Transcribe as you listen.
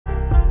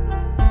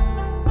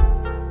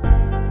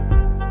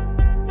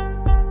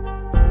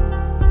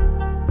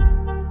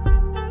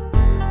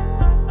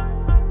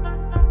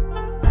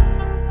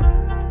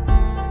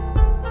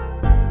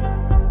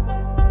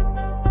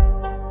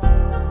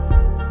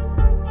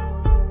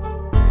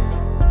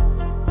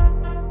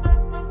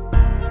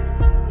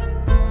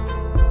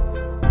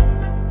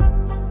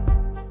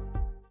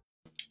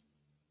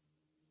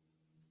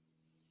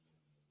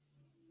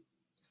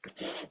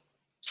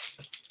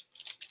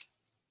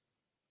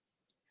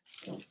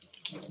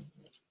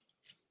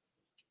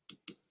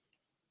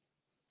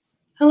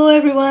Hello,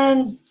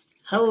 everyone.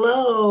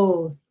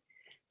 Hello.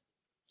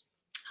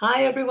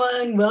 Hi,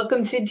 everyone.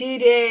 Welcome to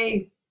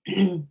D-Day.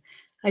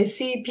 I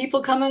see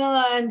people coming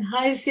on.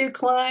 Hi, Sue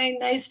Klein.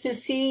 Nice to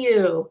see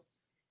you.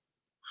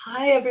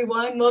 Hi,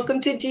 everyone. Welcome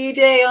to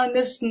D-Day on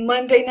this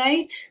Monday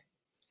night.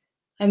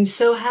 I'm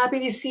so happy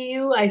to see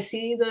you. I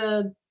see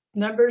the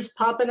numbers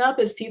popping up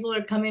as people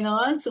are coming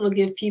on, so we'll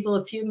give people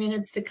a few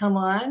minutes to come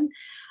on.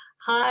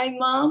 Hi,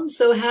 Mom.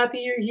 So happy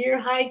you're here.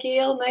 Hi,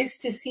 Gail. Nice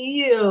to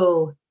see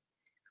you.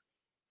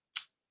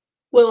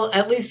 Well,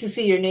 at least to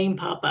see your name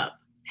pop up.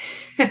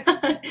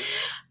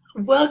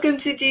 Welcome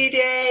to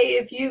D-Day.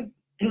 If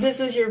this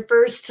is your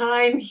first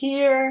time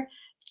here,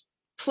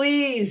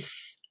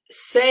 please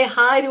say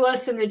hi to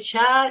us in the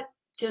chat.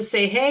 Just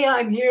say, hey,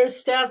 I'm here,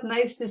 Steph.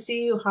 Nice to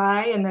see you.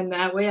 Hi. And then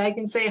that way I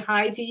can say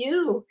hi to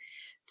you.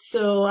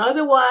 So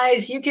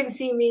otherwise, you can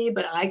see me,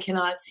 but I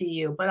cannot see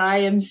you. But I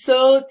am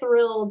so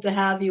thrilled to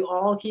have you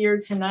all here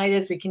tonight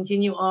as we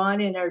continue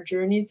on in our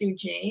journey through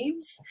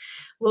James.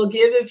 We'll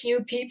give a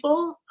few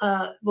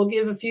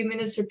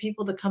minutes for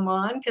people to come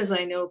on because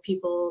I know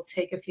people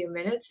take a few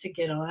minutes to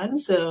get on.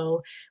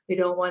 So we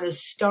don't want to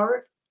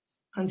start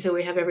until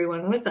we have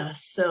everyone with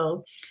us.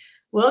 So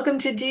welcome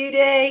to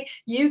D-Day.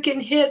 You can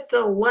hit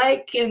the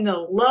like and the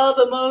love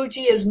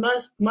emoji as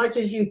much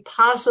as you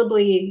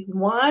possibly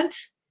want.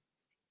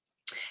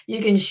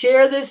 You can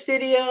share this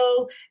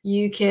video.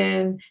 You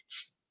can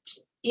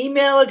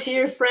email it to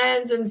your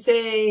friends and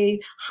say,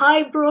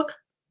 hi, Brooke.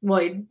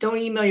 Well, don't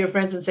email your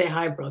friends and say,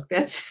 hi, Brooke.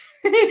 That's,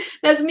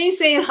 that's me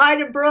saying hi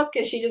to Brooke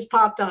as she just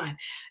popped on.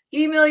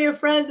 Email your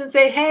friends and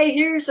say, hey,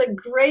 here's a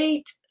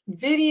great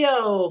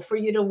video for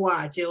you to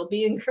watch. It'll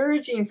be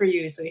encouraging for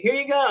you. So here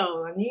you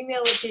go, and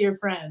email it to your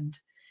friend.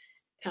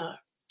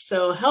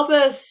 So help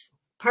us,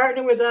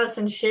 partner with us,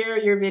 and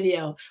share your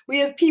video. We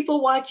have people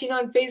watching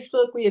on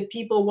Facebook, we have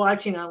people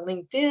watching on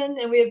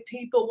LinkedIn, and we have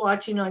people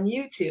watching on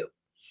YouTube.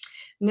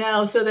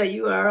 Now, so that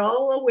you are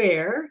all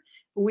aware,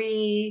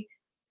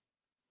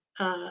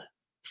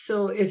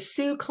 so if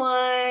Sue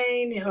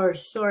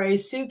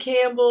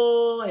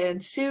Campbell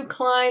and Sue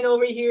Klein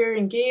over here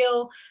and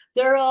Gail,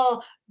 they're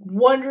all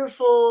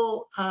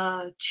wonderful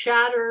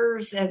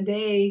chatters, and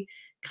they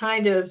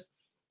kind of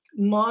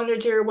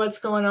monitor what's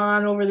going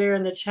on over there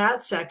in the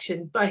chat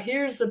section. But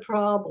here's the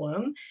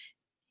problem.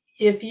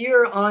 If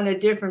you're on a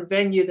different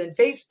venue than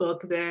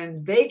Facebook,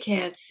 then they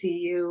can't see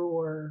you,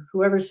 or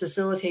whoever's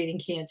facilitating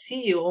can't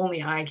see you,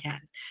 only I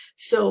can.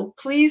 So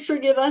please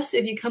forgive us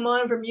if you come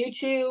on from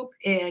YouTube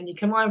and you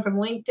come on from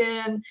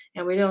LinkedIn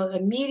and we don't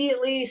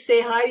immediately say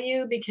hi to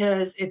you,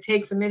 because it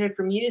takes a minute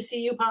for me to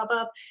see you pop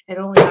up, and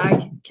only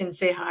I can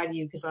say hi to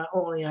you because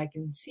only I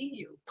can see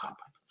you pop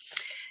up.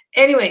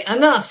 Anyway,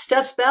 enough.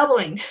 Steph's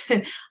babbling.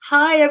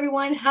 Hi,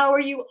 everyone. How are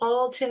you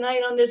all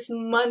tonight on this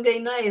Monday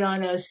night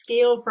on a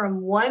scale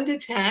from 1 to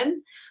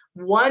 10?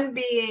 1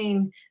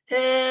 being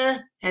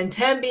and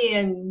 10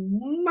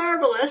 being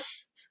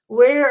marvelous.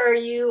 Where are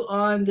you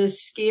on the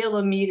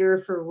scale-o-meter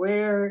for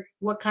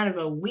what kind of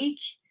a week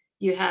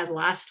you had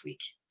last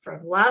week,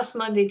 from last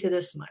Monday to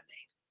this Monday?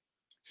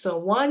 So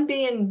 1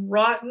 being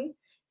rotten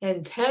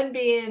and 10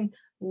 being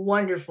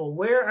wonderful.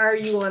 Where are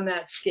you on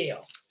that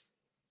scale?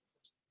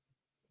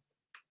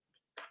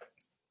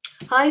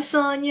 Hi,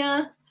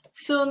 Sonia.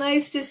 So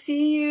nice to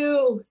see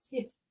you.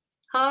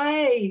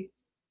 Hi.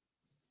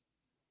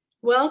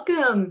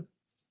 Welcome.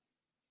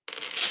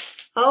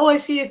 Oh, I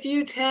see a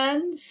few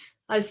 10s.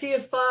 I see a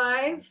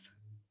 5.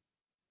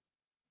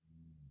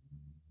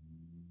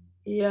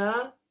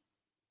 Yeah.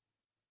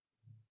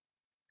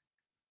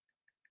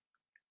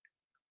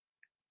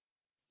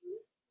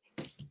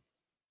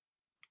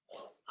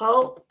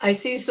 Oh, I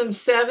see some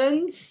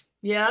 7s.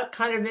 Yeah,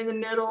 kind of in the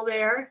middle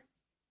there.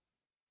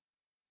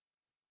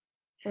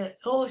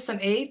 Oh, some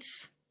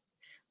 8s.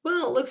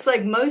 Well, it looks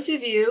like most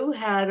of you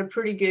had a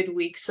pretty good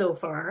week so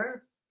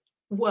far.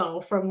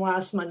 Well, from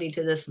last Monday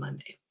to this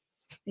Monday.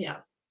 Yeah.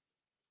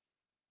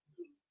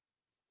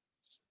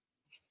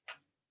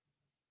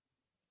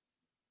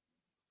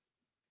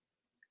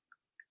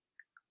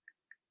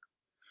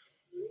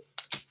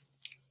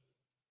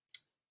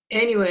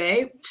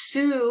 Anyway,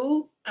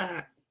 Sue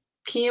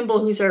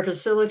Campbell, who's our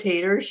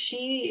facilitator,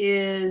 she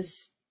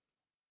is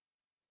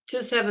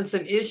just having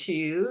some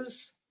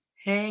issues.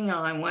 Hang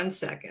on 1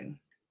 second.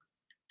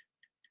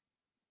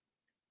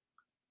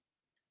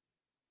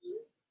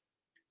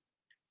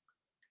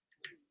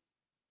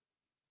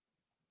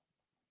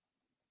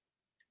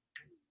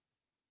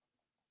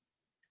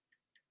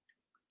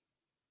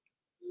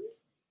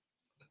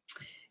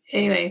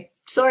 Anyway,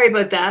 sorry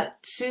about that.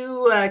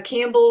 Sue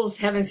Campbell's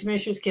having some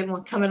issues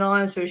coming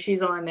on, so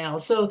she's on now.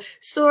 So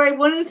sorry,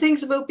 one of the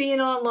things about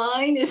being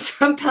online is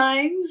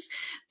sometimes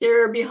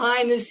there are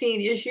behind the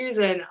scene issues,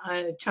 and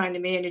I'm trying to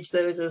manage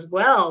those as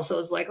well. So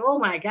it's like, oh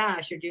my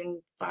gosh, you're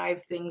doing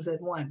 5 things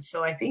at once.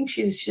 So I think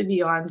she should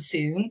be on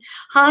soon.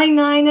 Hi,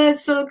 Nina,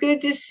 it's so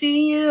good to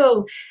see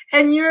you.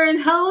 And you're in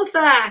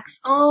Halifax.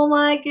 Oh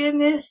my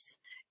goodness.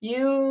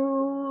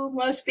 You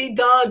must be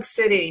dog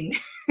sitting.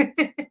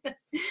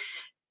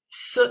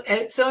 So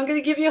I'm going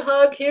to give you a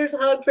hug. Here's a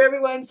hug for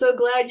everyone. So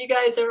glad you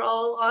guys are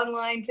all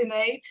online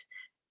tonight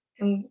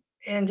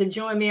and to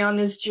join me on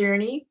this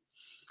journey.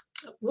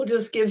 We'll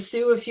just give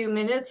Sue a few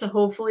minutes. So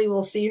hopefully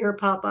we'll see her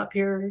pop up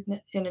here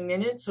in a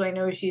minute. So I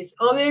know she's,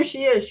 oh, there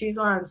she is. She's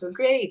on. So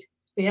great.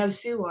 We have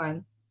Sue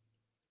on.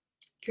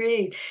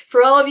 Great.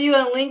 For all of you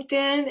on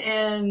LinkedIn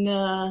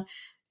and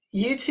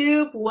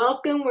YouTube,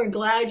 welcome. We're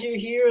glad you're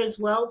here as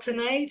well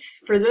tonight.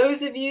 For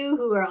those of you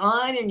who are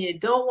on and you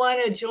don't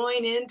want to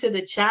join into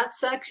the chat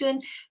section,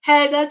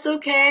 hey, that's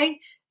okay.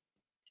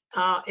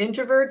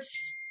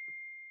 Introverts,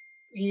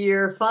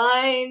 you're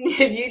fine.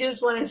 If you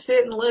just want to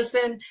sit and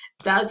listen,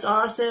 that's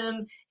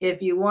awesome.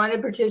 If you want to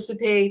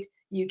participate,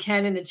 you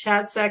can in the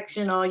chat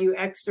section, all you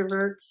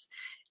extroverts.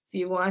 If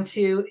you want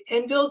to,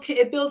 and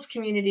it builds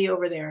community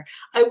over there.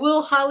 I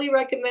will highly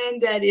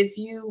recommend that if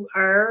you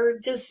are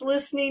just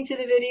listening to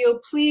the video,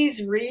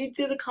 please read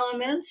through the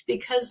comments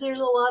because there's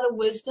a lot of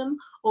wisdom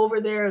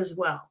over there as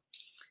well.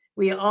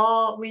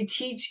 We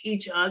teach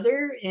each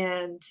other,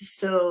 and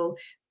so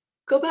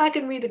go back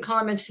and read the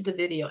comments to the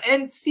video,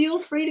 and feel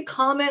free to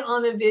comment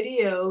on the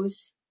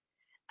videos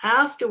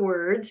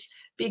afterwards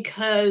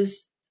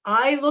because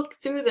I look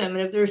through them,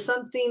 and if there's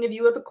something, if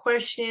you have a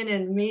question,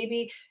 and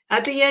maybe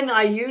at the end,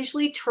 I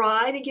usually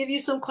try to give you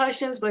some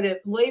questions,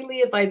 but lately,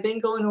 if I've been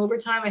going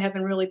overtime, I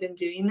haven't really been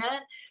doing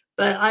that.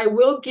 But I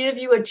will give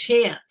you a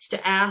chance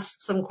to ask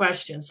some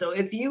questions. So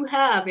if you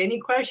have any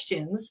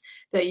questions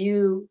that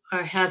you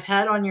have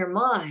had on your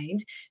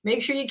mind,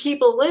 make sure you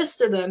keep a list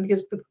of them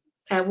because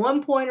at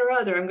one point or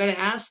other, I'm going to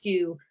ask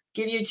you,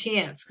 give you a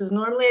chance. Because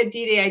normally at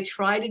D-Day, I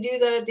try to do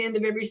that at the end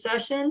of every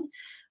session.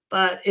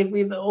 But if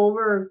we've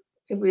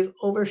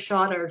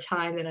overshot our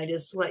time, then I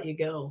just let you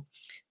go.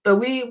 But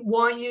we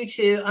want you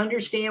to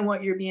understand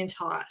what you're being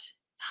taught.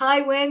 Hi,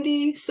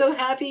 Wendy. So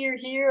happy you're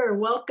here.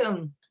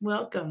 Welcome.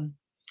 Welcome.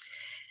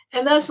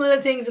 And that's one of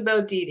the things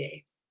about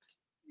D-Day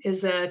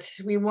is that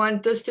we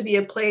want this to be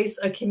a place,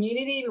 a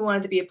community. We want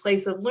it to be a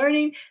place of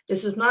learning.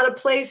 This is not a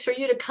place for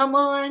you to come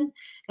on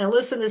and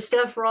listen to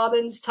Steph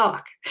Robbins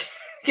talk.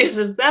 Because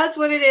if that's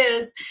what it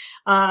is,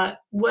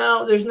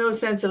 well, there's no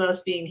sense of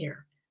us being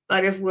here.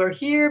 But if we're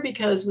here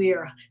because we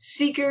are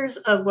seekers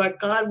of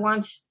what God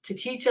wants to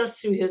teach us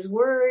through his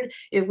word,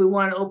 if we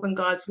want to open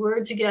God's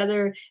word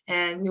together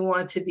and we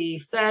want to be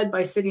fed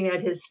by sitting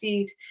at his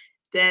feet,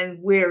 then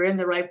we're in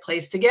the right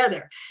place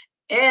together.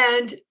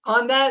 And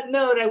on that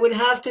note, I would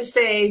have to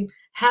say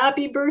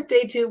happy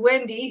birthday to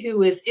Wendy,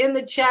 who is in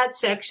the chat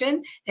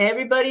section.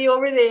 Everybody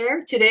over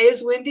there, today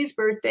is Wendy's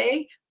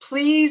birthday.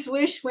 Please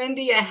wish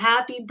Wendy a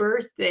happy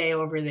birthday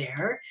over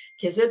there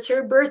because it's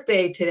her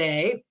birthday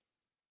today.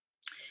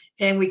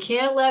 And we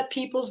can't let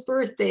people's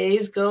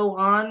birthdays go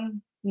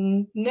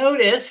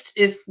unnoticed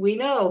if we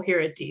know here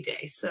at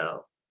D-Day.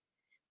 So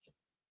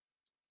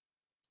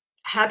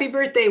happy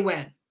birthday,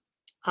 Wen.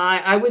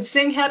 I would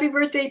sing happy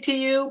birthday to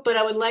you, but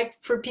I would like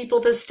for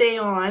people to stay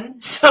on.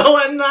 So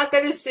I'm not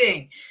going to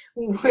sing.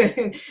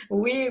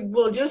 We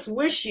will just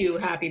wish you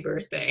happy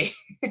birthday.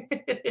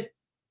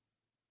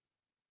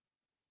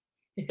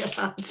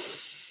 Yeah.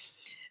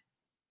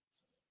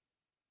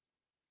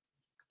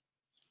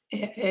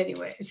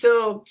 Anyway,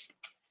 so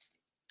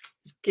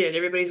good.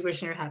 Everybody's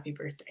wishing her happy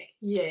birthday.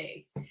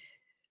 Yay.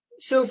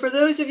 So for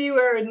those of you who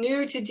are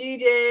new to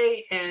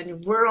D-Day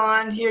and we're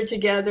on here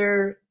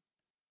together,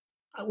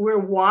 we're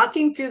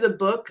walking through the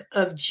book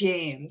of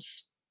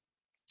James.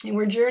 And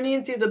we're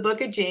journeying through the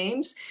book of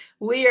James.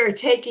 We are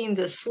taking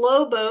the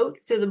slow boat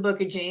through the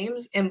book of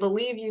James. And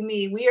believe you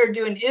me, we are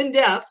doing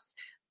in-depth,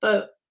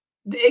 but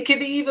it could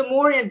be even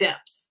more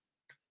in-depth.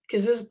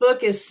 Because this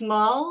book is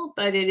small,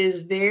 but it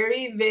is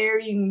very,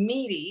 very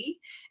meaty.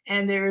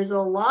 And there is a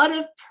lot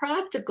of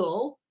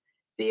practical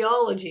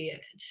theology in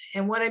it.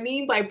 And what I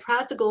mean by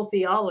practical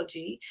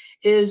theology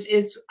is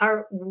it's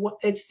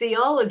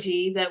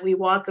theology that we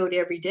walk out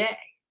every day.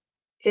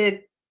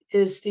 It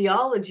is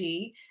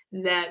theology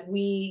that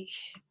we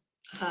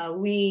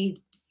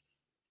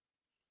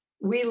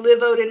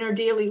live out in our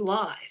daily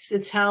lives.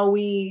 It's how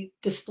we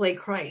display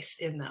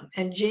Christ in them.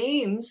 And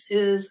James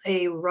is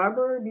a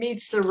rubber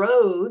meets the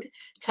road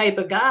type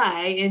of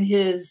guy in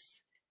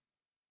this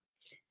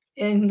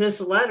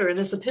letter, in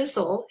this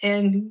epistle,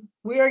 and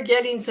we are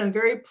getting some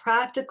very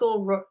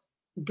practical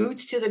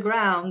boots to the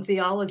ground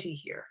theology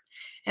here.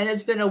 And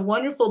it's been a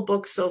wonderful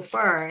book so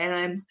far.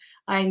 And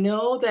I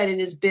know that it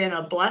has been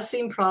a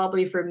blessing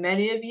probably for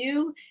many of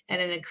you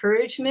and an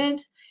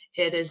encouragement.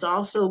 It has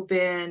also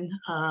been,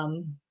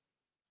 and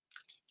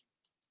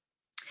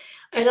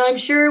I'm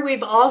sure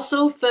we've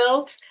also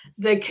felt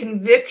the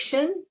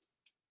conviction,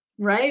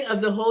 right,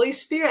 of the Holy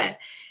Spirit.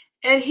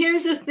 And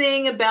here's the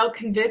thing about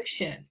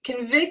conviction.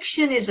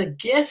 Conviction is a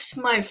gift,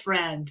 my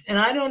friend. And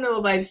I don't know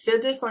if I've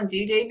said this on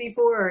D-Day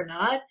before or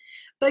not,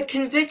 but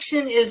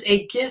conviction is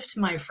a gift,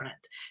 my friend.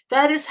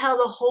 That is how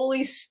the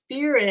Holy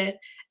Spirit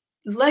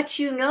lets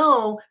you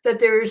know that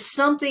there is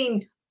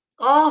something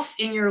off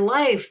in your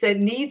life that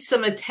needs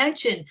some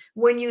attention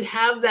when you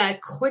have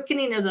that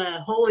quickening of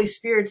the Holy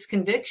Spirit's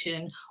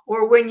conviction,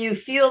 or when you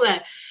feel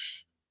that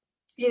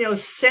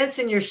sense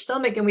in your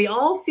stomach, and we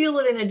all feel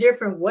it in a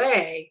different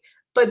way,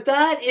 but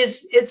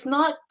it's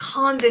not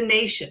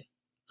condemnation.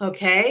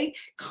 Okay?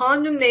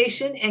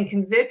 Condemnation and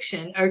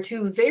conviction are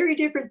two very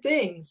different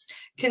things.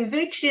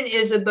 Conviction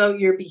is about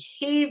your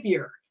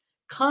behavior.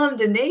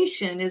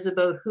 Condemnation is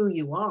about who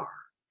you are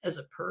as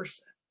a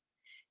person.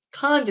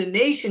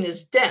 Condemnation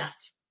is death.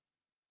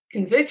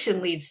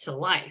 Conviction leads to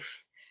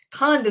life.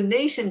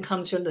 Condemnation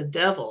comes from the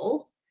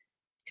devil.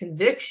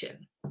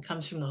 Conviction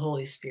comes from the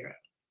Holy Spirit.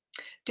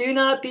 Do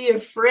not be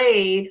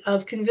afraid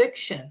of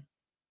conviction.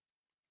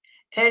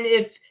 And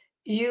if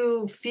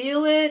you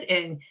feel it,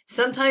 and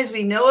sometimes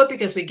we know it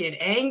because we get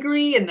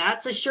angry, and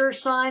that's a sure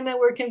sign that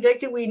we're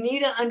convicted, we need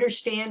to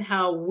understand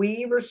how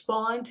we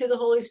respond to the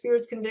Holy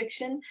Spirit's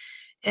conviction.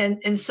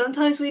 And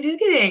sometimes we do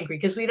get angry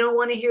because we don't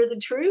want to hear the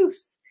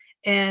truth.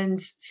 And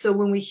so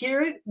when we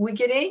hear it, we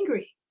get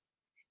angry.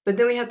 But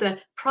then we have to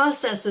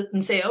process it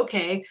and say,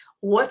 okay,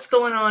 what's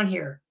going on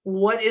here?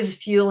 What is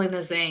fueling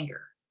this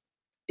anger?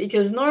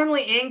 Because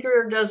normally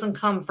anger doesn't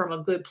come from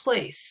a good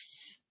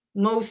place,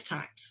 most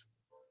times.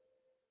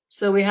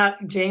 So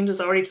James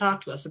has already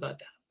talked to us about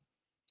that.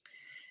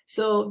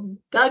 So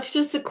that's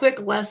just a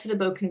quick lesson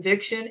about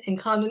conviction and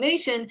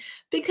condemnation,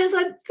 because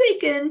I'm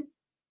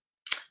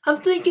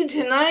thinking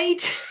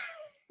tonight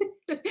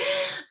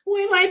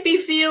we might be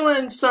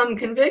feeling some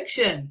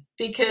conviction,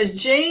 because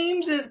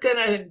James is going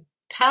to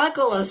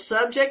tackle a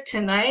subject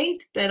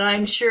tonight that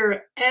I'm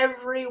sure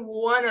every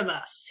one of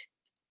us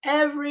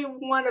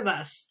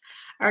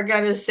are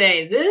going to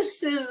say,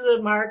 this is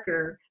the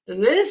marker,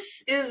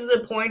 this is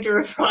the pointer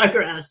of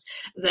progress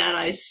that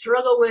I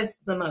struggle with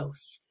the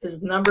most,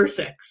 is number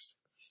 6.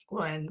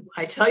 When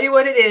I tell you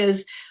what it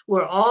is,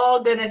 we're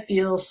all going to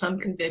feel some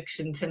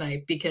conviction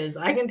tonight, because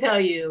I can tell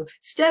you,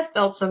 Steph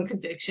felt some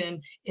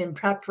conviction in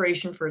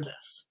preparation for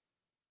this.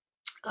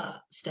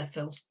 Steph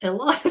felt a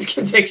lot of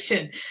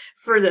conviction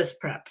for this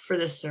prep, for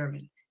this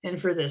sermon,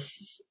 and for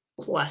this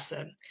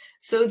lesson.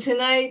 So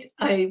tonight,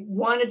 I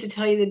wanted to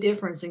tell you the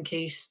difference in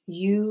case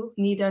you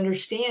need to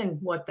understand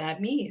what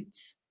that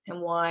means and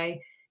why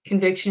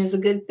conviction is a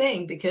good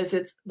thing, because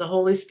it's the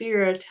Holy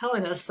Spirit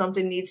telling us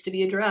something needs to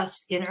be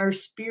addressed in our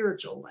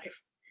spiritual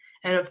life.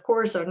 And of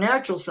course, our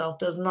natural self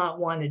does not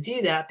want to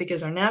do that,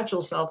 because our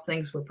natural self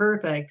thinks we're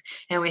perfect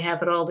and we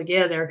have it all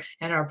together,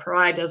 and our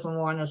pride doesn't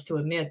want us to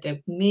admit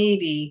that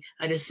maybe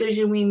a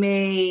decision we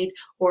made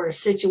or a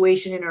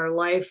situation in our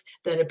life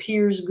that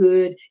appears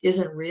good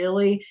isn't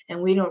really,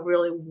 and we don't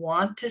really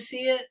want to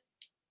see it.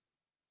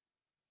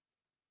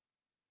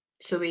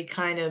 So we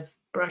kind of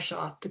brush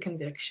off the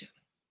conviction.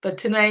 But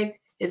tonight,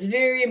 it's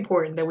very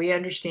important that we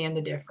understand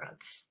the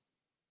difference.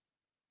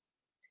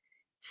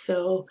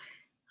 So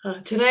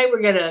tonight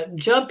we're going to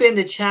jump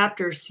into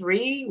chapter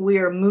 3. We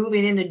are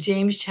moving into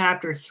James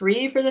chapter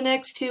 3 for the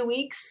next 2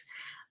 weeks.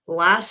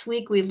 Last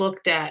week we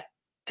looked at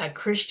a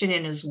Christian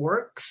in his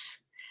works.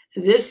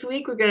 This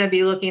week we're going to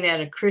be looking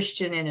at a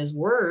Christian in his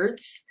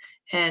words.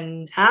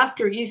 And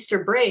after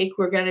Easter break,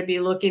 we're going to be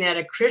looking at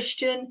a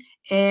Christian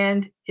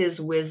and his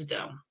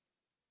wisdom.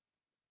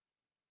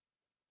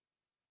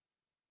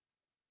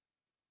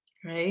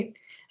 Right?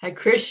 A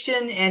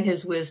Christian and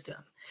his wisdom.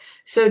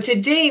 So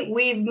to date,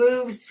 we've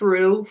moved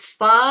through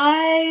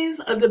 5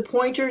 of the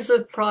pointers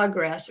of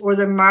progress, or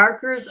the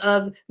markers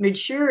of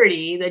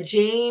maturity, that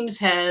James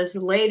has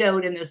laid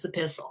out in this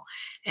epistle.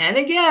 And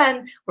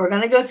again, we're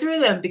going to go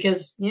through them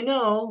because,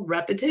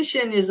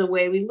 repetition is a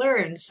way we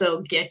learn.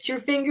 So get your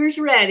fingers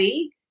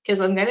ready, because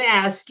I'm going to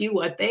ask you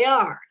what they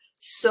are.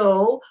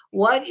 So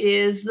what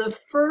is the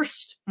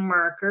first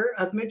marker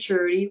of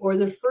maturity, or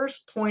the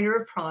first pointer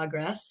of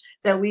progress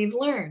that we've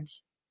learned?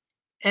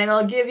 And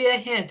I'll give you a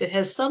hint. It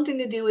has something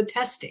to do with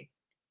testing.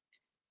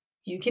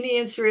 You can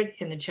answer it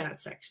in the chat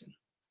section.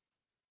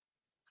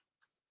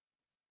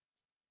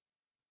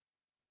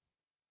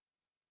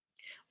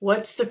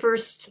 What's the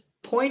first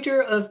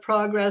pointer of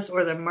progress,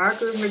 or the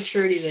marker of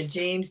maturity, that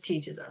James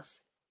teaches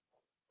us?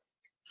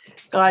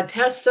 God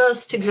tests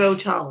us to grow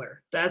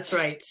taller. That's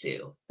right,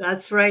 Sue.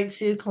 That's right,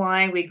 Sue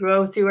Klein. We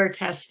grow through our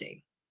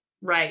testing.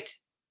 Right.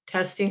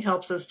 Testing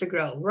helps us to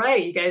grow.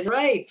 Right. You guys are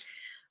right.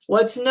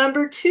 What's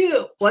number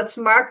 2? What's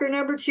marker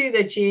number 2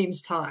 that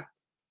James taught?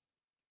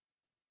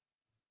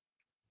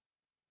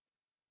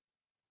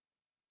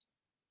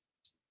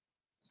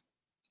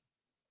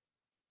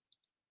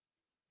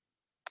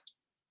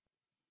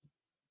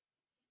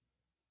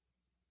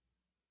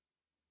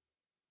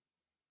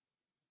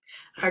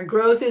 Our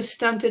growth is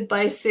stunted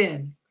by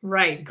sin.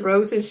 Right.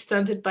 Growth is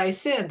stunted by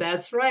sin.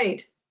 That's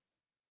right.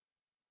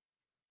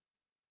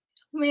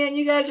 Man,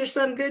 you guys are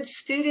some good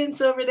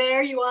students over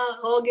there. You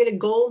all get a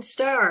gold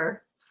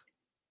star.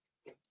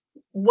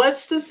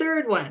 What's the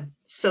third one?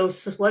 So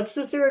what's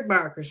the third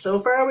marker? So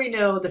far we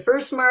know the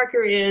first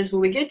marker is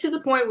when we get to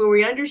the point where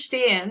we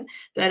understand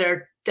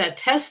that that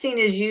testing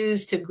is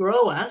used to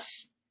grow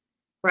us,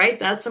 right?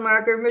 That's a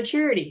marker of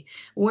maturity.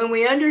 When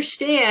we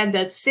understand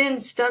that sin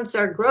stunts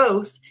our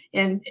growth,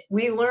 and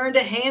we learn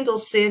to handle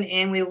sin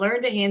and we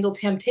learn to handle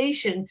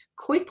temptation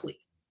quickly,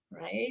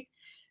 right?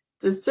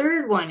 The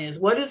third one is,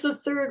 what is the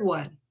third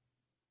one?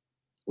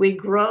 We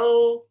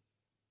grow,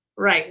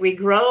 right. We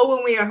grow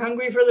when we are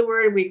hungry for the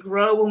word. We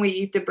grow when we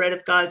eat the bread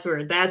of God's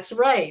word. That's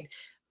right.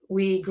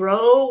 We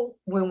grow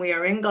when we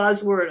are in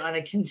God's word on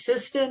a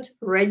consistent,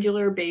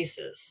 regular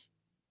basis.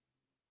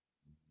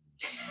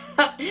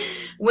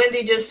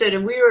 Wendy just said,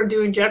 if we were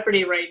doing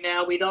Jeopardy right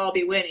now, we'd all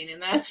be winning.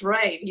 And that's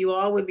right. You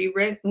all would be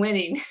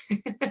winning.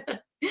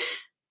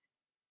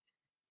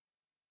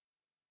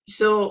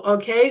 So,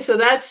 okay, so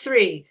that's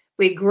 3.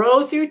 We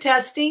grow through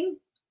testing.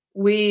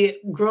 We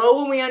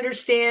grow when we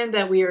understand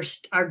that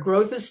our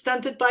growth is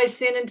stunted by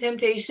sin and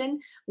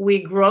temptation.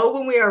 We grow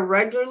when we are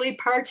regularly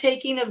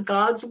partaking of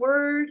God's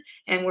word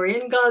and we're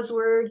in God's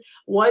word.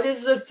 What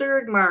is the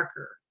 3rd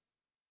marker?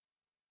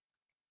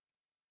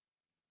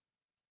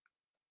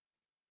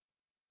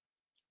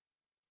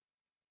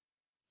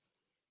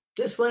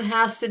 This one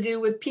has to do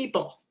with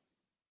people.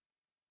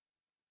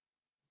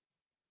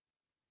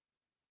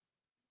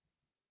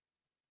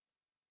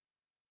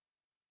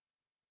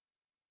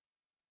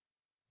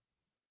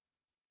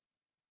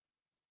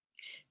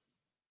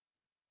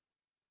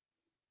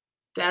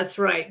 That's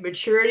right.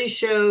 Maturity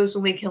shows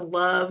when we can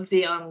love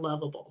the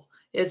unlovable.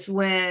 It's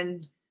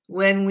when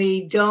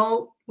we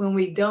don't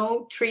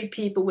treat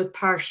people with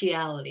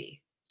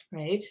partiality,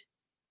 right?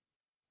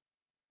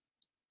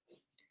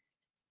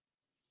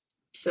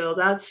 So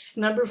that's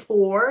number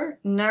 4.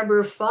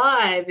 Number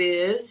 5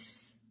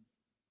 is,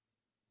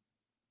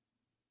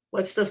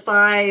 what's the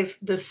 5?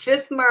 The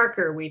 5th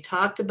marker. We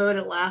talked about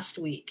it last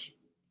week.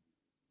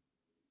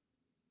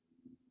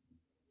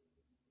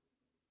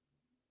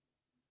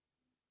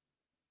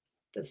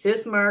 The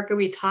 5th marker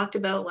we talked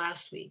about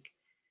last week.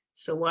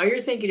 So while you're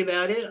thinking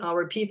about it, I'll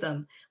repeat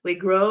them. We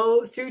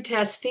grow through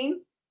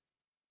testing.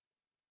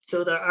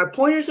 So our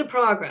pointers of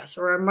progress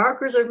or our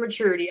markers of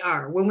maturity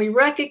are when we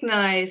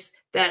recognize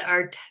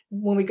that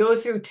when we go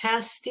through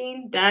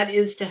testing, that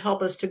is to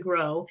help us to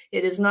grow.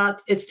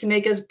 It's to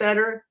make us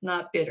better,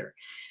 not bitter.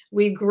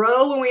 We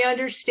grow when we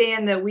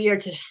understand that we are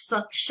to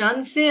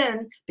shun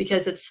sin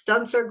because it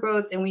stunts our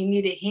growth, and we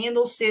need to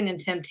handle sin and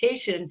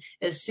temptation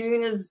as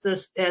soon as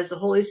the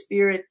Holy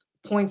Spirit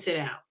points it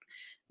out.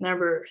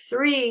 Number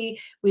 3,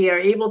 we are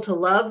able to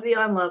love the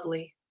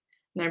unlovely.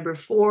 Number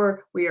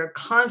 4, we are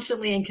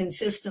constantly and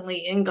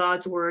consistently in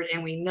God's word,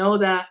 and we know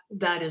that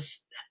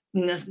is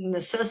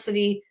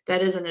necessity.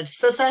 That is a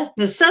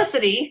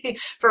necessity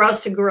for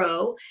us to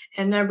grow.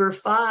 And number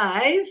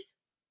 5,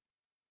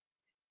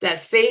 that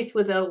faith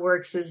without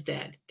works is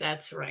dead.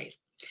 That's right.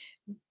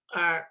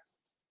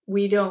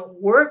 We don't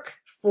work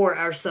for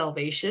our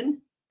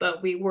salvation,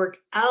 but we work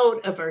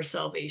out of our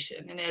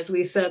salvation. And as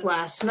we said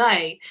last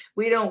night,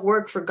 we don't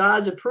work for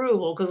God's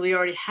approval because we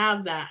already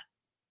have that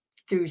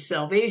through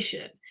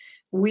salvation.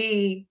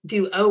 We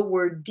do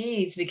outward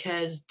deeds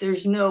because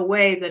there's no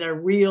way that a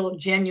real,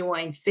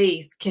 genuine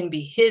faith can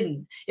be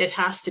hidden. It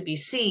has to be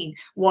seen.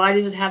 Why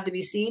does it have to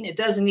be seen? It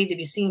doesn't need to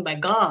be seen by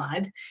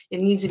God. It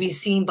needs to be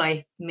seen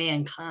by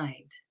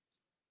mankind.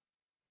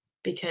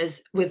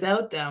 Because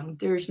without them,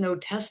 there's no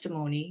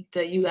testimony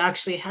that you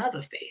actually have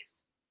a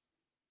faith.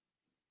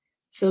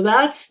 So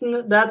that's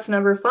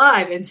number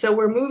 5. And so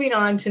we're moving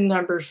on to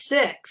number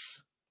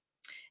 6.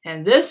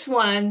 And this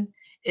one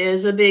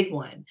is a big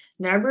one.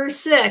 Number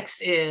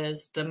 6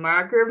 is the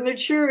marker of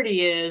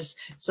maturity is,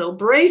 so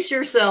brace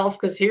yourself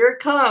because here it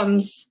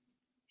comes.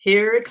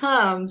 Here it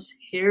comes.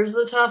 Here's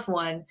the tough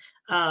one.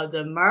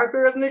 The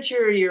marker of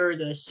maturity, or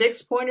the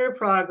 6-pointer of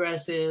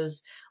progress,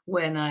 is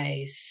when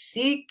I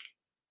seek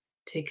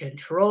to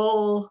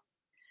control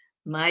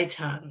my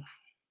tongue.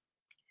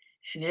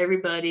 And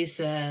everybody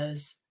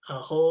says a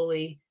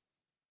holy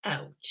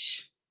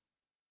ouch.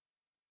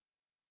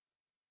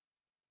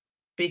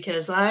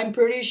 Because I'm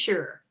pretty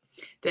sure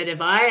that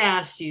if I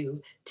asked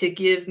you to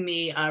give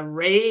me a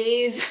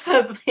raise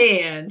of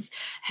hands,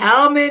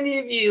 how many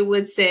of you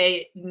would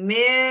say,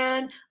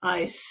 man,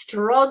 I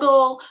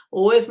struggle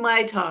with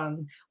my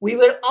tongue? We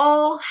would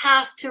all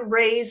have to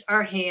raise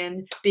our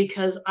hand,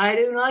 because I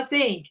do not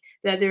think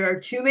that there are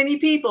too many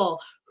people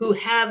who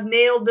have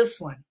nailed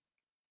this one.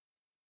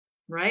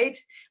 Right?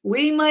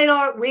 We might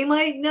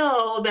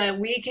know that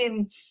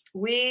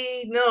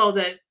we know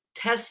that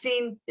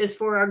testing is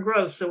for our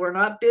growth, so we're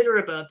not bitter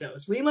about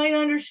those. We might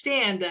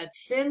understand that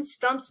sin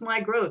stunts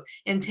my growth,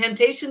 and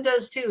temptation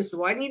does too,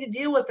 so I need to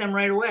deal with them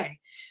right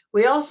away.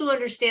 We also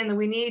understand that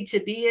we need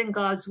to be in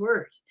God's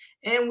word,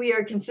 and we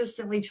are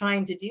consistently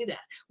trying to do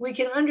that. We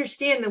can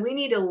understand that we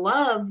need to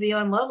love the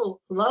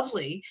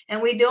unlovely, and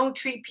we don't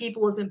treat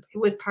people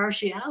with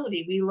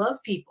partiality. We love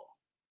people,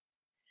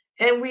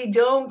 and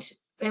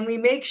we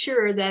make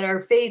sure that our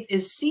faith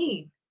is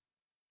seen.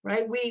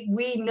 Right?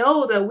 We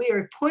know that we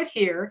are put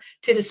here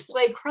to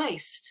display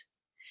Christ.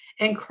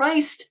 And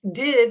Christ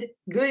did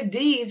good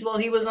deeds while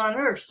he was on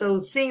earth. So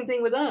same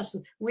thing with us.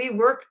 We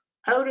work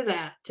out of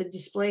that to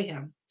display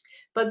him.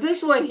 But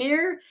this one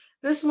here,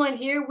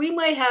 we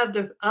might have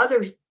the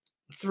other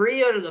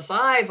 3 out of the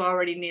 5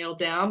 already nailed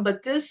down.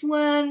 But this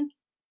one,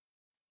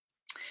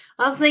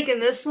 I'm thinking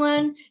this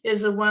one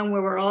is the one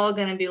where we're all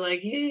going to be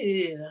like,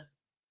 yeah.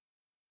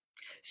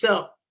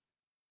 So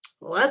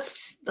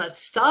let's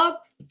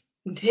stop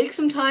and take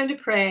some time to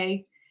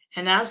pray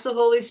and ask the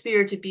Holy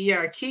Spirit to be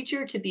our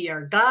teacher, to be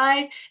our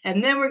guide.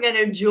 And then we're going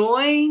to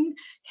join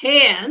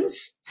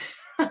hands,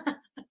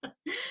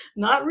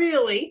 not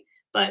really,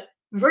 but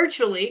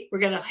virtually. We're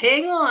going to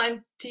hang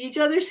on to each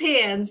other's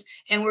hands,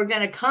 and we're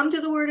going to come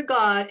to the Word of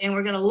God, and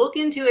we're going to look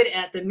into it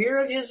at the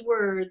mirror of His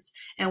words,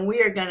 and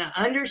we are going to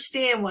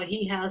understand what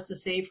He has to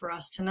say for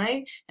us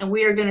tonight, and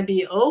we are going to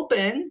be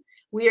open.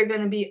 We are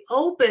going to be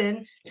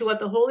open to what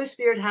the Holy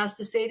Spirit has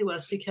to say to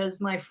us, because,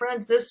 my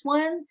friends, this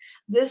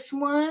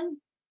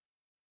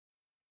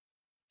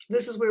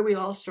is where we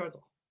all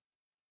struggle.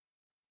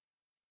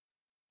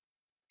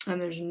 And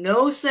there's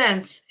no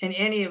sense in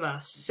any of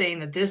us saying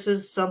that this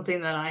is something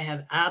that I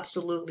have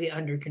absolutely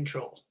under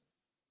control.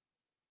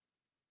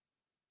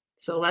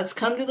 So let's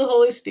come to the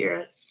Holy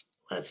Spirit.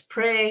 Let's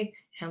pray,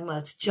 and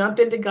let's jump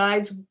into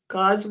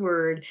God's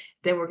word.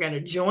 Then we're going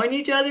to join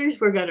each other.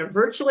 We're going to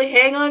virtually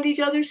hang on to each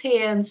other's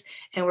hands,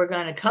 and we're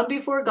going to come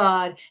before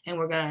God, and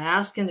we're going to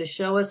ask Him to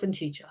show us and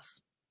teach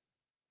us.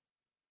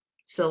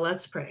 So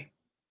let's pray.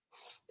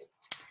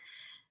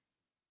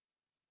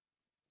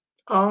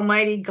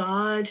 Almighty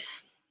God,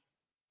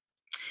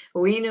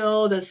 we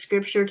know that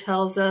Scripture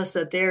tells us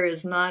that there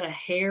is not a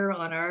hair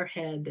on our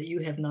head that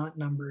you have not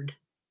numbered.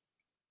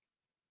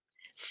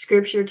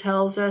 Scripture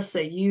tells us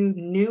that you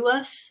knew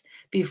us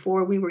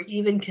before we were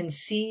even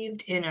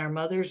conceived in our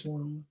mother's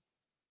womb.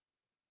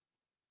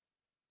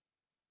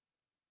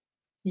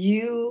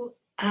 You,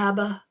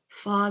 Abba,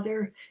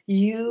 Father,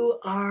 you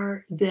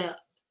are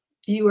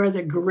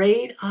the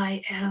great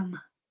I am.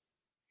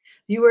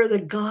 You are the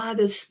God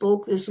that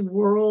spoke this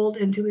world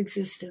into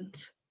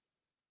existence.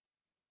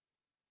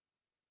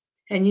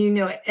 And you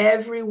know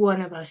every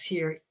one of us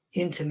here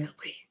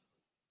intimately.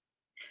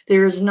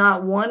 There is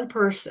not one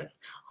person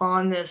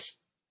on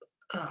this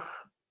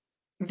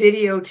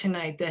video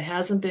tonight that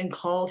hasn't been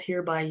called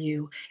here by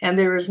you. And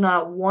there is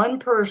not one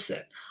person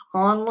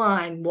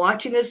online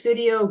watching this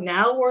video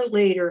now or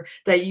later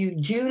that you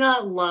do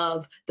not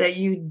love, that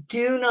you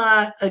do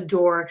not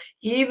adore,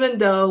 even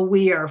though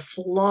we are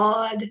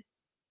flawed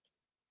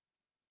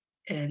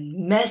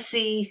and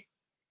messy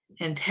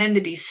and tend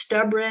to be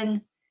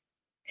stubborn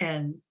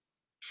and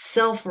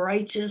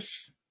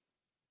self-righteous.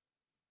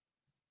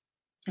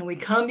 And we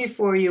come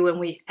before you and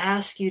we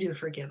ask you to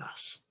forgive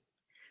us.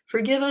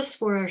 Forgive us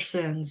for our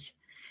sins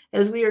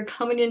as we are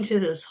coming into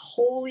this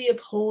holy of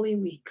holy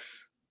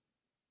weeks.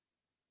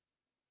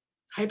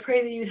 I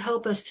pray that you'd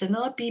help us to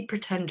not be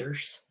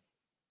pretenders,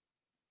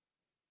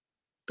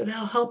 but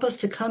help us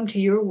to come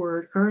to your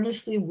word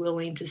earnestly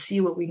willing to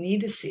see what we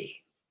need to see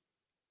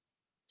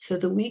so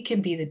that we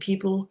can be the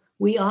people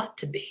we ought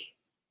to be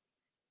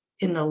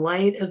in the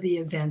light of the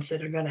events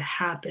that are going to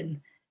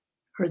happen,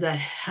 or that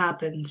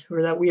happened,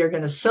 or that we are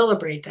going to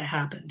celebrate that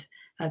happened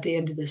at the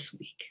end of this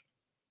week.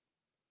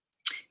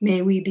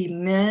 May we be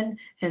men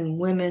and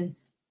women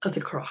of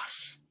the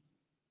cross.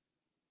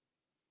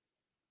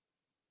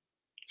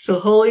 So,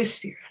 Holy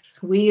Spirit,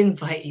 we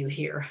invite you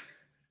here.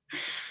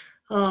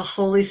 Oh,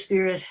 Holy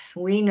Spirit,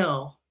 we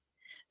know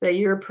that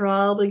you're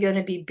probably going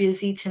to be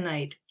busy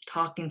tonight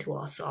talking to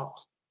us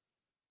all.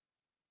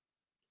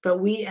 But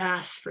we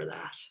ask for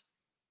that.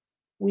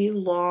 We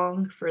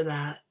long for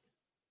that.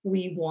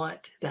 We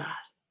want that.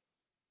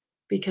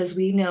 Because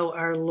we know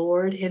our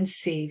Lord and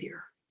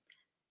Savior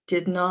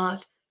did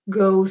not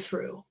go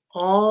through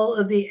all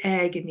of the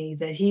agony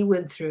that he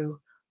went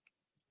through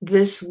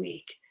this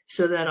week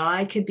so that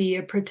I could be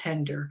a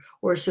pretender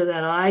or so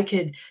that I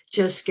could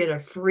just get a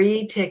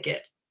free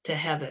ticket to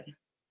heaven.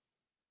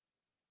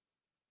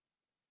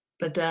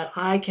 But that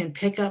I can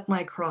pick up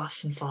my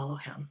cross and follow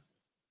him.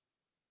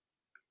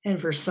 And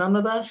for some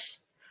of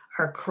us,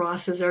 our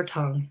cross is our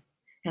tongue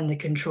and the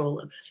control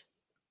of it.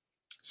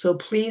 So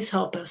please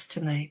help us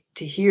tonight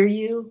to hear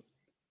you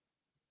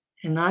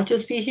and not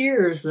just be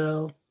hearers,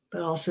 though,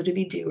 but also to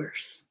be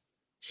doers.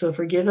 So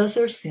forgive us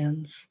our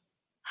sins.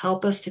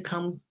 Help us to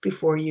come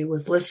before you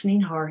with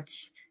listening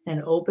hearts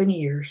and open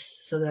ears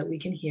so that we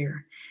can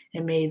hear.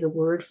 And may the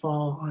word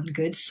fall on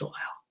good soil.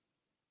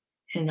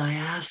 And I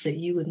ask that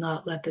you would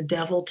not let the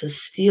devil to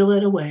steal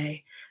it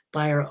away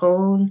by our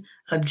own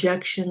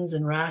objections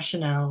and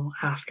rationale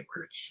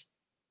afterwards.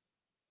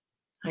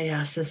 I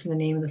ask this in the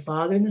name of the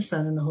Father, and the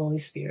Son, and the Holy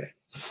Spirit.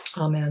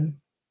 Amen.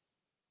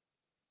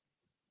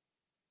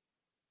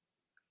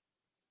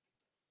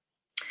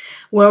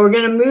 Well, we're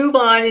going to move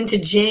on into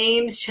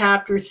James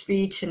chapter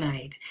 3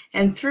 tonight.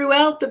 And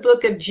throughout the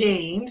book of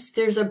James,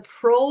 there's a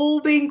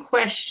probing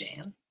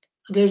question.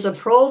 There's a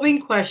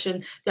probing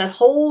question that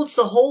holds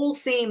the whole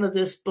theme of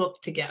this book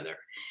together.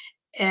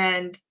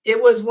 And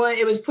it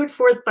was put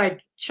forth by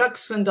Chuck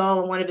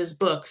Swindoll in one of his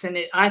books, and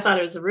I thought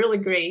it was really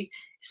great.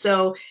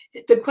 So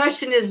the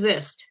question is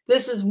this.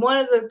 This is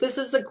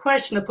the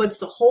question that puts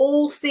the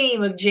whole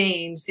theme of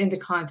James into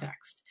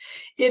context.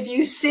 If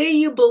you say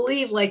you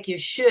believe like you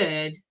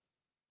should,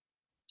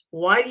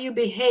 why do you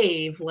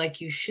behave like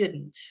you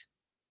shouldn't?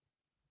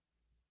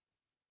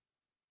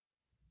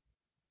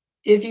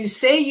 If you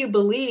say you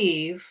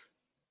believe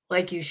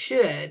like you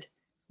should,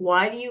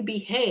 why do you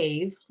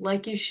behave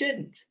like you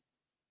shouldn't?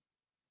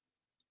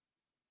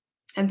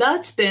 And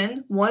that's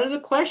been one of the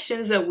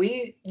questions that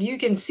you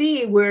can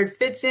see where it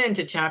fits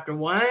into chapter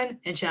 1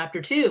 and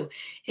chapter 2.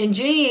 In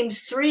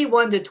James 3,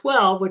 1 to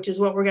 12, which is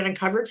what we're going to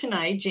cover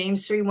tonight,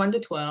 James 3, 1 to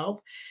 12,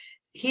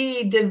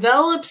 he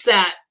develops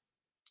that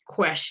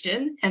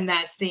question and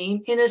that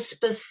theme in a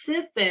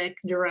specific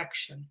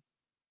direction.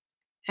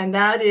 And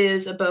that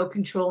is about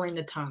controlling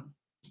the tongue.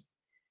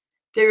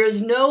 There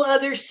is no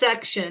other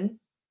section.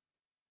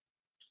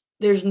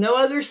 There's no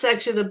other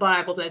section of the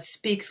Bible that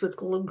speaks with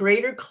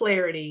greater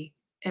clarity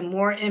and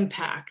more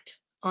impact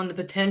on the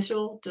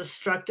potential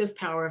destructive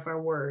power of our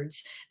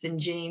words than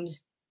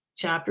James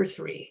chapter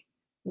 3,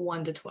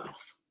 1 to 12.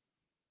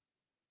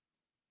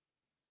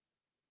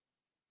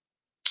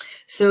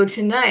 So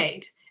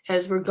tonight,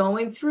 as we're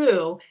going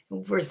through,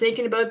 we're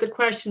thinking about the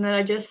question that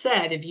I just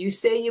said. If you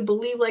say you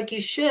believe like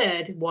you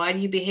should, why do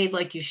you behave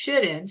like you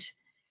shouldn't?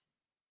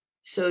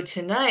 So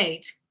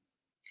tonight,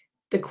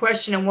 the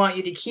question I want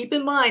you to keep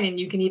in mind, and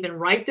you can even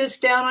write this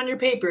down on your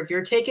paper. If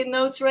you're taking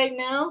notes right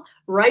now,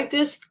 write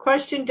this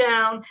question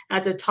down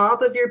at the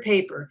top of your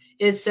paper.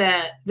 This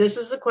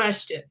is the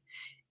question.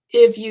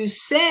 If you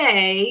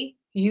say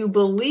you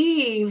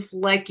believe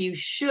like you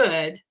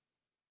should,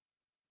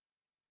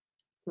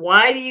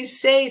 why do you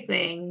say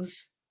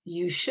things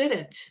you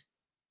shouldn't?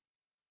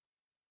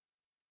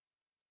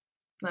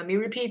 Let me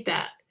repeat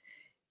that.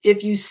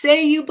 If you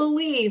say you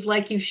believe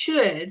like you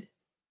should,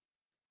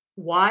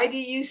 why do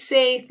you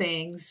say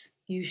things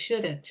you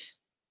shouldn't?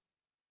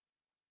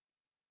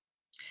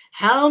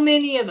 How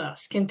many of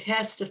us can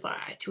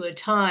testify to a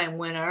time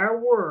when our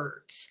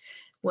words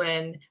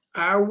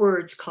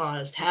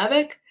caused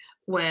havoc?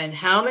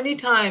 How many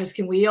times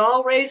can we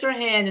all raise our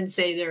hand and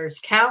say, there's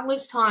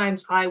countless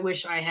times I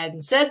wish I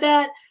hadn't said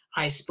that,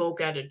 I spoke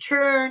out of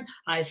turn,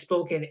 I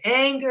spoke in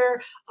anger,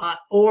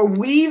 or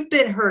we've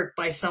been hurt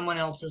by someone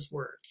else's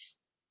words.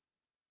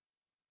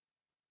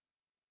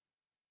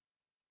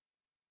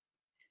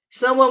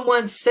 Someone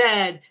once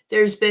said,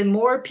 there's been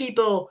more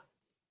people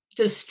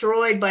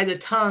destroyed by the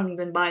tongue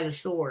than by the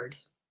sword.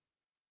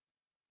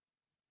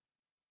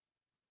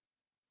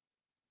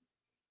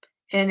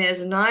 And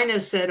as Nina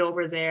said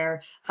over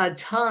there, a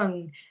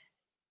tongue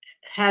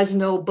has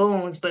no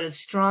bones, but it's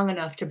strong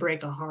enough to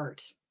break a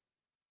heart.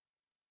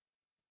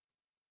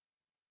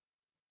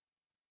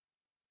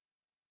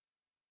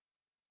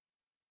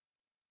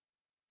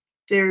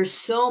 There's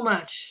so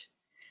much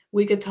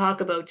we could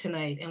talk about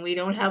tonight, and we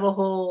don't have a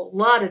whole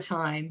lot of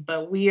time,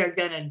 but we are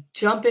going to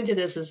jump into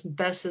this as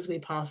best as we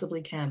possibly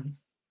can.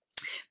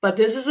 But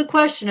this is a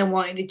question I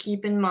want you to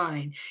keep in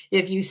mind.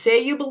 If you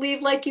say you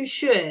believe like you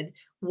should,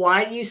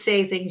 why do you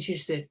say things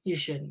you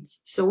shouldn't?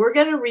 So we're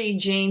going to read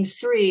James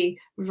 3,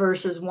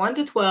 verses 1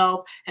 to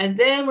 12, and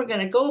then we're going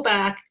to go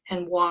back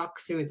and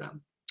walk through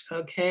them.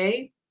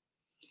 Okay?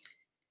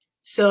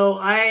 So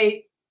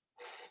I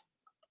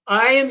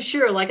am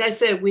sure, like I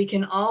said, we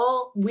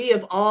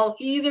have all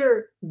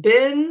either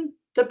been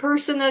the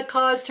person that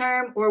caused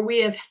harm or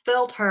we have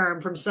felt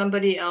harm from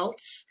somebody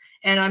else.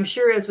 And I'm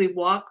sure as we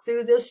walk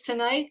through this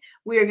tonight,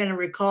 we are going to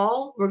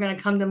recall, we're going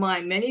to come to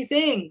mind many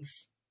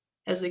things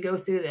as we go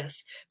through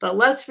this. But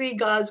let's read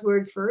God's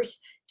word first.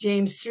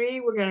 James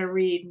 3, we're going to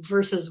read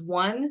verses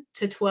 1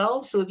 to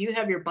 12. So if you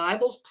have your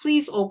Bibles,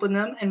 please open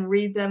them and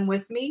read them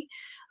with me.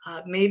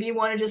 Maybe you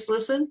want to just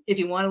listen. If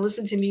you want to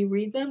listen to me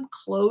read them,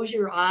 close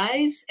your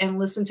eyes and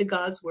listen to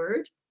God's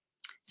word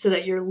so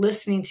that you're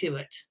listening to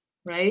it,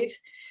 right?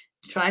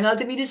 Try not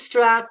to be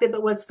distracted by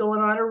what's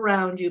going on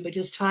around you, but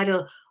just try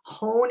to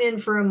hone in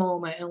for a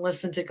moment and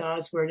listen to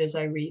God's word as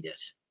I read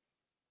it.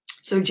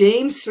 So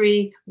James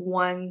 3,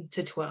 1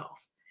 to 12.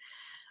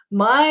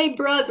 My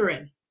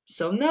brethren,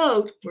 so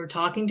note, we're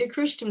talking to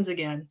Christians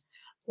again.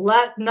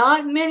 Let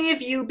not many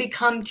of you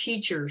become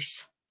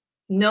teachers,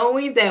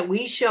 knowing that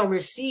we shall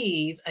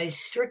receive a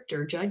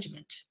stricter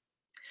judgment.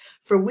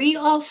 For we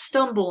all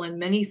stumble in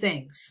many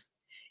things.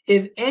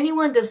 If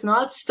anyone does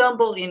not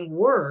stumble in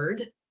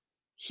word,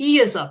 he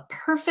is a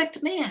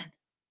perfect man,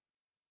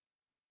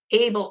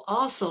 able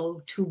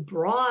also to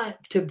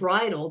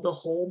bridle the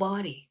whole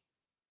body.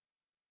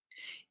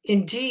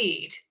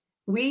 Indeed,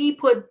 we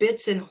put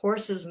bits in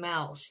horses'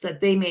 mouths that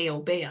they may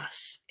obey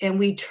us, and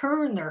we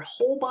turn their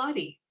whole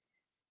body.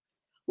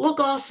 Look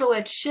also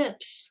at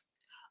ships.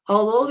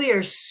 Although they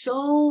are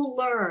so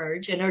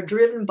large and are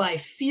driven by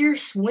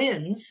fierce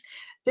winds,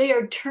 they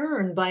are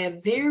turned by a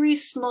very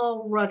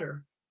small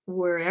rudder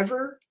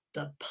wherever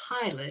the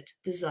pilot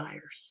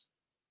desires.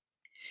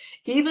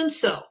 Even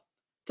so,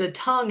 the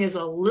tongue is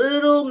a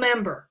little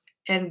member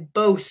and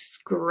boasts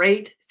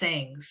great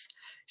things.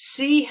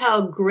 See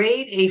how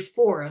great a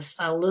forest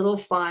a little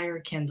fire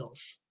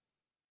kindles.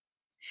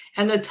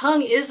 And the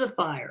tongue is a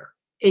fire,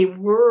 a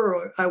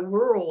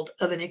world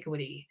of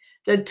iniquity.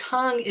 The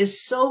tongue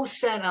is so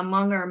set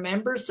among our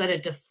members that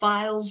it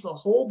defiles the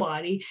whole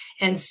body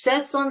and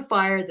sets on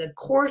fire the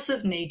course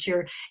of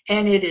nature,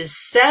 and it is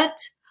set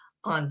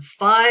on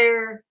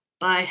fire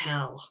by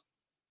hell.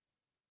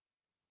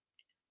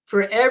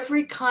 For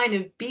every kind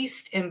of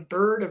beast and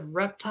bird, of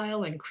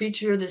reptile and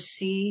creature of the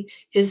sea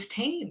is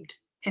tamed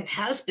and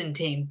has been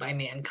tamed by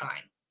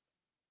mankind.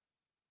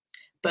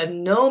 but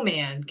no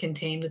man can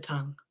tame the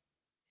tongue.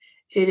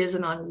 It is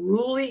an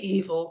unruly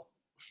evil,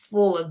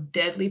 full of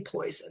deadly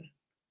poison.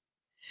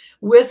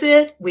 With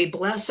it, we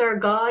bless our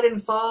God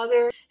and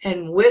Father,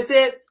 and with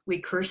it, we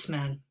curse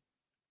men.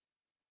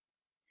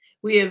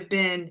 We have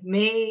been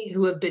made,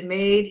 who have been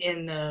made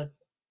in the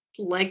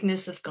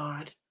likeness of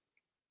God.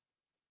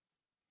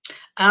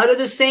 Out of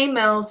the same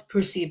mouth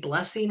proceed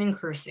blessing and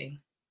cursing.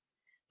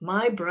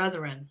 My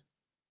brethren,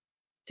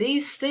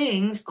 these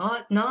things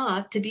ought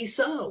not to be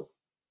so.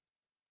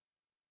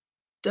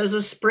 Does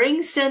a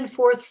spring send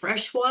forth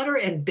fresh water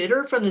and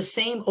bitter from the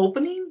same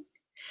opening?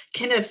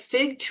 Can a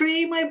fig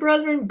tree, my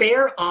brethren,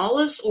 bear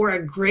olives, or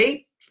a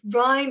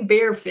grapevine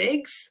bear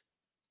figs?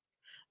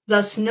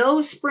 Thus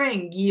no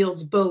spring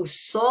yields both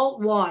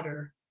salt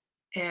water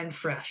and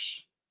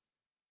fresh.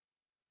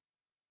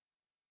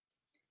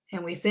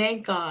 And we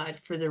thank God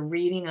for the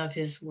reading of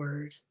his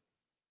word.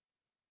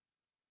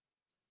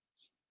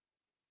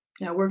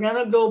 Now we're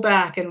going to go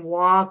back and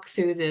walk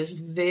through this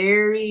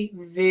very,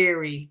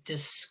 very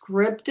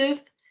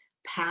descriptive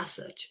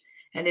passage.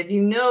 And if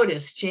you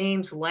notice,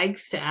 James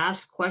likes to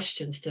ask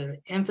questions to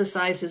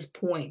emphasize his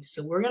point.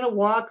 So we're going to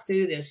walk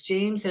through this.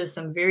 James has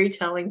some very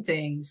telling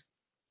things,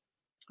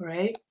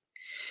 right?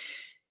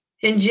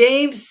 In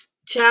James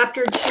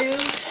chapter 2,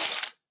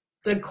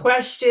 the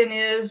question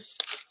is,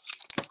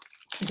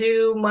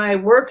 do my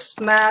works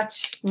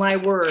match my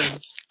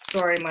words?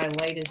 Sorry, my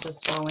light is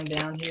just falling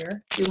down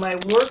here. Do my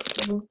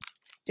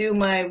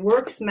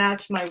works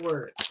match my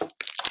words?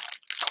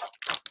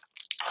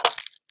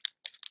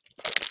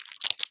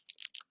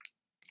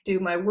 Do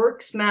my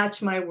works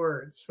match my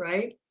words,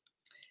 right?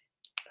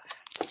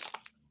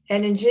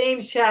 And in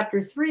James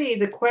chapter 3,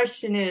 the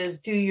question is,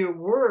 do your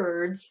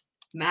words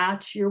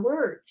match your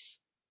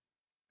words?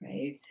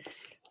 Right?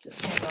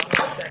 Just hang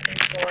on a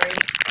second, sorry.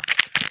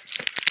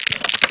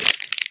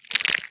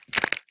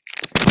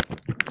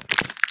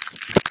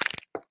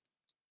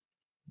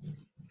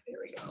 There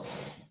we go.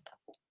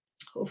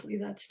 Hopefully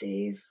that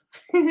stays.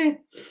 Okay,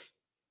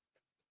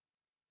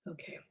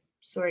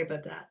 sorry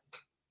about that.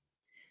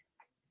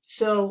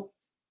 So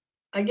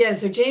again,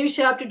 so James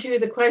chapter 2,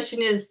 the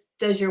question is,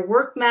 does your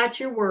work match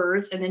your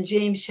words? And then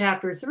James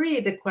chapter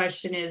 3, the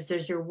question is,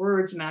 does your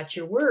words match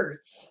your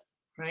words?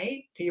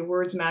 Right? Do your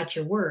words match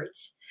your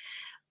words?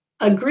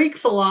 A Greek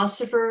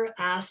philosopher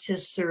asked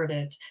his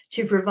servant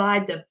to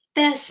provide the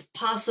best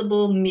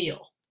possible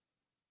meal.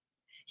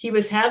 He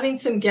was having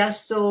some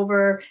guests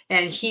over,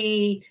 and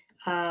he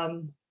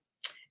wanted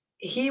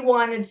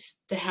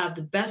to have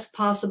the best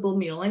possible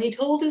meal. And he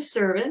told his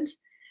servant,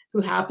 who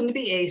happened to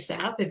be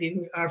Aesop, if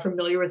you are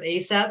familiar with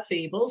Aesop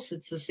fables,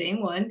 it's the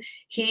same one.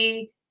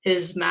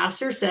 His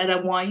master said, I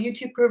want you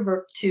to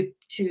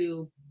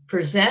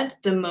present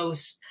the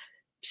most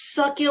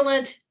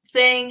succulent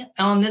thing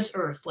on this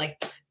earth.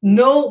 Like,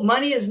 no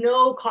money is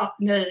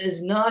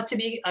not to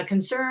be a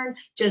concern.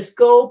 Just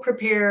go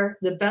prepare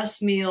the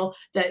best meal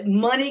that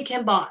money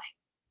can buy,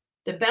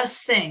 the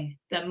best thing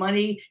that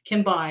money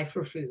can buy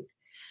for food.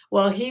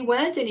 Well, he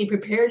went and he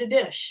prepared a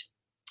dish,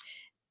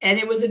 and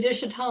it was a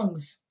dish of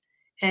tongues.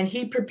 And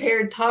he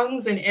prepared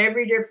tongues in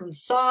every different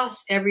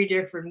sauce, every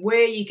different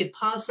way you could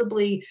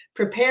possibly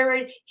prepare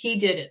it. He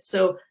did it.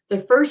 So the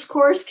first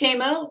course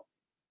came out,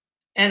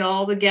 and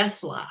all the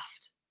guests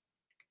laughed.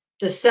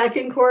 The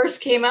second course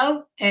came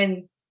out,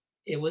 and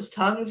it was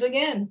tongues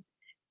again.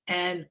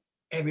 And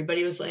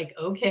everybody was like,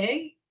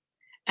 okay.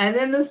 And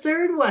then the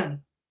third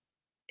one,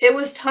 it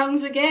was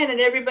tongues again,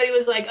 and everybody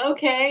was like,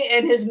 okay.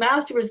 And his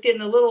master was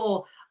getting a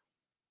little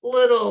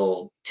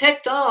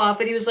ticked off,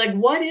 and he was like,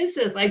 what is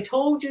this? I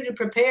told you to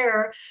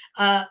prepare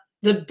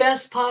the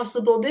best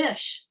possible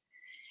dish.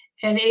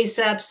 And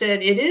Aesop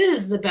said, it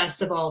is the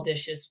best of all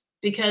dishes,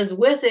 because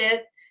with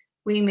it,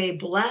 we may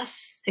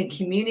bless and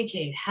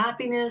communicate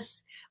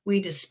happiness. We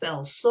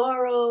dispel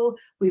sorrow.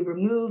 We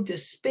remove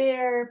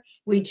despair.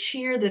 We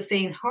cheer the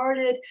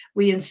faint-hearted.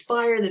 We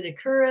inspire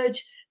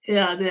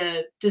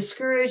the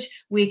discouraged.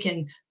 We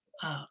can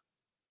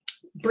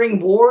bring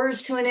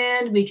wars to an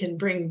end. We can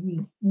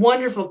bring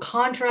wonderful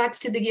contracts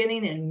to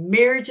beginning and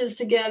marriages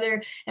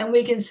together. And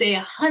we can say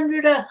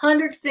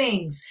 100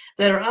 things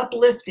that are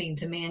uplifting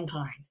to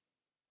mankind.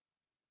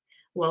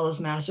 Well, his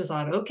master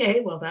thought,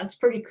 okay, well, that's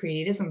pretty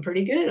creative and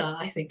pretty good.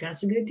 I think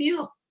that's a good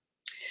deal.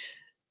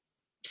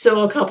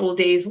 So a couple of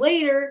days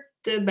later,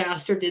 the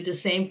master did the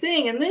same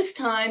thing. And this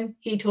time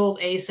he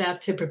told Aesop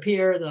to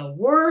prepare the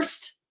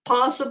worst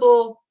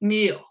possible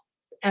meal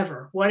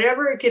ever,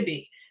 whatever it could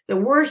be, the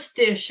worst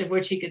dish of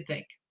which he could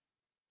think.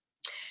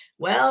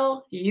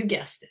 Well, you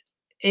guessed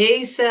it.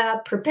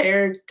 Aesop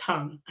prepared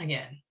tongue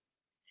again.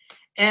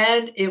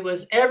 And it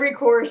was every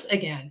course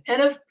again.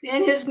 And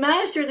his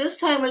master this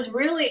time was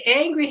really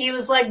angry. He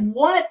was like,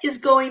 what is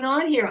going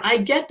on here? I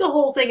get the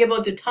whole thing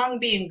about the tongue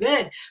being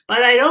good,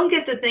 but I don't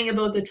get the thing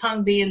about the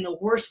tongue being the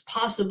worst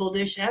possible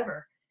dish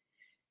ever.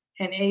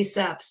 And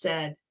Aesop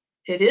said,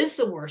 it is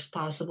the worst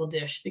possible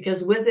dish,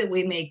 because with it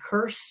we may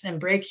curse and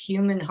break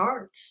human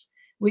hearts.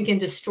 We can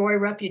destroy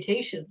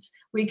reputations.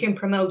 We can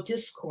promote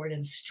discord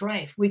and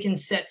strife. We can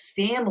set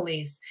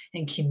families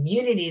and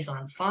communities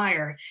on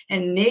fire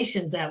and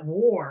nations at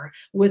war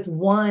with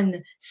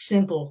one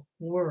simple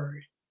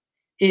word.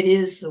 It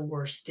is the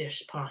worst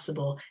dish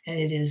possible, and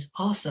it is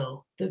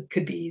also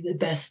could be the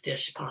best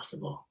dish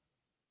possible.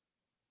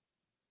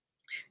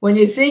 When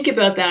you think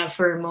about that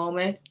for a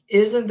moment,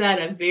 isn't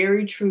that a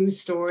very true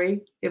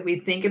story if we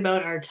think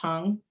about our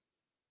tongue?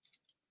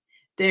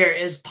 There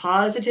is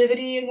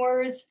positivity in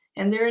words,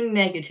 and there are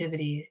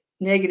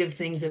negative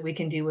things that we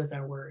can do with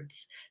our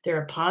words. There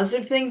are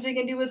positive things we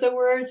can do with our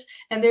words,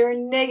 and there are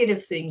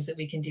negative things that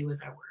we can do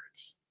with our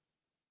words.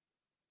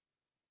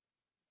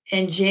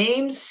 And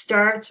James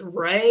starts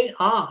right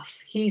off.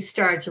 He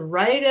starts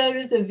right out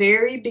at the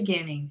very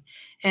beginning,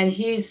 and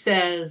he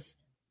says,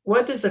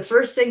 what does the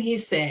first thing he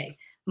say?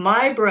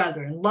 My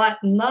brethren, let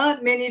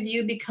not many of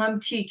you become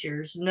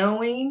teachers,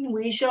 knowing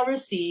we shall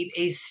receive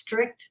a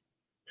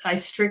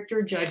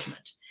stricter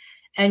judgment.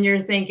 And you're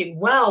thinking,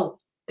 well,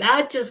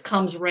 that just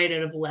comes right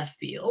out of left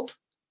field.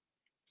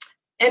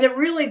 And it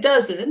really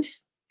doesn't.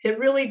 It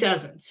really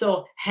doesn't.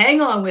 So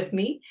hang on with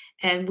me,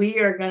 and we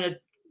are going to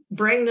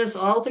bring this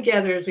all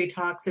together as we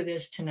talk through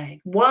this tonight.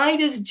 Why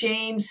does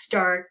James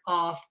start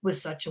off with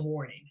such a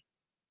warning?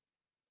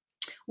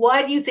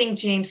 Why do you think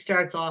James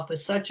starts off with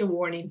such a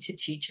warning to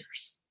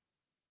teachers?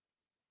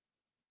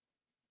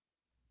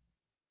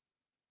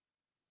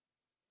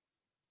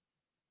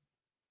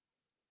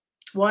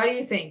 Why do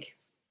you think?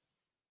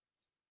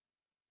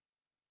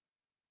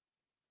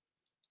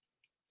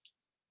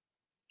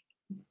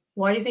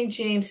 Why do you think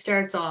James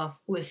starts off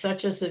with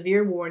such a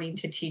severe warning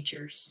to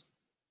teachers?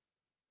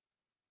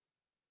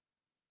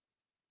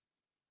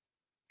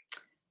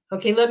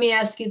 Okay, let me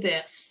ask you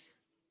this.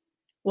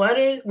 What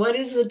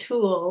is the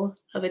tool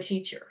of a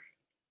teacher?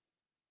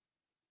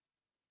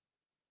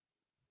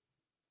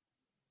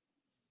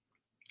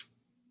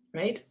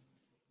 Right?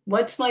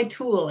 What's my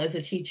tool as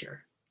a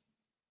teacher?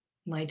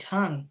 My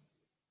tongue.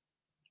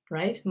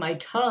 Right? My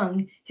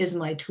tongue is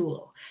my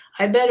tool.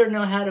 I better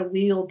know how to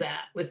wield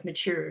that with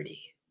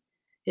maturity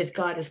if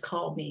God has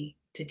called me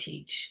to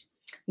teach.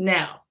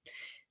 Now,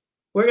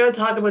 we're going to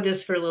talk about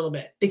this for a little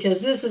bit,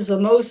 because this is the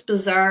most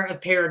bizarre of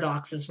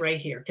paradoxes right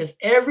here. Because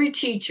every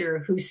teacher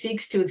who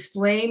seeks to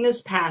explain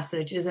this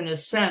passage is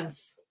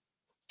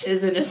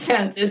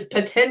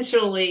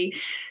potentially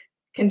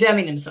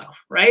condemning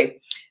himself,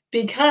 right?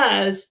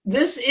 Because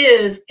this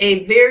is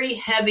a very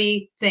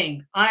heavy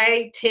thing.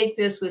 I take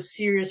this with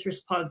serious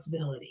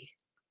responsibility,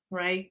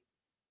 right?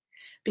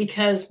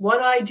 Because what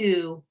I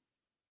do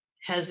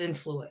has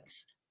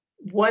influence.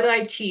 What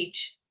I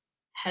teach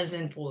has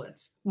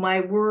influence. My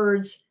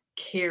words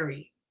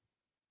carry.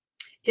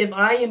 If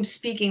I am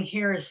speaking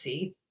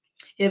heresy,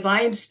 if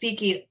I am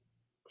speaking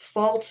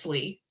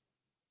falsely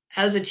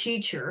as a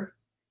teacher,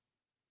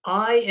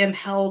 I am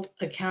held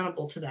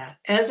accountable to that.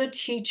 As a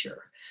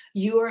teacher,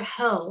 you are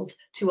held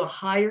to a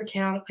higher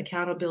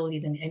accountability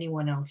than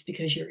anyone else,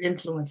 because your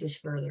influence is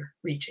further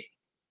reaching.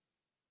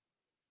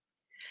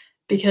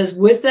 Because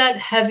with that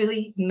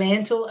heavy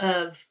mantle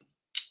of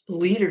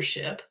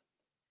leadership,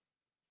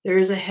 there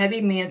is a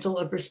heavy mantle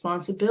of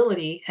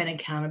responsibility and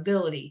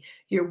accountability.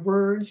 Your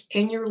words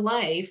and your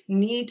life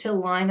need to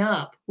line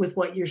up with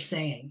what you're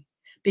saying,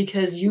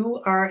 because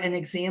you are an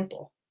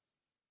example,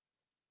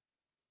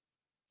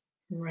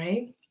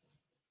 right?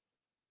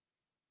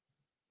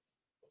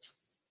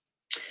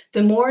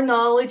 The more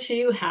knowledge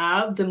you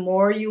have, the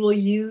more you will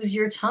use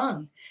your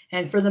tongue,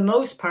 and for the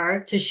most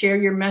part, to share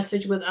your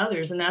message with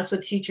others. And that's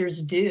what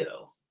teachers do,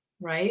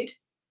 right?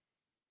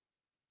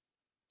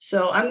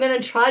 So I'm going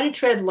to try to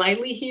tread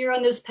lightly here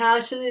on this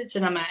passage,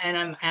 and I'm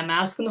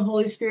asking the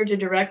Holy Spirit to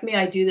direct me.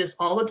 I do this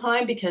all the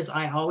time because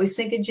I always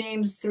think of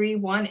James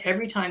 3:1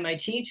 every time I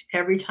teach,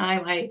 every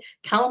time I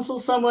counsel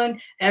someone,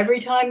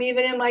 every time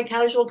even in my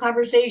casual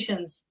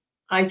conversations.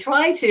 I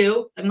try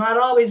to. I'm not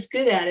always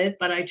good at it,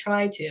 but I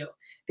try to,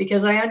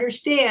 because I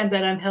understand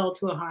that I'm held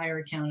to a higher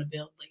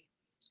accountability,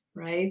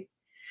 right?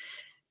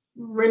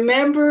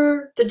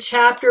 Remember, the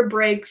chapter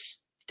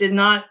breaks did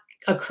not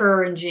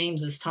occur in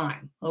James's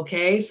time,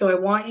 okay? So I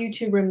want you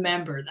to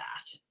remember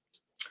that.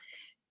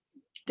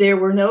 There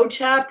were no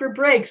chapter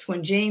breaks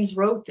when James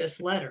wrote this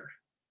letter,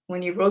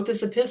 when he wrote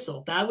this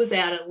epistle. That was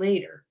added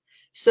later.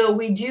 So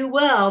we do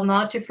well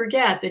not to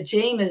forget that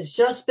James has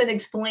just been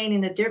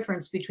explaining the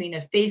difference between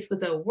a faith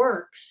without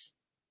works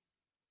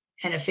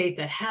and a faith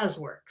that has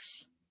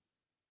works.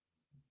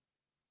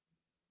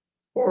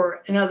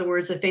 Or, in other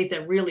words, a faith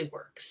that really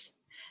works.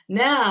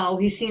 Now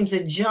he seems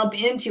to jump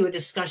into a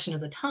discussion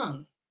of the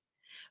tongue.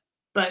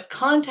 But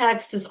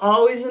context is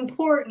always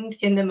important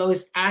in the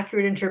most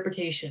accurate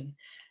interpretation.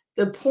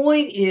 The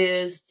point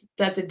is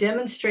that the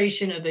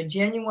demonstration of a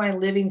genuine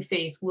living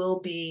faith will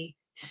be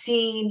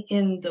seen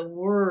in the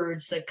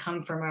words that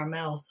come from our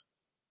mouth,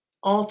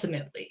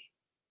 ultimately,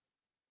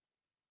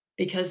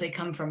 because they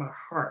come from our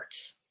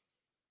hearts,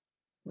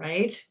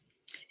 right?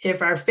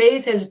 If our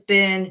faith has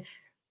been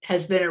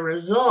a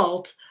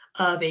result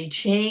of a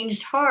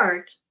changed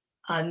heart,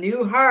 A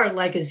new heart,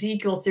 like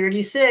Ezekiel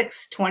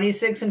 36,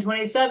 26 and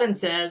 27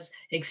 says,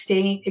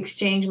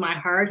 exchange my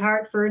hard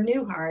heart for a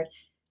new heart.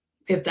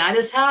 If that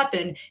has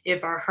happened,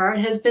 if our heart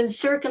has been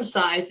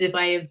circumcised, if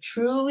I have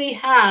truly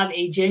have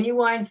a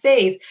genuine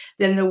faith,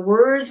 then the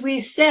words we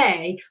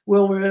say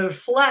will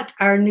reflect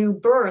our new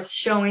birth,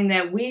 showing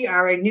that we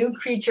are a new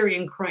creature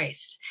in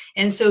Christ.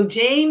 And so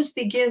James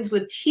begins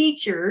with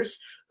teachers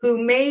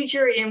who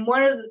major in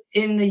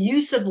the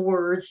use of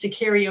words to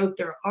carry out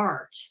their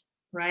art,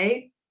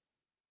 right?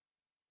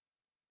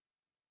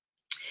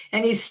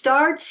 And he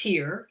starts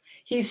here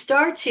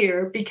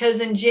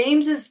because in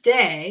James's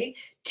day,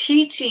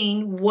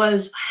 teaching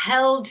was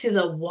held to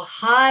the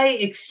high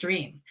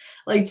extreme.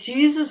 Like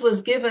Jesus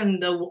was given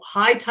the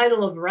high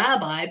title of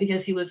rabbi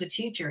because he was a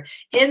teacher.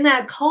 In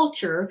that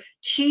culture,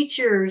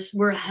 teachers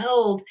were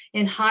held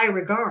in high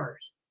regard.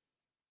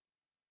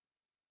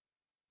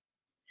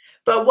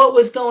 But what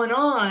was going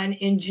on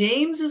in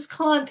James's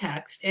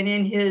context and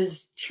in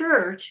his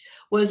church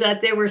was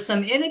that there were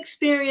some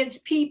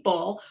inexperienced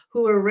people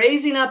who were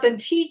raising up and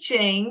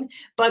teaching,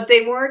 but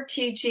they weren't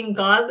teaching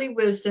godly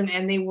wisdom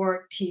and they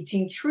weren't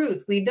teaching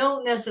truth. We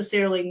don't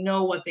necessarily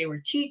know what they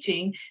were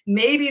teaching.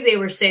 Maybe they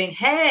were saying,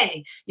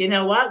 hey, you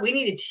know what? We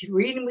need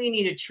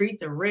to treat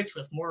the rich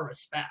with more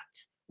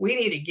respect. We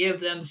need to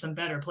give them some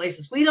better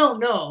places. We don't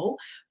know,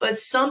 but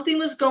something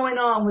was going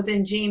on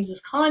within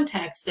James's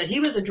context that he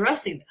was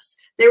addressing this.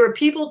 There were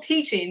people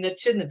teaching that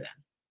shouldn't have been.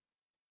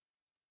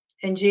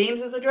 And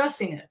James is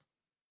addressing it.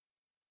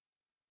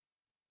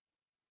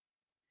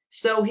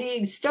 So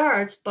he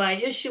starts by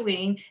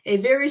issuing a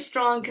very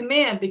strong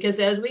command because,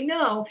 as we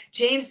know,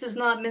 James does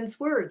not mince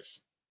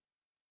words,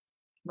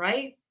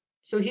 right?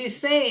 So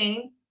he's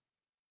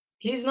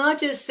not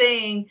just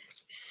saying,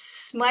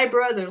 my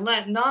brother,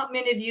 let not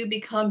many of you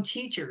become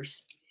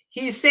teachers.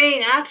 He's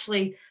saying,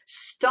 actually,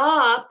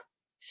 stop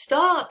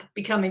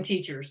becoming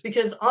teachers,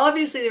 because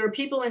obviously there were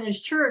people in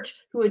his church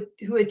who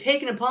had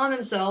taken upon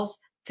themselves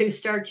to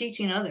start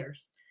teaching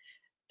others.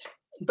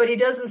 But he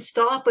doesn't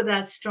stop with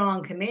that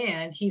strong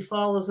command. He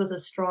follows with a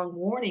strong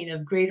warning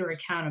of greater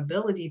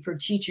accountability for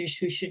teachers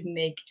who should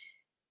make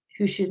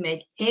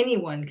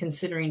anyone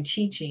considering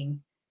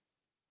teaching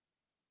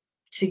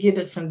to give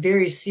it some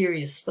very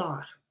serious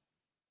thought.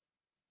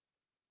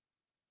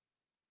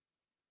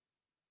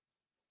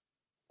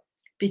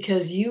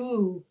 Because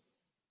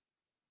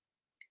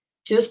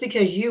just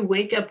because you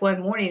wake up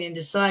one morning and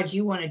decide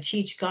you want to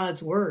teach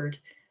God's word,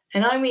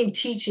 and I mean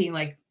teaching,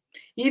 like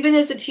even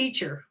as a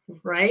teacher,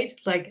 right?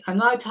 Like I'm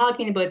not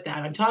talking about that.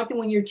 I'm talking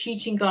when you're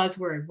teaching God's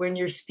word, when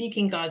you're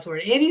speaking God's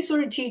word, any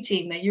sort of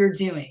teaching that you're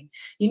doing,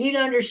 you need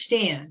to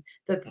understand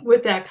that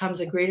with that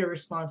comes a greater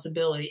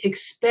responsibility,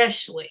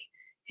 especially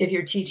if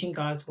you're teaching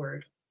God's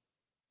word.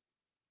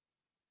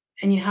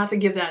 And you have to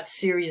give that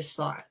serious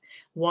thought.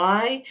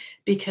 Why?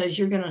 Because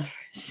you're going to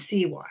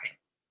see why.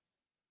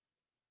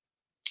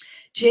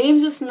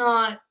 James is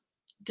not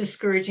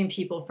discouraging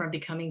people from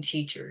becoming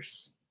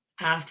teachers.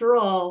 After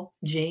all,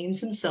 James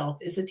himself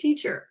is a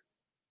teacher.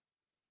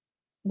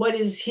 What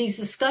he's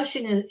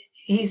discussing in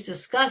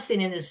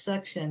this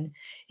section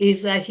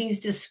is that he's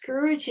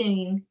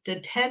discouraging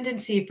the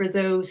tendency for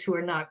those who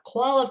are not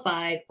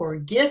qualified or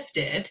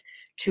gifted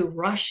to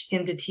rush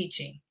into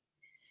teaching.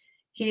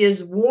 He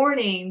is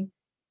warning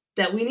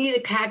that we need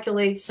to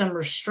calculate some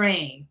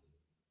restraint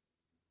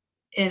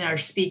in our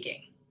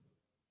speaking.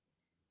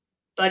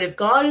 But if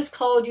God has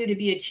called you to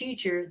be a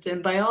teacher,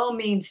 then by all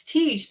means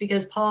teach,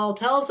 because Paul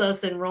tells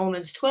us in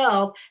Romans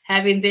 12,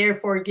 having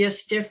therefore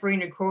gifts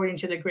differing according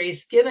to the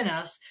grace given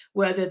us,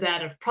 whether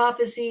that of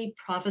prophecy,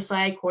 prophesy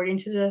according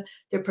to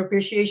the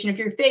propitiation of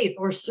your faith,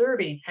 or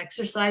serving,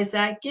 exercise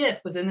that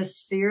gift within the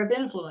sphere of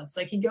influence.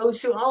 Like he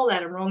goes through all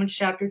that in Romans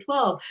chapter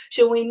 12.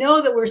 So we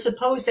know that we're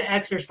supposed to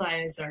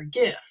exercise our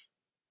gift.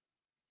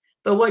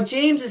 But what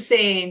James is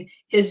saying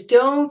is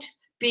don't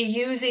be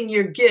using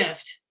your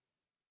gift.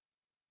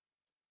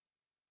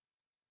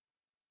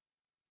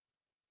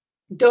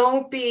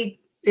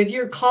 If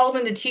you're called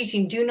into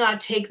teaching, do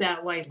not take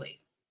that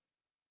lightly,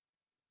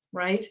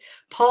 right?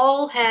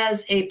 Paul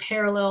has a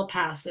parallel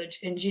passage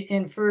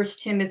in 1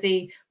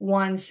 Timothy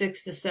 1,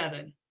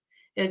 6-7.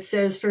 It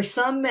says, for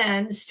some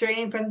men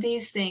straying from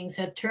these things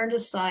have turned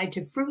aside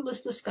to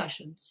fruitless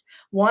discussions,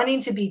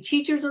 wanting to be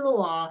teachers of the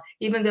law,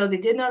 even though they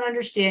did not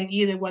understand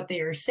either what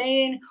they are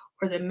saying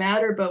or the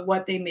matter, but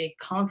what they make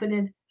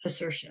confident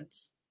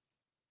assertions.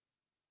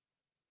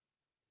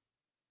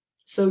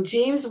 So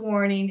James'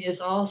 warning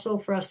is also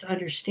for us to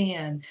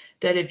understand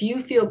that if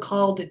you feel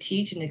called to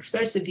teach, and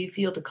especially if you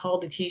feel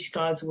called to teach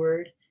God's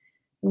word,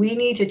 we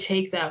need to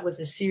take that with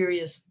a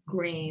serious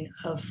grain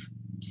of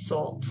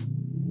salt.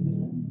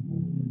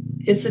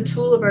 It's a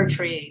tool of our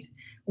trade.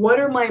 What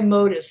are my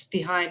motives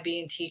behind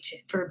being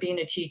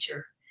a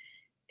teacher?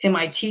 Am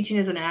I teaching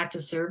as an act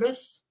of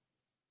service?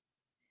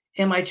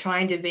 Am I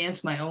trying to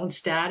advance my own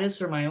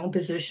status or my own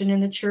position in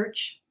the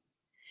church?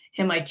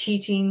 Am I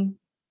teaching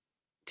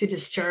to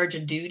discharge a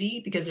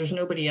duty because there's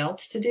nobody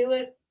else to do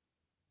it?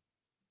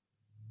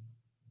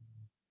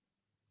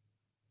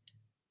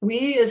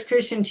 we as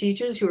Christian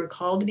teachers who are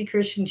called to be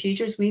Christian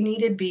teachers, we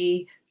need to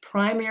be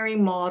primary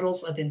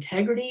models of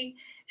integrity,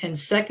 and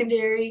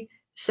secondarily,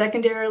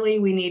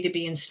 we need to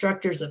be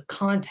instructors of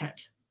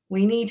content.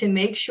 We need to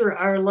make sure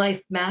our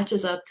life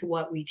matches up to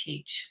what we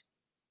teach.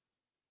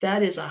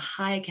 That is a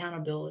high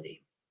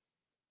accountability.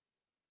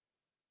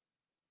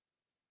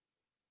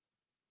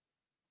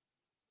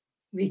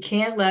 We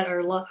can't let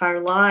our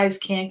lives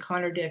can't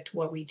contradict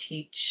what we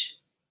teach.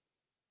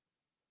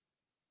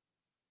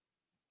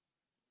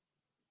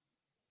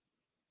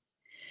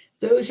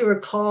 Those who are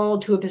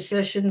called to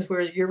positions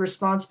where your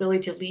responsibility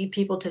to lead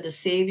people to the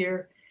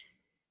Savior,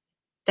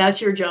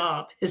 that's your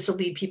job, is to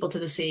lead people to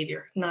the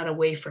Savior, not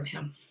away from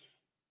him.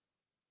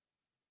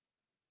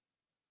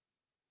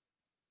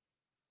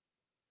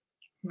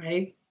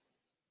 Right?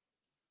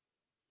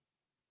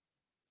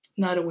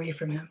 Not away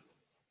from him.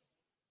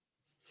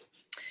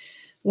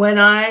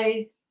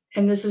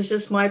 And this is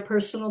just my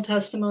personal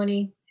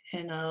testimony,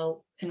 and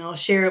I'll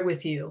share it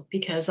with you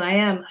because I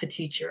am a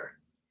teacher.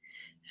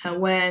 And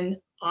when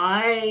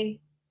I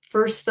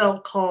first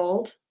felt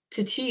called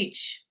to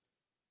teach,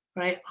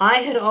 right, I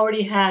had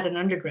already had an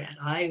undergrad.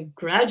 I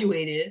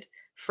graduated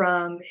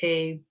from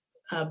a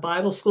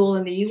Bible school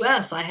in the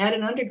U.S. I had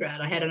an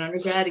undergrad. I had an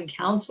undergrad in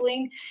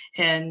counseling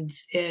and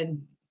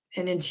in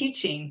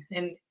teaching,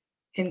 and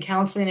in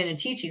counseling and in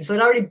teaching. So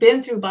I'd already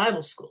been through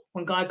Bible school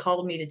when God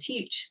called me to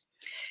teach.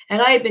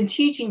 And I had been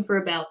teaching for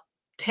about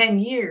 10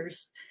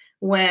 years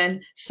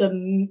when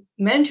some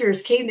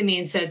mentors came to me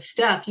and said,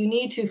 Steph, you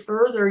need to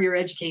further your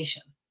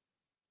education.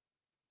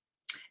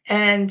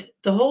 And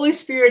the Holy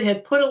Spirit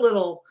had put a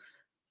little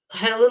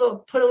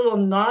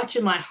notch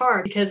in my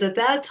heart, because at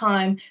that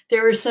time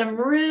there were some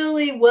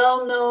really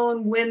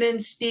well-known women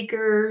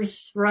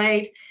speakers,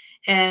 right?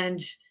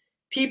 And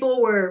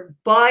people were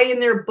buying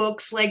their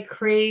books like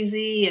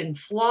crazy and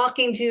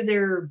flocking to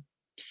their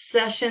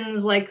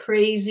sessions like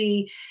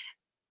crazy.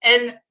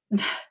 And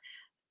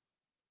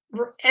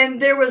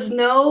there was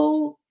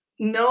no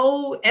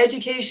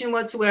education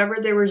whatsoever.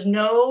 There was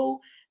no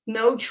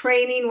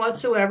training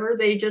whatsoever.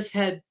 They just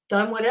had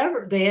done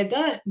whatever they had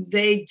done.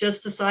 They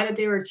just decided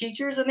they were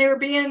teachers, and they were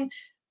being,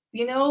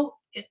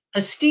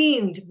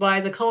 esteemed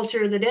by the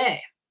culture of the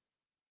day.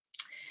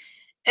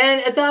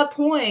 And at that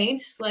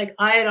point, like,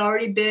 I had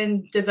already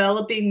been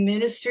developing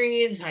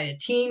ministries. I had a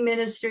teen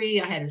ministry.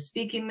 I had a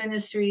speaking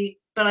ministry,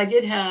 but I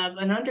did have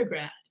an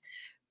undergrad.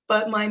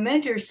 But my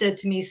mentor said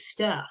to me,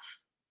 Steph,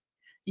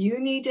 you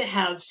need to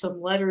have some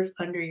letters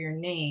under your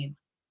name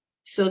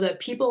so that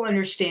people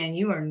understand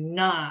you are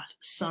not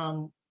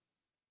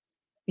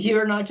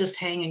just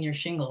hanging your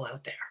shingle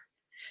out there.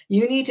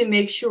 You need to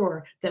make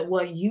sure that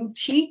what you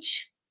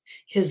teach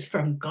is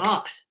from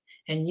God,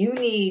 and you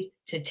need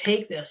to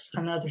take this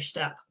another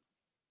step.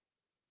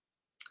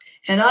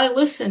 And I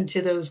listened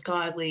to those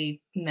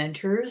godly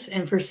mentors,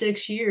 and for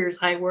 6 years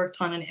I worked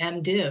on an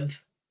MDiv,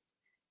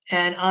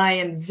 and I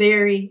am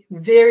very,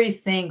 very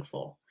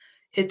thankful.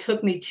 It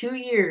took me 2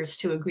 years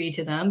to agree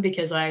to them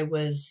because I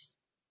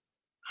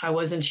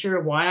wasn't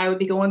sure why I would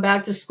be going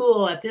back to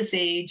school at this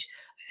age,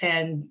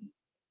 and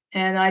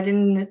I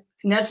didn't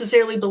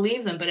necessarily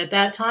believe them. But at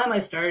that time, I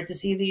started to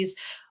see these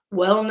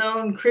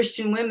well-known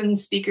Christian women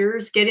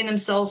speakers getting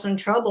themselves in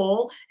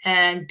trouble,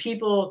 and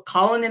people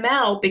calling them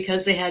out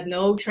because they had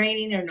no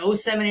training or no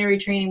seminary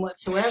training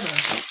whatsoever.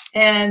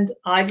 And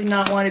I did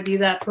not want to be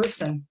that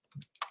person.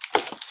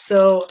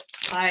 So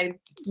I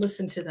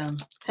listened to them.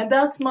 And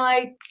that's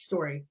my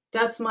story.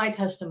 That's my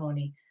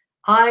testimony.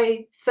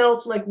 I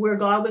felt like where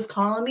God was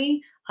calling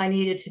me, I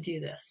needed to do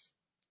this.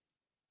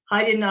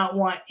 I did not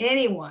want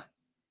anyone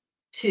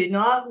to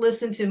not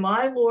listen to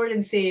my Lord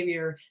and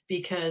Savior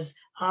because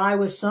I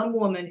was some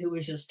woman who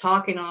was just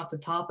talking off the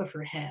top of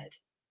her head.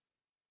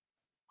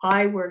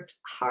 I worked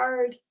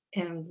hard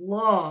and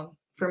long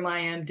for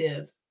my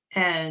MDiv,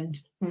 and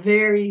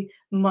very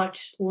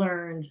much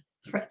learned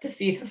at the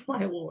feet of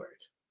my Lord.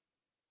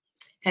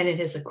 And it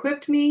has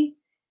equipped me,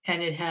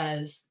 and it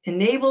has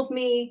enabled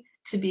me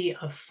to be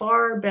a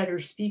far better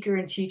speaker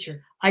and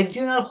teacher. I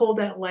do not hold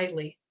that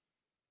lightly.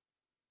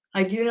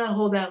 I do not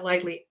hold that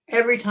lightly.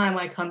 Every time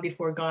I come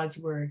before God's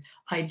word,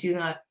 I do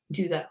not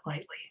do that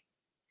lightly.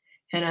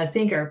 And I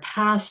think our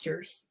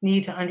pastors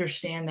need to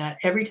understand that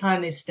every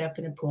time they step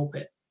in a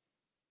pulpit.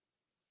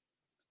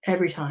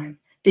 Every time.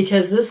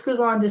 Because this goes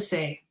on to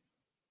say,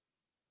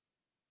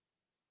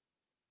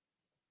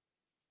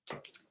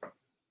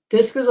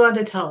 this goes on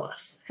to tell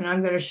us, and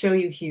I'm going to show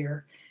you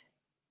here,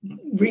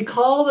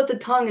 recall that the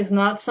tongue is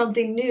not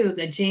something new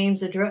that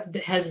James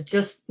has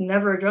just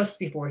never addressed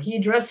before. He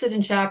addressed it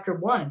in chapter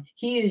 1.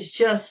 He is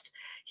just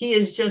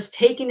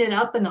taking it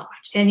up a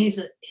notch, and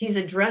he's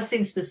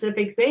addressing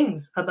specific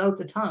things about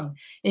the tongue.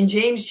 In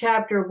James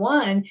chapter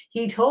 1,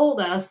 he told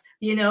us,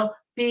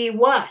 be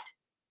what?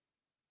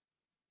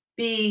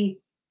 Be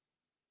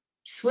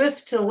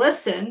swift to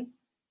listen,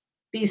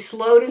 be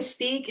slow to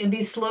speak, and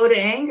be slow to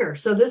anger.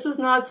 So this is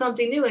not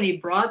something new, and he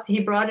brought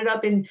it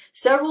up in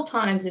several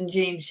times in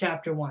James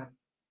chapter 1.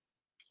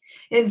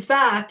 In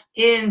fact,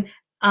 in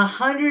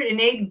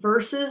 108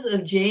 verses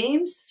of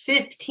James,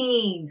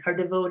 15 are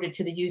devoted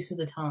to the use of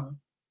the tongue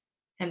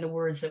and the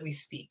words that we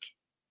speak.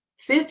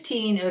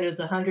 15 out of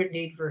the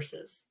 108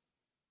 verses.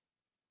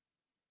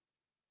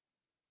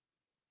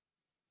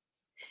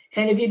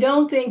 And if you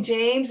don't think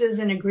James is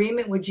in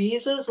agreement with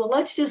Jesus, well,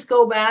 let's just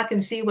go back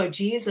and see what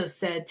Jesus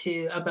said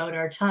about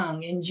our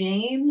tongue. In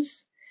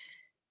James,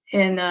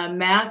 in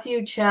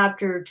Matthew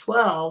chapter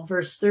 12,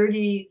 verse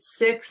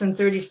 36 and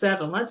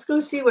 37. Let's go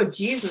see what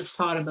Jesus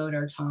taught about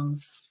our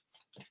tongues.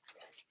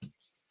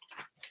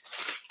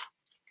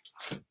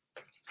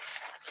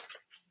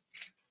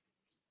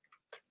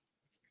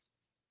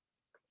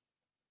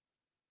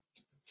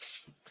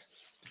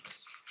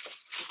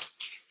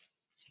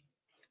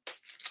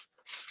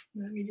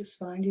 Let me just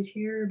find it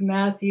here.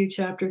 Matthew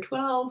chapter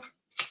 12.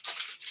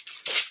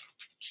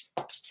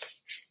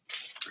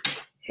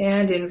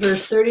 And in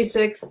verse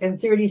 36 and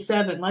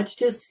 37, let's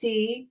just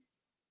see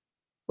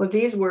what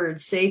these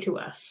words say to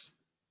us.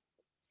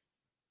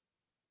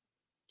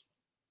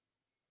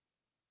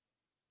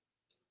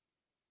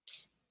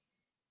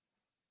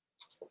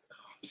 Oh,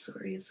 I'm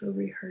sorry, it's so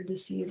very hard to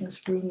see in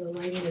this room. The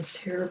lighting is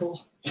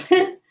terrible.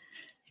 Let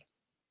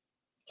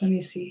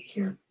me see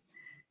here.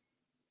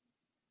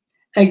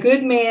 A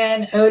good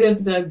man out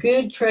of the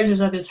good treasures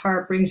of his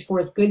heart brings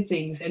forth good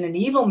things, and an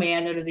evil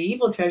man out of the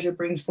evil treasure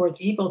brings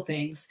forth evil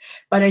things.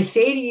 But I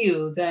say to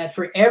you that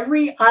for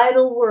every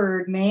idle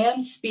word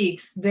man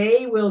speaks,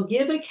 they will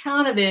give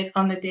account of it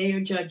on the day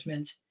of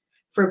judgment.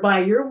 For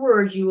by your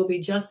words you will be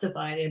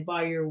justified, and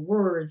by your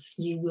words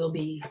you will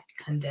be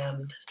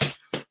condemned.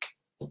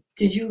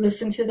 Did you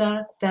listen to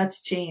that? That's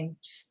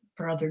James,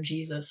 brother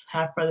Jesus,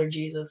 half-brother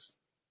Jesus.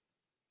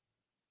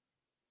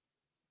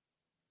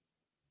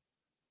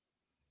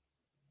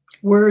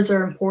 Words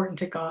are important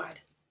to God.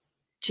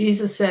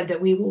 Jesus said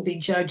that we will be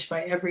judged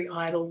by every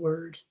idle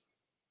word.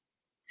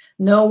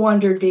 No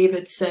wonder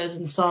David says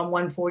in Psalm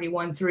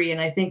 141:3,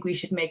 and I think we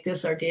should make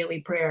this our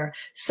daily prayer,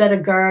 set a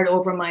guard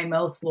over my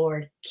mouth,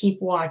 Lord.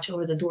 Keep watch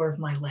over the door of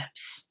my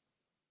lips.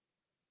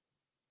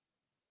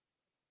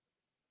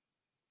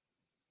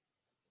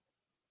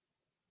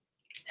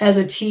 As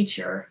a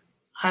teacher,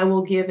 I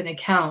will give an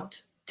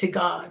account to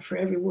God for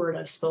every word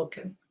I've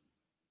spoken,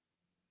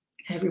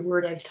 every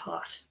word I've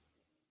taught.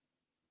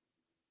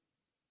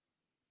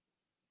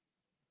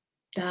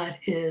 That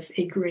is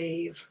a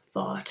grave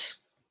thought.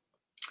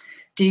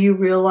 Do you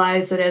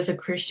realize that as a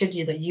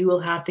Christian, that you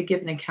will have to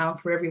give an account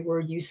for every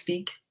word you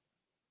speak?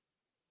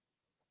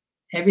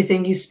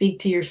 Everything you speak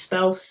to your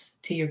spouse,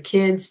 to your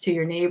kids, to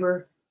your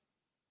neighbor.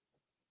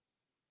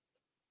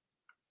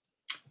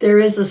 There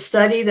is a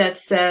study that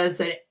says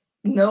that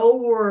no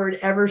word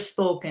ever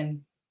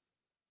spoken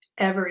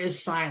ever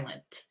is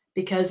silent,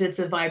 because it's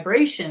a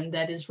vibration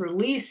that is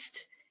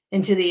released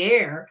into the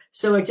air.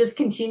 So it just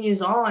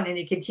continues on and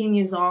it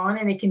continues on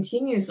and it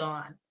continues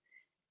on.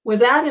 With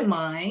that in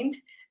mind,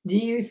 do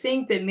you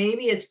think that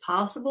maybe it's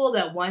possible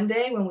that one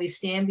day when we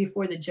stand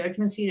before the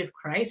judgment seat of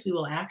Christ, we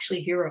will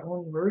actually hear our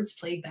own words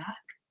played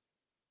back?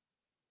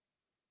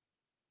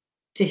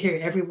 To hear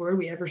every word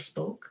we ever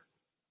spoke?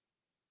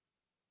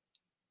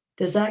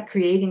 Does that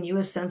create in you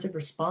a sense of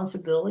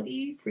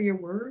responsibility for your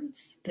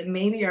words? That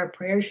maybe our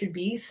prayer should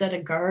be, set a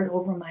guard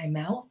over my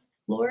mouth,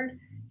 Lord?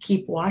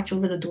 Keep watch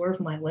over the door of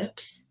my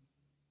lips.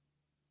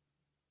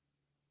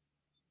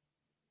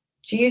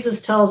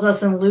 Jesus tells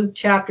us in Luke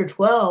chapter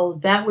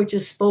 12, that which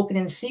is spoken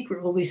in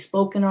secret will be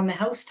spoken on the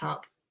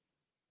housetop.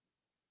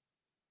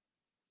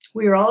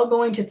 We are all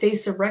going to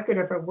face a record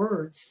of our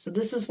words. So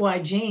this is why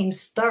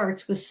James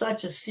starts with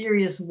such a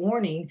serious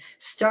warning,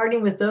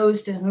 starting with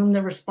those to whom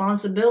the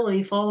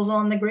responsibility falls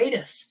on the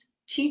greatest,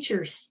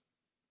 teachers.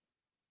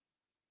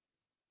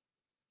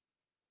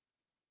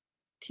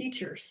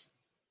 Teachers.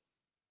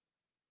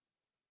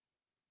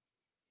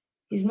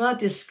 He's not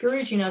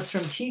discouraging us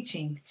from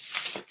teaching.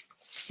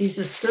 He's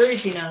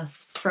discouraging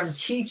us from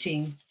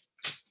teaching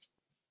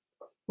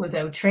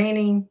without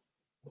training,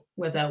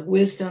 without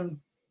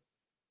wisdom,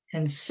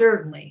 and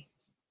certainly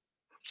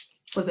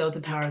without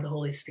the power of the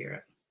Holy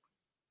Spirit.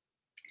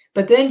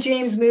 But then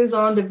James moves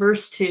on to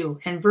verse 2.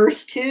 And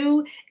verse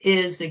 2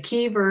 is the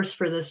key verse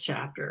for this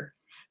chapter.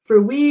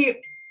 For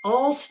we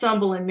all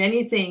stumble in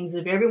many things.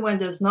 If everyone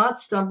does not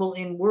stumble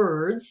in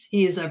words,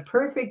 he is a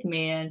perfect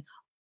man,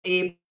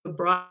 able to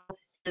bridle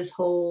his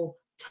whole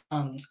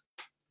tongue.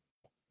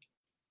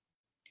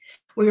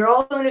 We are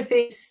all going to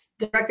face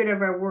the record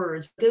of our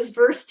words. This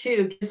verse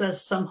 2 gives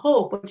us some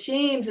hope. What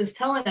James is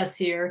telling us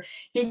here,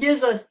 he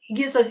gives us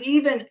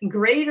even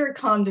greater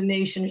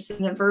condemnation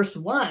than verse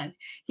 1.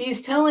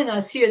 He's telling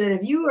us here that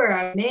if you are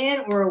a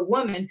man or a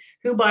woman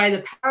who by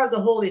the power of the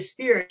Holy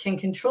Spirit can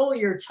control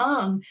your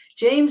tongue,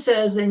 James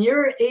says, then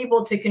you're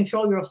able to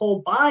control your whole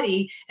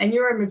body and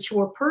you're a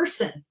mature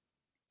person.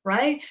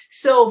 Right?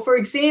 So, for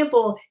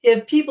example,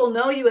 if people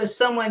know you as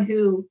someone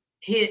who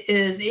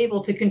is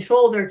able to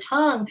control their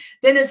tongue,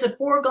 then it's a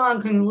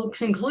foregone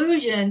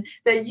conclusion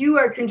that you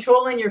are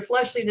controlling your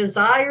fleshly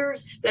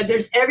desires, that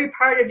there's every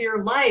part of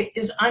your life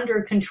is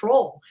under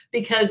control,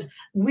 because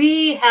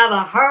we have a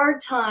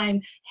hard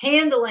time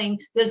handling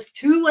this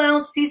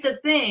 2-ounce piece of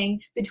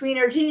thing between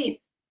our teeth.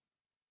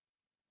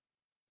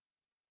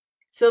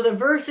 So the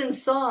verse in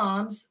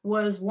Psalms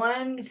was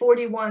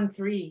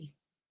 141:3.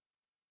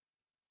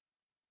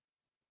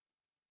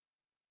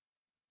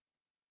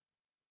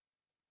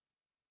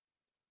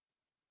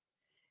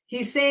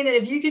 He's saying that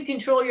if you can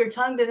control your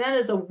tongue, then that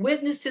is a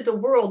witness to the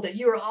world that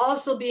you are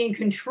also being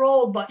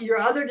controlled by your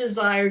other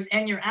desires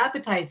and your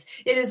appetites.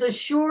 It is a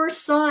sure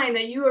sign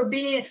that you are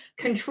being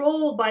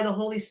controlled by the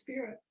Holy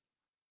Spirit.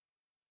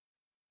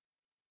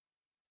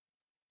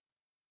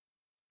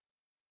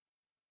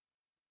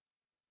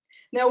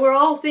 Now, we're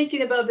all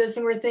thinking about this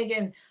and we're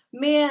thinking,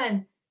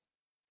 man,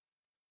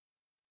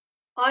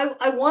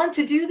 I want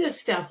to do this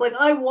stuff. Like,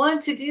 I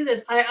want to do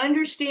this. I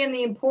understand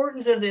the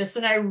importance of this,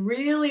 and I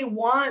really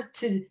want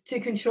to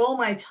control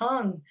my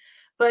tongue.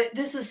 But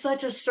this is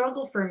such a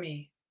struggle for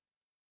me.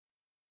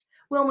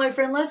 Well, my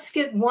friend, let's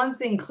get one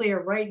thing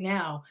clear right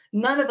now.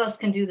 None of us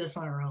can do this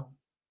on our own,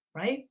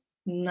 right?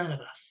 None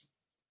of us.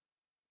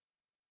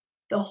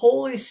 The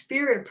Holy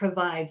Spirit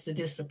provides the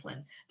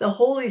discipline. The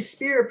Holy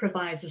Spirit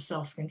provides the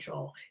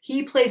self-control.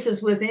 He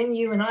places within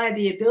you and I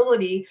the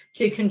ability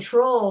to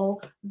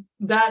control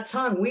that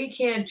tongue. We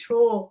can't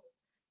control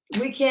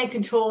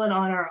it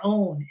on our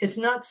own. It's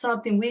not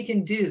something we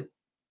can do.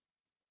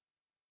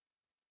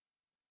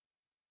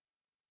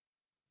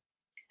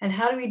 And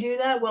how do we do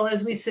that? Well,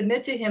 as we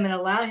submit to him and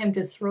allow him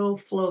to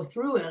flow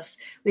through us,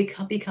 we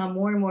become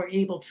more and more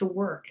able to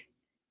work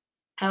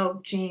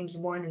out James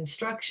 1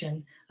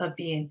 instruction of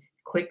being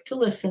quick to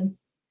listen,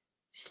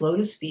 slow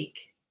to speak,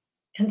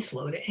 and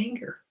slow to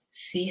anger.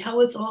 See how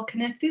it's all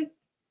connected?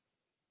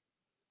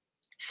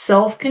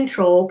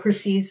 Self-control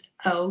proceeds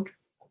out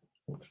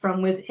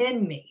from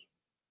within me.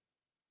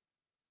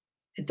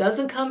 It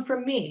doesn't come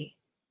from me.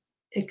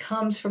 It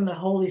comes from the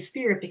Holy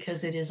Spirit,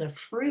 because it is a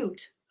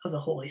fruit of the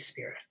Holy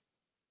Spirit.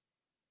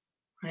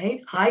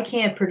 Right? I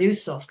can't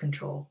produce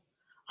self-control.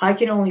 I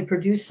can only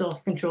produce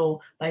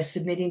self-control by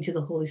submitting to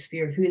the Holy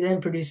Spirit, who then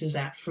produces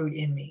that fruit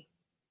in me.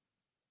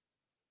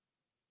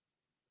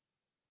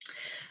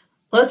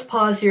 Let's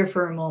pause here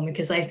for a moment,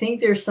 because I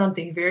think there's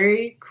something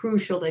very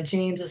crucial that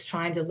James is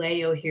trying to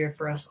lay out here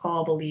for us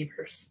all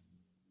believers.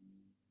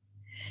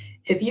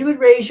 If you would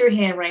raise your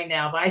hand right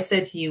now, if I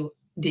said to you,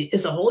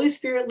 is the Holy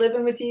Spirit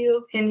living with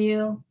you, in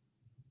you?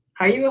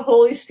 Are you a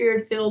Holy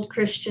Spirit-filled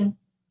Christian?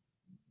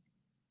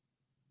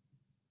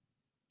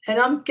 And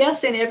I'm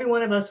guessing every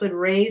one of us would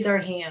raise our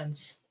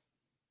hands.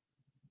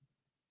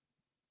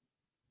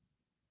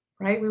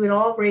 Right? We would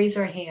all raise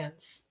our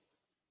hands.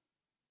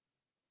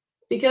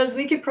 Because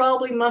we could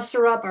probably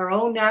muster up our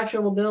own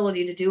natural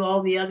ability to do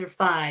all the other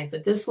 5.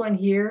 But this one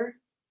here,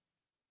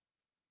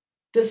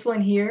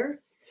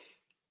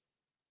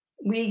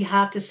 we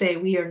have to say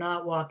we are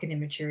not walking in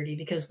maturity,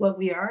 because what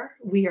we are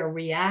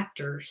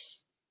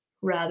reactors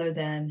rather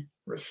than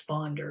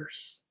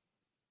responders.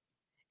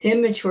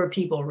 Immature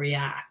people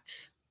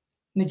react.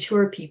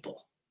 Mature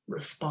people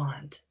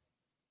respond.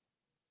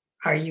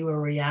 Are you a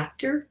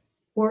reactor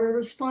or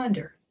a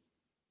responder?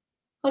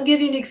 I'll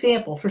give you an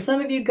example. For some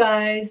of you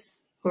guys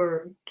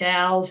or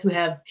gals who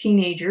have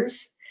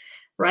teenagers,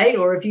 right?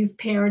 Or if you've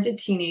parented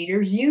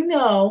teenagers, you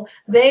know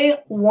they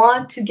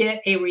want to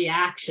get a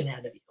reaction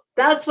out of you.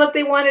 That's what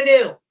they want to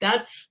do.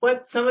 That's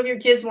what some of your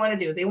kids want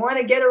to do. They want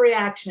to get a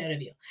reaction out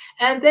of you.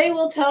 And they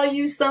will tell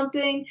you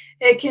something.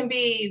 It can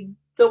be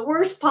the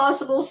worst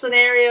possible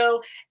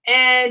scenario,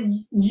 and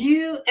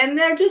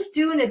they're just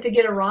doing it to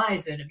get a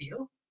rise out of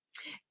you.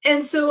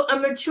 And so a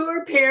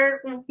mature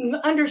parent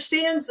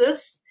understands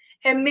this,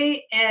 and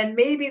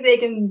maybe they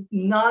can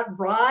not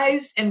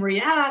rise and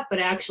react, but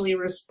actually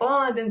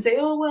respond and say,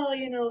 oh, well,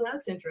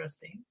 that's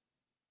interesting.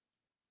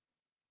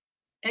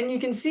 And you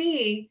can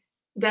see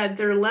that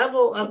their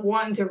level of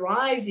wanting to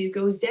rise you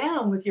goes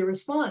down with your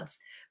response.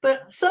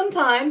 But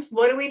sometimes,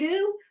 what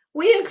do?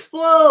 We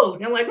explode.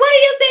 And I'm like, what are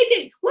you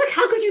thinking?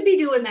 How could you be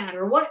doing that?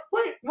 Or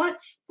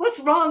what's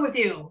wrong with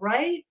you,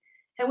 right?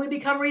 And we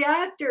become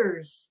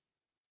reactors.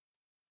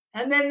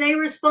 And then they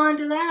respond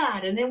to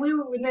that, and then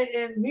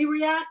we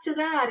react to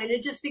that, and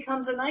it just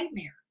becomes a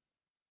nightmare,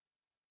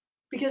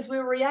 because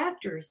we're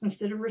reactors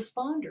instead of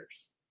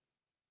responders,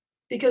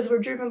 because we're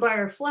driven by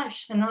our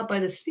flesh and not by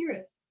the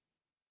Spirit.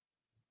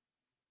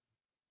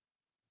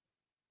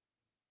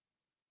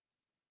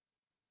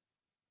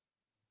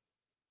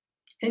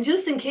 And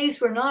just in case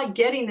we're not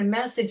getting the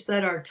message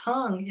that our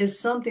tongue is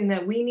something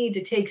that we need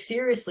to take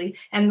seriously,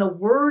 and the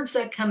words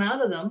that come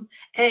out of them,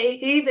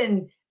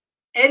 even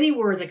any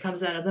word that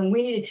comes out of them,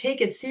 we need to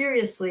take it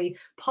seriously.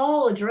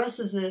 Paul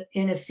addresses it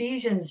in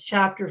Ephesians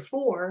chapter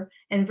 4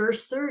 and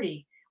verse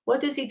 30.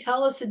 What does he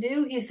tell us to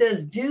do? He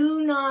says,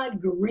 do not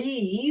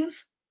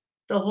grieve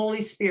the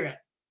Holy Spirit.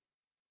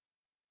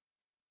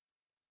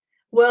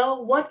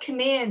 Well, what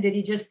command did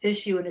he just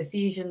issue in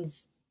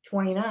Ephesians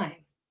 29?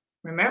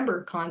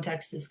 Remember,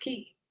 context is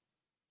key.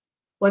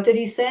 What did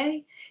he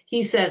say?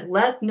 He said,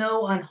 let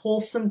no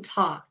unwholesome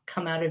talk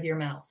come out of your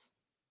mouth.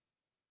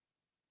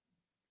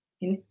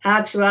 In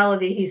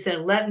actuality, he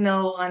said, let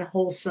no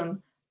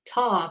unwholesome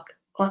talk,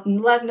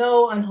 let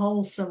no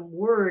unwholesome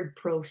word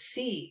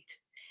proceed.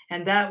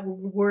 And that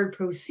word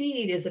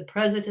proceed is a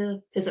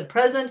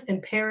present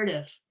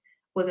imperative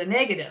with a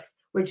negative,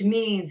 which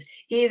means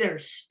either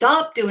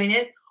stop doing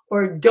it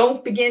or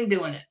don't begin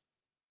doing it.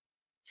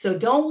 So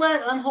don't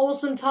let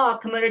unwholesome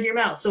talk come out of your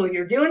mouth. So if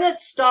you're doing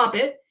it, stop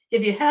it.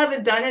 If you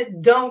haven't done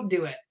it, don't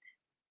do it.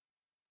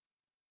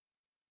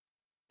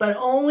 But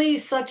only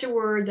such a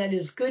word that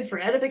is good for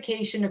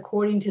edification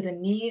according to the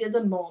need of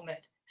the moment,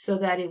 so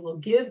that it will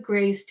give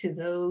grace to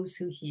those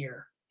who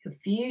hear.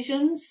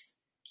 Ephesians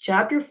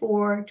chapter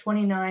 4,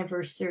 29,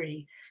 verse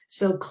 30.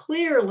 So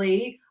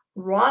clearly,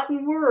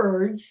 rotten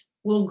words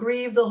will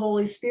grieve the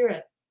Holy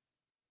Spirit.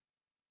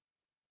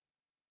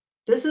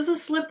 This is a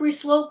slippery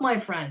slope, my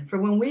friend.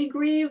 For when we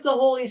grieve the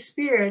Holy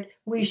Spirit,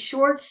 we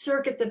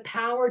short-circuit the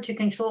power to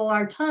control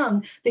our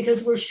tongue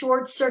because we're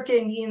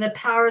short-circuiting the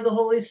power of the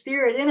Holy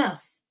Spirit in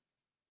us.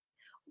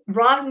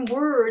 Rotten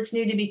words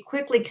need to be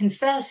quickly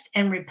confessed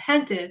and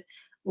repented,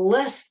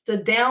 lest the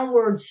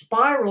downward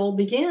spiral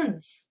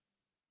begins.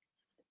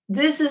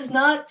 This is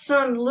not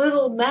some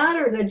little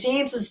matter that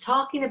James is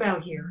talking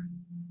about here.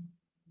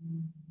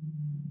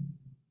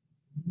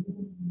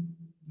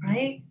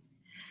 Right?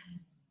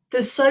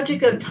 The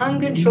subject of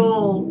tongue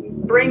control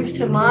brings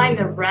to mind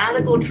the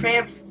radical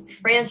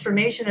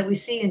transformation that we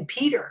see in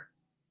Peter.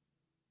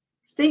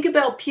 Think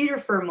about Peter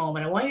for a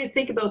moment. I want you to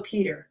think about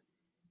Peter.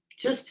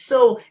 Just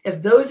so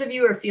if those of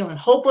you are feeling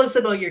hopeless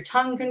about your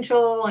tongue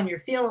control and you're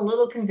feeling a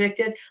little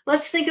convicted,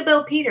 let's think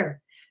about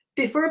Peter.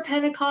 Before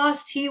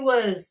Pentecost,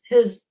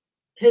 his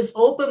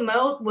open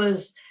mouth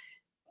was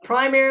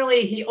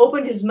primarily, he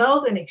opened his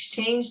mouth and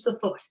exchanged the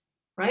foot,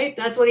 right?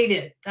 That's what he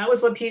did. That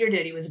was what Peter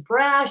did. He was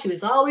brash. He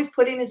was always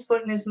putting his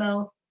foot in his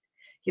mouth.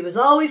 He was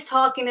always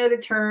talking out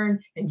of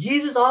turn, and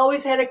Jesus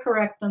always had to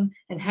correct him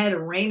and had to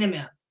rein him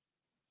in.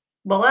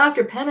 Well,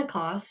 after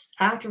Pentecost,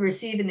 after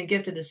receiving the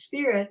gift of the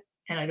Spirit,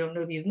 and I don't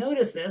know if you've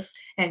noticed this,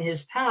 and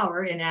his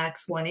power in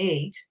Acts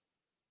 1:8,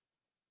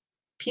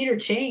 Peter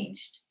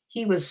changed.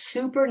 He was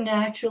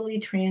supernaturally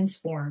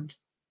transformed.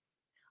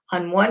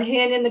 On one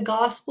hand, in the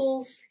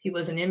Gospels, he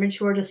was an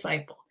immature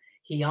disciple.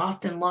 He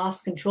often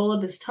lost control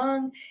of his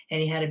tongue,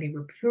 and he had to be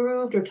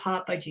reproved or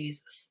taught by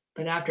Jesus.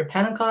 But after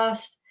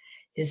Pentecost,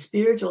 his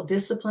spiritual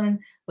discipline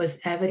was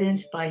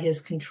evident by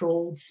his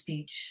controlled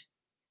speech.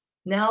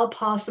 Now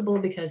possible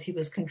because he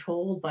was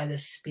controlled by the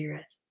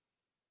Spirit.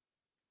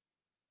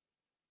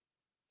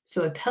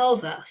 So it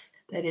tells us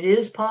that it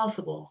is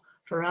possible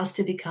for us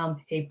to become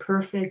a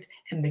perfect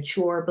and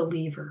mature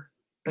believer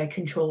by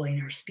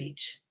controlling our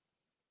speech.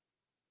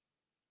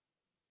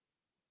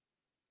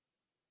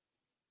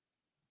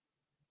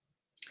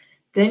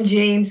 Then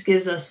James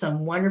gives us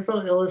some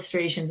wonderful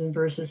illustrations in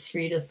verses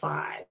 3 to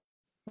 5.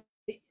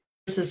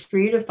 Verses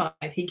 3 to 5,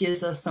 he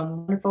gives us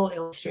some wonderful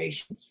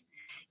illustrations.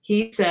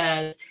 He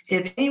says,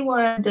 if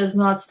anyone does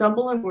not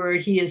stumble in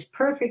word, he is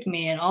perfect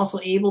man, also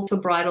able to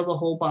bridle the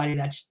whole body.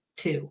 That's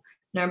 2.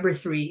 Number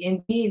 3,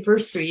 indeed,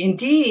 verse 3,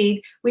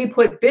 indeed, we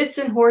put bits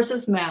in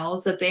horses'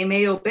 mouths that they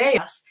may obey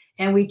us,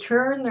 and we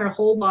turn their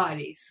whole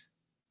bodies.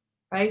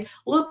 Right?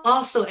 Look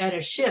also at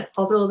a ship.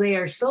 Although they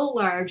are so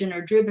large and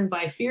are driven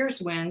by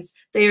fierce winds,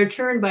 they are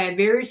turned by a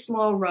very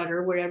small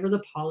rudder wherever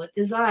the pilot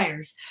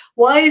desires.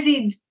 Why is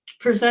he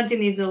presenting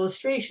these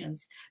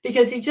illustrations?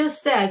 Because he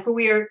just said, for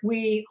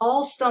we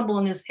all stumble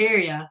in this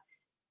area,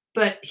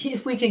 but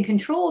if we can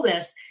control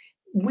this,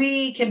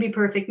 we can be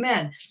perfect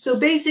men. So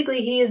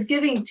basically, he is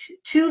giving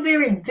two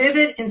very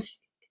vivid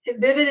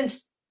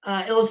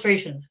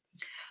illustrations.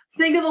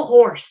 Think of a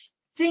horse.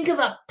 Think of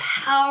a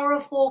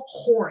powerful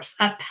horse,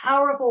 a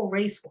powerful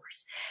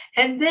racehorse.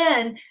 And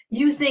then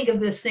you think of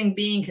this thing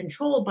being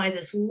controlled by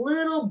this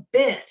little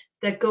bit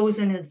that goes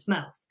in its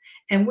mouth.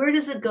 And where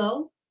does it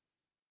go?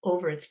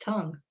 Over its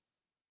tongue.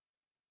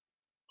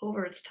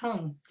 Over its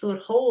tongue. So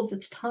it holds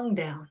its tongue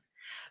down.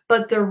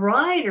 But the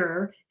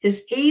rider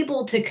is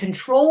able to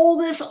control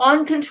this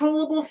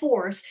uncontrollable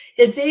force.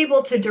 It's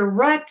able to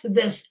direct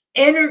this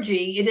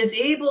energy. It is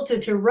able to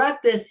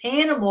direct this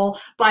animal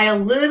by a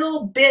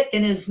little bit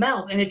in his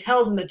mouth. And it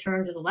tells him to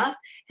turn to the left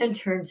and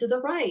turn to the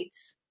right.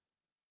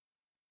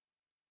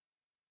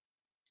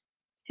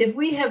 If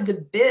we have the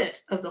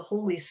bit of the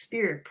Holy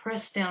Spirit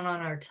pressed down on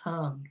our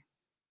tongue,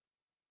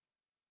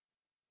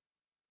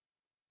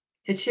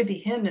 it should be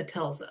him that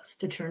tells us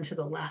to turn to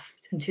the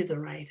left and to the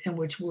right, and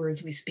which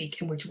words we speak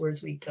and which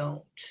words we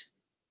don't.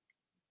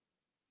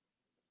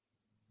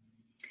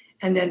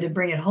 And then to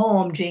bring it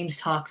home, James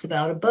talks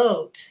about a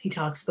boat. He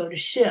talks about a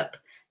ship.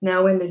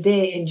 Now,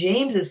 in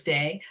James's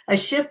day, a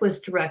ship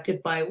was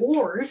directed by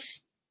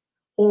oars,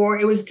 or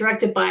it was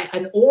directed by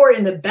an oar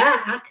in the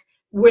back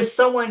with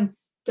someone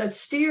that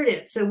steered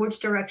it, so which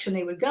direction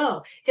they would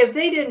go. If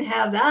they didn't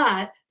have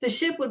that, the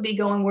ship would be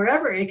going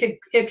wherever. It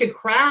could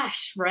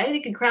crash, right?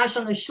 It could crash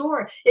on the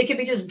shore. It could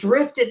be just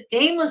drifted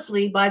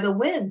aimlessly by the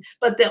wind.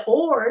 But the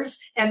oars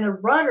and the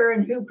rudder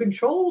and who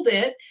controlled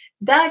it,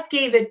 that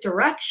gave it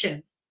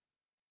direction,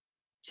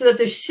 so that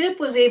the ship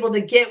was able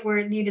to get where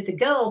it needed to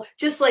go,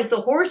 just like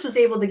the horse was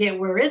able to get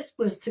where it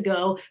was to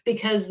go,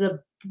 because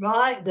the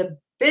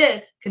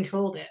bit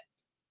controlled it.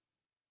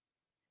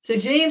 So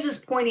James is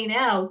pointing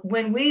out,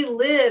 when we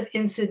live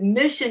in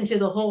submission to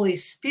the Holy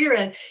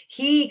Spirit,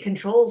 he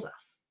controls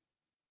us.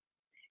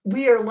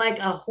 We are like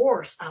a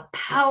horse, a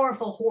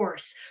powerful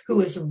horse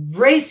who is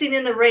racing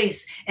in the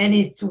race, and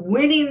it's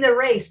winning the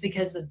race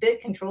because the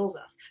bit controls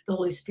us. The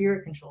Holy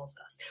Spirit controls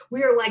us.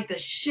 We are like the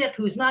ship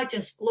who's not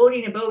just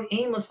floating about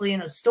aimlessly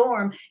in a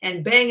storm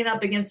and banging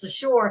up against the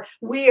shore.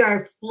 We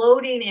are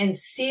floating and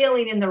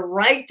sailing in the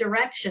right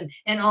direction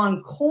and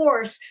on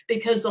course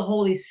because the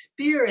Holy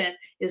Spirit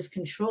is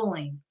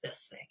controlling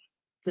this thing,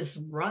 this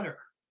rudder,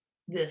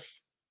 this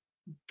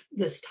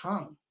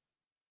tongue.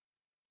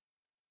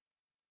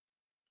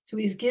 So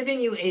he's giving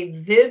you a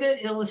vivid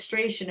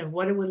illustration of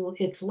what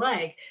it's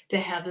like to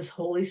have this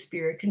Holy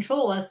Spirit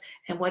control us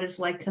and what it's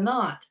like to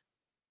not.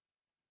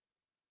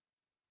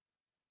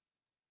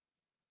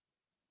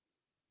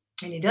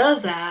 And he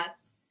does that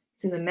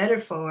through the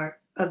metaphor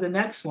of the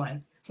next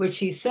one, which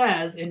he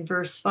says in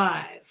verse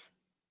 5.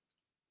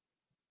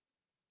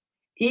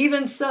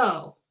 Even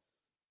so,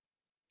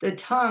 the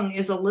tongue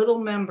is a little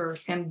member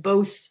and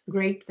boasts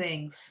great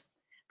things.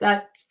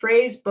 That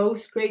phrase,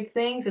 boasts great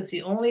things, it's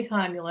the only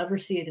time you'll ever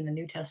see it in the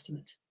New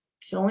Testament.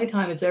 It's the only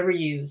time it's ever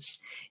used.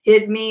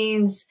 It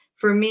means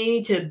for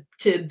me to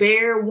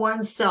bear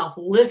oneself,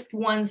 lift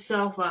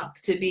oneself up,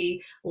 to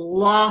be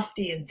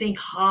lofty and think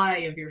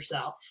high of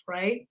yourself,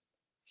 right?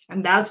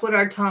 And that's what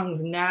our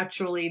tongues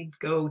naturally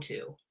go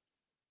to.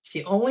 It's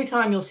the only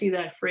time you'll see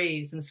that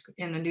phrase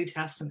in the New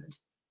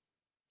Testament.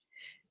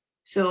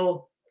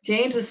 So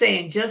James is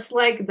saying, just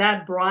like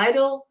that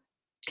bridle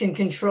can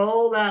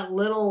control that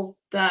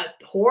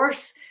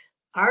horse,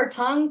 our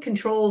tongue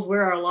controls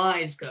where our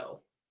lives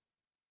go,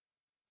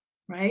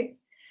 right?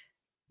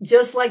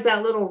 Just like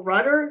that little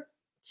rudder.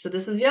 So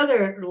this is the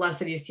other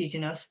lesson he's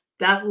teaching us,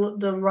 that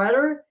the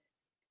rudder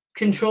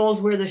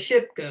controls where the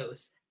ship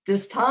goes.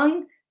 This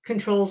tongue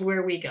controls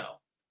where we go.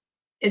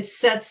 It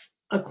sets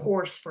a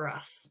course for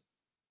us.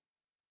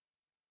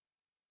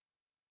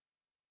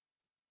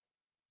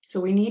 So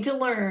we need to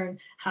learn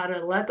how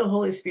to let the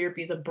Holy Spirit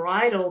be the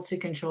bridle to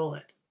control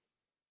it,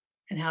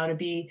 and how to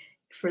be,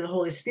 for the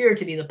Holy Spirit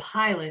to be the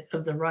pilot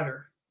of the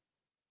rudder.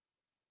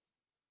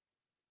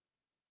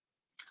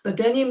 But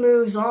then he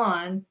moves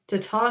on to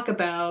talk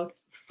about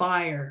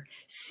fire.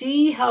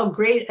 See how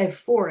great a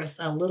forest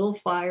a little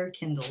fire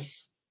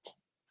kindles.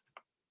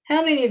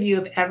 How many of you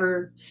have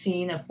ever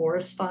seen a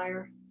forest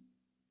fire?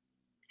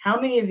 How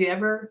many of you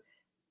ever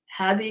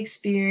had the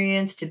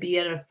experience to be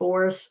at a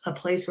forest, a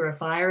place where a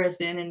fire has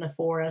been in the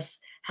forest?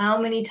 How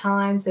many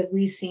times have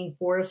we seen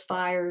forest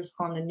fires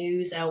on the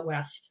news out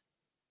west?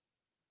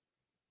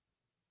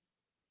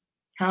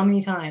 How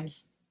many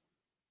times?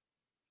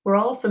 We're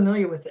all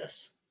familiar with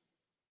this.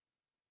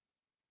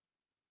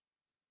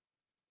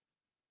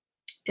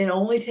 It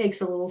only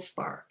takes a little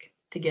spark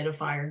to get a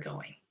fire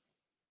going.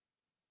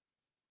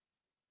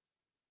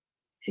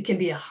 It can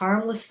be a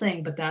harmless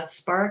thing, but that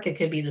spark, it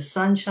could be the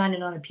sun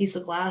shining on a piece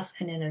of glass,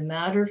 and in a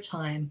matter of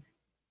time,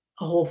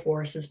 a whole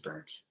forest is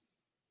burnt.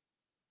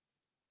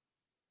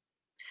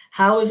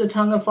 How is a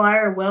tongue of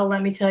fire? Well,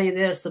 let me tell you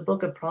this. The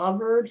book of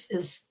Proverbs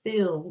is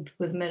filled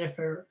with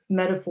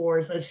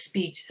metaphors of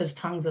speech as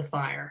tongues of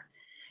fire.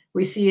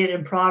 We see it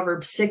in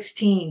Proverbs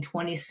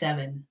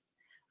 16:27.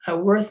 A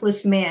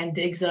worthless man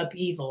digs up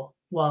evil,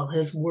 while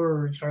his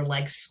words are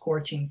like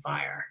scorching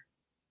fire.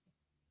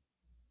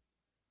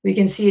 We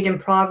can see it in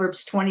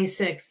Proverbs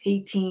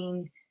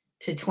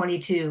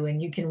 26:18-22, and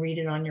you can read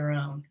it on your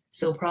own.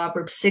 So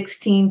Proverbs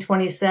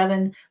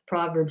 16:27,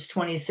 Proverbs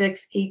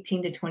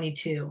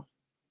 26:18-22.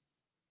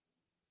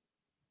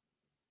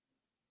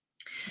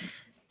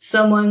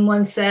 Someone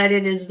once said,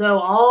 it is though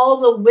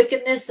all the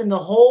wickedness in the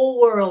whole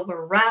world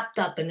were wrapped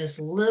up in this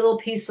little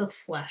piece of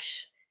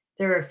flesh.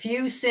 There are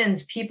few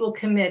sins people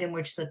commit in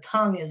which the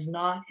tongue is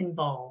not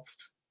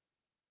involved.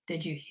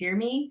 Did you hear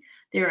me?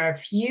 There are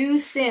few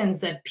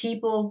sins that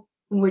people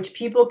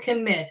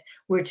commit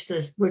which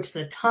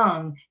the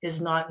tongue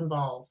is not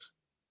involved.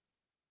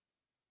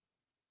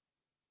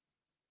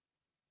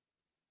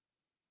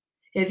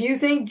 If you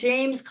think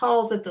James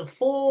calls it the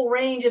full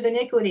range of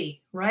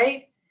iniquity,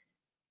 right?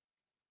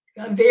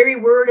 A very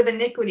word of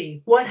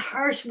iniquity. What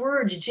harsh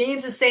words.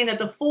 James is saying that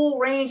the full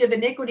range of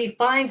iniquity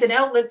finds an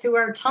outlet through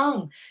our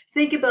tongue.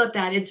 Think about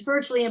that. It's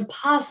virtually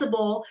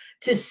impossible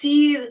to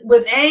see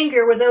with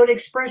anger without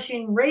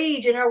expressing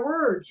rage in our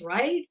words,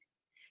 right?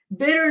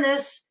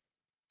 Bitterness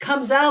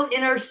comes out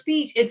in our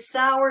speech. It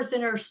sours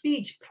in our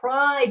speech.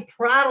 Pride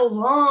prattles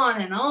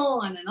on and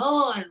on and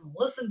on.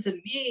 Listen to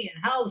me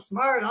and how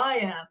smart I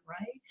am,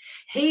 right?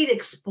 Hate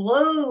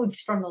explodes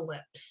from the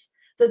lips.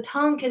 the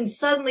tongue can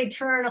suddenly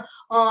turn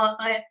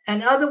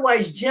an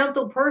otherwise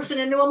gentle person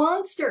into a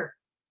monster.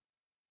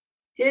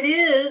 It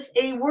is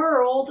a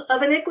world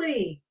of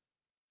iniquity.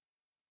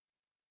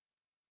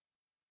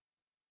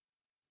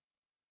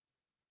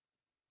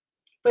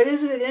 But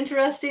isn't it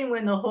interesting,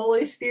 when the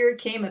Holy Spirit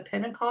came at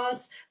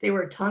Pentecost, there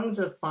were tongues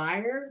of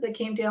fire that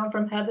came down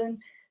from heaven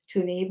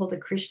to enable the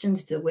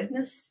Christians to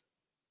witness?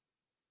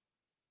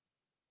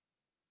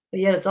 But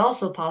yet it's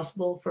also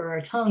possible for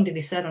our tongue to be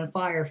set on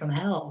fire from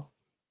hell.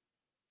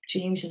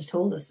 James has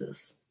told us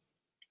this.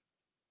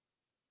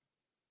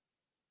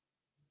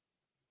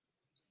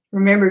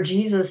 Remember,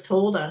 Jesus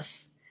told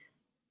us,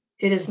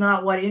 it is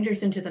not what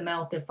enters into the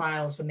mouth that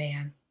defiles a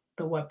man,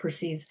 but what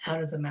proceeds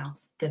out of the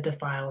mouth that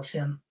defiles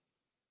him.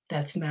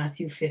 That's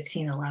Matthew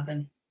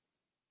 15:11.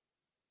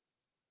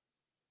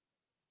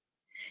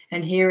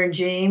 And here in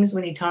James,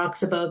 when he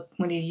talks about,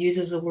 when he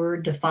uses the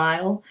word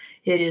defile,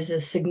 it is a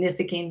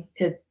significant,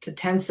 the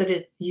tense that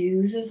it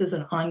uses is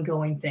an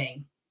ongoing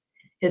thing.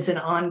 It's an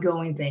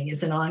ongoing thing.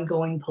 It's an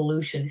ongoing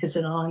pollution. It's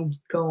an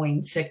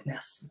ongoing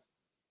sickness.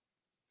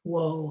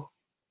 Whoa.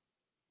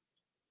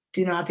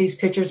 Do not these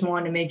pictures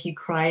want to make you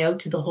cry out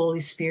to the Holy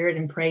Spirit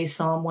and pray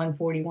Psalm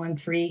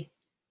 141:3?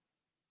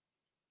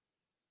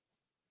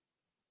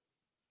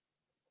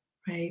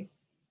 Right?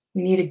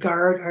 We need to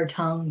guard our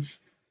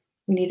tongues.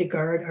 We need to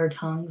guard our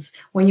tongues.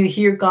 When you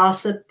hear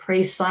gossip,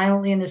 pray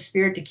silently in the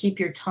Spirit to keep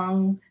your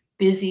tongue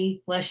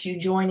busy, lest you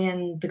join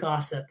in the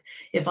gossip.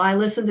 If I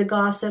listen to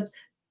gossip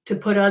to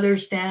put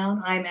others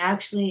down, I'm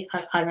actually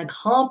an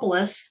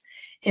accomplice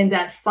in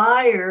that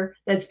fire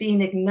that's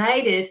being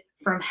ignited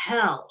from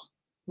hell.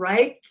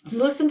 Right?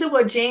 Listen to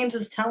what James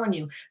is telling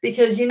you,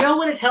 because you know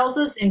what it tells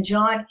us in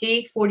John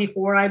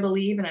 8:44, I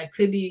believe, and I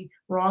could be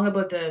wrong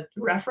about the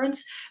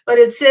reference, but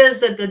it says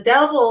that the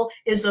devil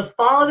is the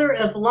father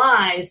of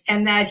lies,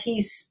 and that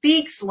he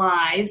speaks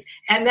lies,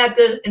 and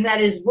that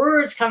his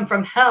words come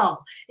from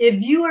hell.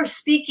 If you are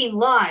speaking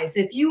lies,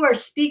 if you are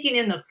speaking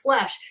in the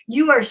flesh,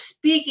 you are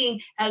speaking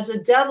as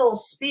the devil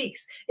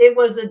speaks. It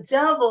was the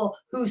devil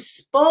who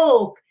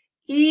spoke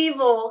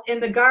evil in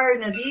the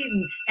Garden of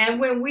Eden. And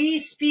when we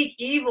speak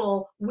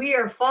evil, we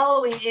are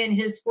following in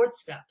his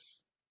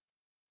footsteps.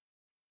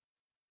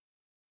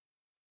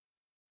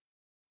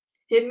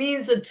 It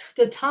means that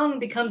the tongue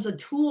becomes a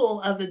tool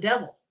of the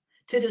devil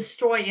to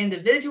destroy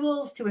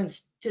individuals, to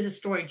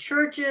destroy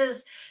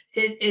churches.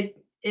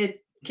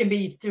 It can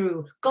be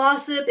through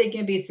gossip. It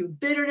can be through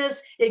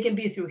bitterness. It can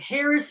be through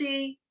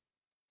heresy.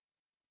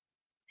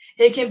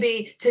 It can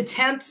be to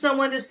tempt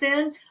someone to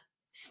sin.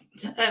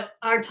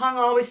 Our tongue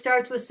always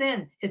starts with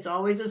sin. It's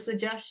always a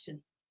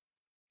suggestion.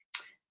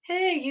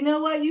 Hey, you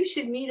know what? You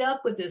should meet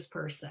up with this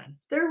person.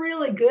 They're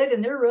really good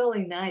and they're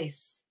really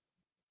nice.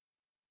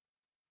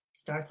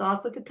 Starts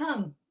off with the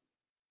tongue,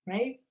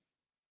 right?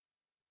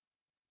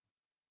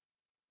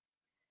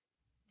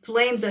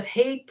 Flames of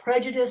hate,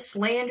 prejudice,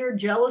 slander,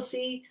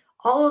 jealousy,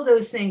 all of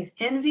those things,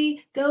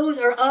 envy, those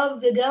are of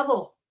the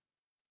devil.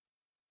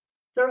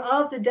 They're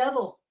of the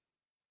devil.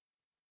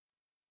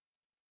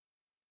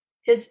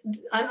 It's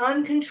an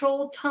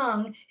uncontrolled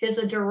tongue is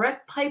a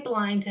direct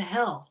pipeline to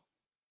hell.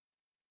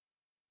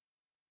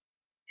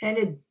 And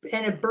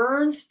it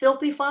burns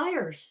filthy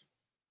fires.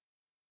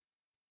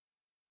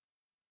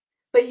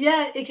 But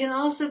yet it can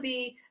also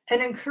be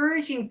an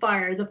encouraging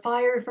fire, the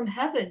fire from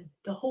heaven,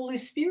 the Holy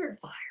Spirit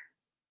fire.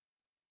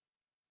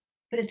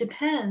 But it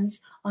depends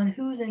on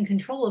who's in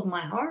control of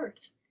my heart.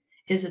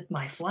 Is it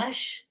my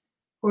flesh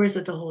or is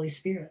it the Holy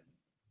Spirit?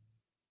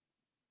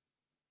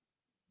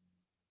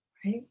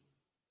 Right?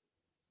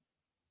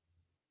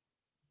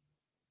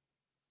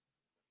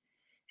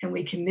 And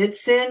we commit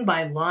sin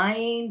by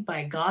lying,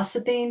 by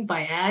gossiping,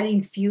 by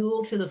adding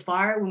fuel to the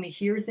fire. When we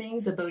hear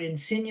things about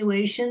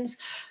insinuations,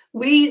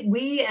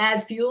 we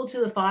add fuel to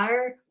the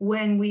fire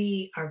when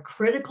we are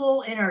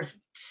critical in our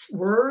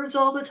words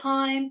all the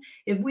time.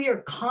 If we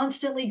are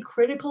constantly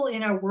critical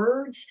in our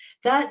words,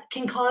 that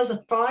can cause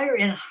a fire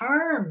and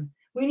harm.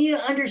 We need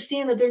to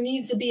understand that there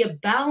needs to be a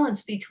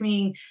balance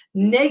between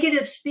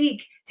negative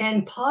speak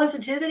and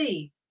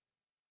positivity.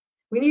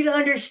 We need to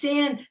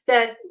understand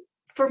that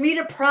for me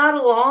to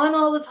prattle on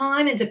all the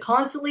time and to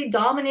constantly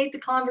dominate the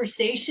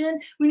conversation,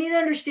 we need to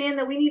understand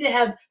that we need to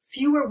have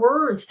fewer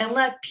words and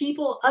let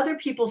other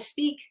people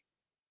speak.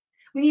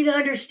 We need to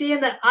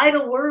understand that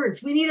idle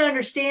words. We need to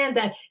understand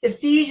that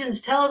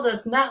Ephesians tells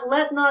us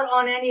let not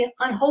on any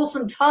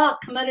unwholesome talk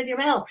come out of your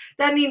mouth.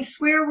 That means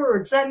swear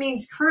words. That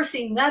means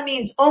cursing. That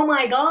means, oh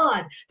my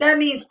God. That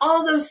means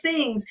all those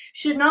things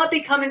should not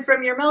be coming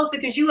from your mouth,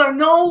 because you are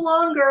no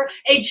longer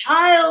a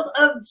child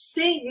of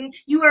Satan.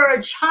 You are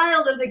a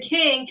child of the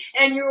King,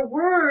 and your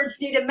words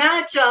need to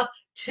match up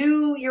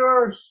to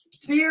your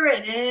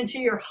spirit and into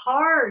your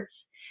heart.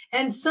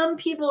 And some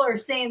people are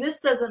saying, this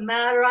doesn't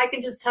matter. I can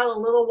just tell a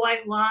little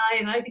white lie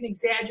and I can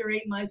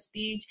exaggerate my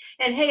speech.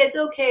 And hey, it's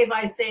okay if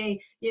I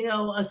say,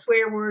 a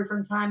swear word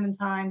from time to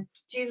time.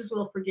 Jesus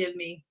will forgive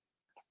me.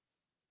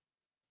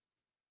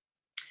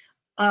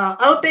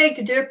 I beg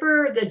to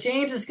differ that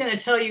James is going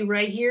to tell you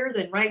right here,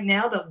 that right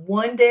now, that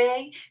one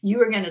day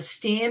you are going to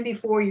stand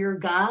before your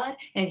God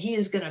and he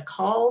is going to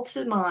call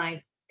to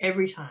mind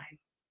every time.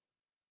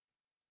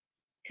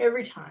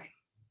 Every time.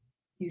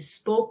 You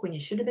spoke when you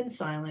should have been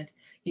silent.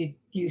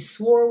 You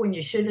swore when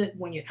you should have,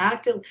 when you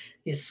acted,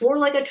 you swore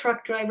like a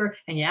truck driver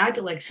and you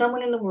acted like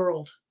someone in the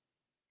world.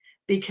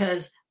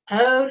 Because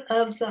out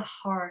of the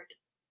heart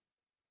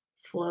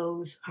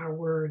flows our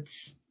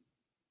words.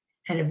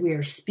 And if we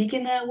are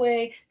speaking that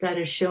way, that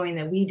is showing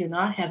that we do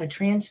not have a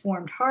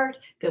transformed heart,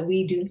 that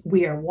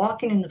we are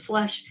walking in the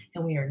flesh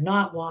and we are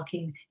not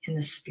walking in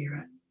the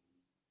spirit.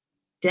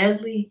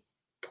 Deadly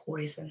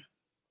poison.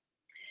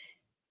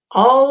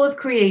 All of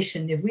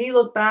creation, if we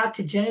look back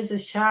to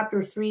Genesis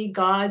chapter 3,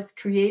 God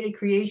created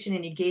creation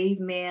and he gave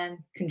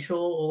man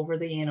control over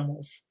the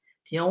animals.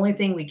 The only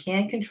thing we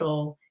can't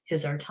control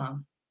is our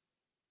tongue.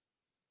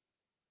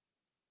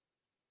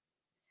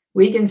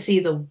 We can see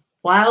the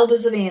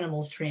wildest of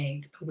animals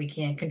trained, but we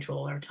can't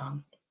control our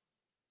tongue.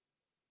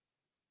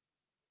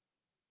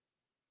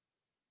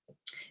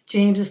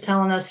 James is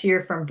telling us here,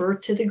 from birth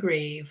to the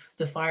grave,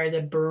 the fire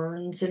that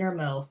burns in our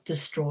mouth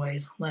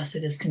destroys unless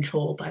it is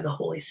controlled by the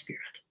Holy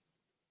Spirit.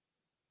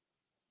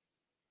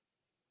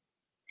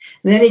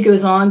 Then he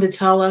goes on to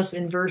tell us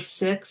in verse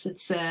 6, it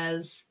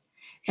says,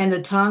 and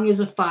the tongue is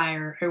a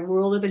fire, a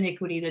world of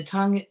iniquity. The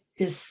tongue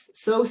is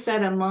so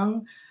set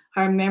among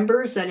our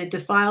members that it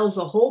defiles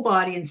the whole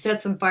body and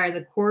sets on fire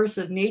the course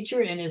of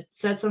nature, and it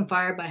sets on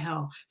fire by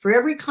hell. For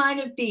every kind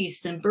of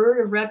beast and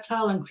bird and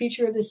reptile and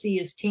creature of the sea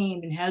is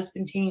tamed and has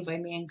been tamed by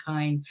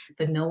mankind,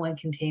 but no one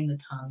can tame the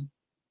tongue.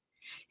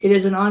 It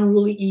is an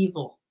unruly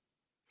evil,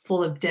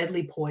 full of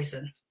deadly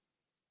poison.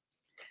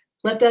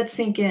 Let that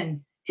sink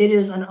in. It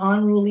is an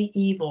unruly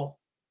evil.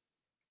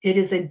 It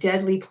is a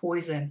deadly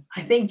poison.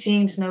 I think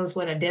James knows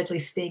what a deadly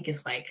snake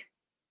is like.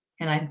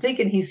 And I'm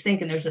thinking he's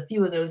thinking there's a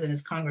few of those in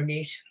his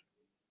congregation.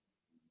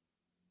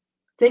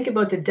 Think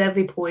about the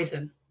deadly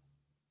poison.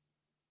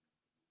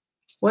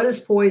 What is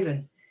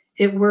poison?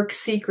 It works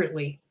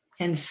secretly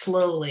and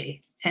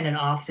slowly, and it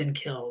often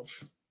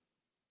kills.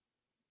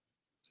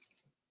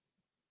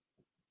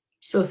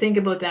 So think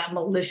about that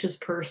malicious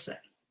person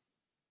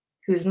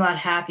who's not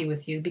happy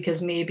with you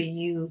because maybe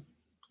you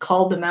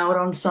called them out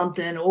on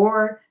something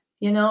or,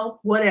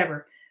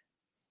 whatever.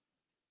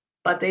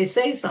 But they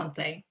say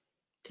something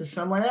to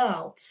someone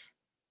else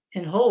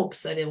in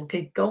hopes that it will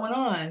keep going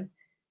on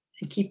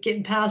and keep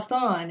getting passed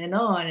on,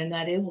 and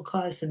that it will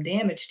cause some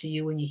damage to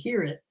you when you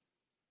hear it.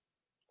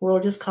 Or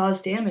it'll just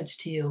cause damage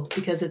to you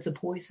because it's a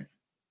poison.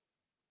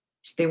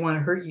 They want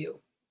to hurt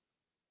you.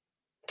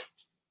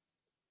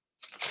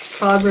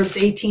 Proverbs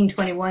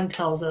 18:21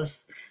 tells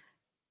us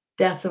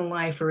death and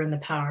life are in the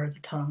power of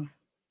the tongue.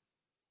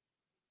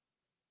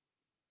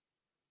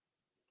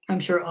 I'm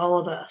sure all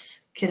of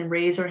us can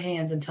raise our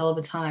hands and tell of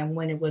a time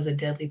when it was a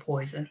deadly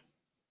poison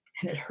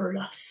and it hurt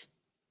us.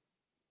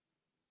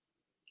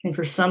 And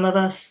for some of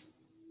us,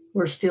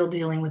 we're still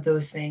dealing with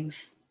those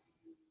things.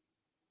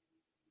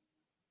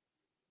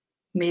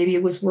 Maybe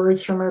it was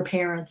words from our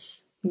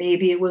parents.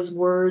 Maybe it was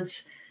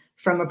words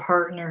from a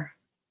partner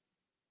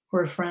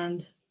or a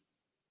friend.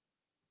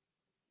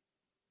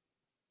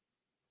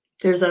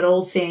 There's that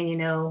old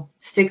saying,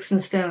 sticks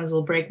and stones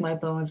will break my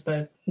bones,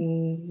 but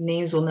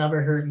names will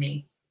never hurt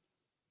me.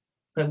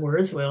 But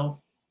words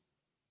will.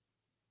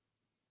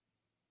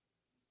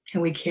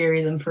 And we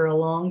carry them for a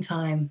long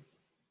time.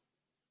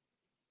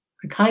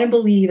 I kind of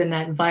believe in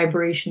that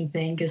vibration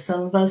thing because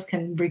some of us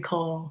can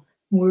recall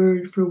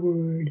word for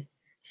word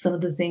some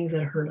of the things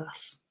that hurt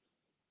us.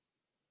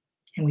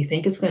 And we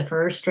think it's going to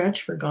for a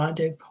stretch for God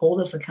to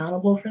hold us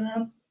accountable for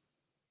them.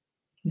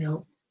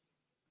 No.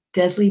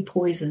 Deadly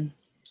poison,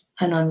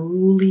 an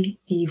unruly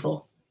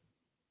evil.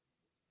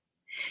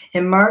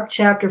 In Mark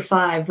chapter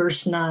 5,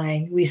 verse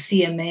 9, we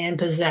see a man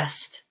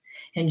possessed.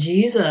 And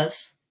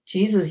Jesus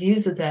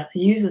uses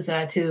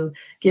that to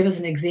give us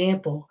an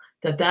example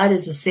that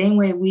is the same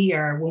way we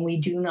are when we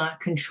do not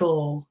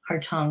control our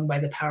tongue by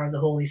the power of the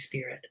Holy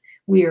Spirit.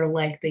 We are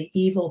like the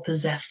evil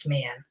possessed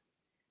man.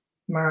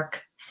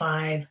 Mark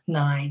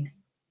 5:9.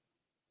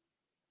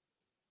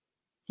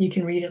 You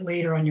can read it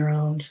later on your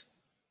own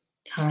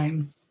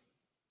time.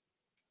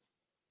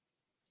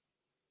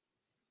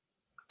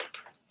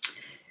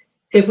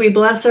 If we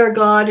bless our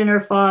God and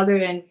our Father,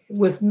 and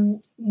with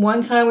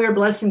one time we are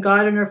blessing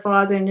God and our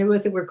Father, and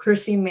with it we're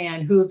cursing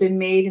man who have been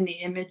made in the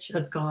image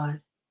of God.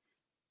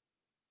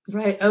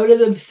 Right? Out of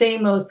the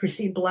same mouth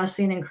proceed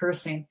blessing and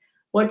cursing.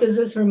 What does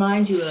this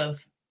remind you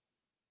of?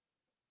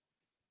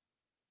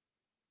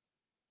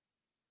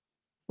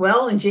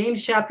 Well, in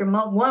James chapter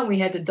 1, we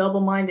had the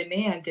double-minded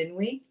man, didn't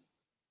we?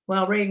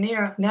 Well, right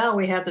now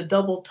we have the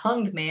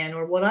double-tongued man,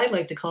 or what I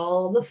like to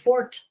call the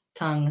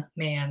forked-tongued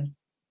man,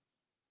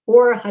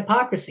 or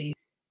hypocrisy.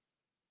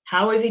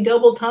 How is he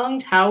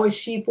double-tongued? How is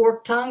she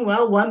fork-tongued?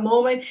 Well, one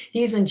moment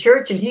he's in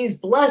church and he's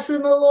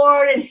blessing the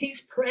Lord and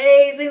he's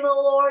praising the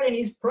Lord and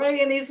he's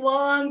praying these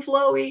long,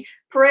 flowy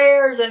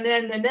prayers. And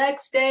then the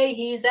next day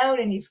he's out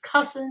and he's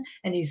cussing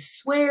and he's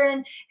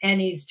swearing and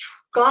he's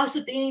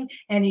gossiping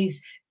and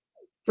he's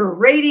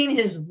berating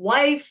his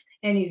wife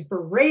and he's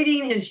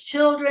berating his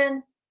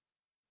children.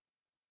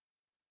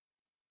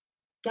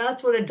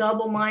 That's what a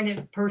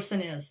double-minded person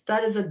is.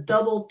 That is a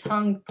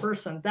double-tongued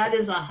person. That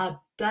is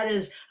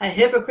a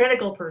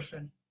hypocritical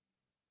person.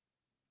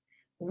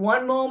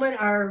 One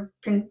moment our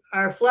tongue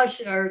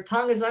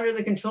is under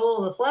the control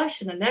of the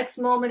flesh, and the next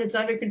moment it's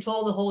under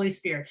control of the Holy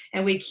Spirit.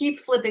 And we keep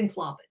flipping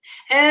flopping.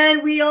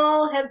 And we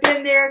all have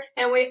been there,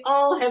 and we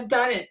all have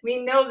done it.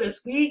 We know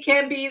this. We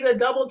can be the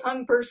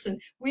double-tongued person.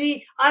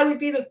 I would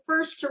be the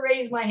first to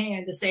raise my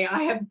hand to say,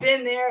 I have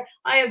been there.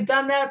 I have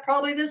done that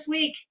probably this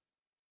week.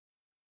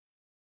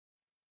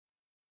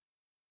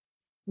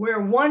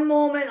 Where one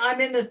moment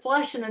I'm in the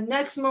flesh and the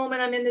next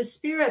moment I'm in the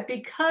spirit,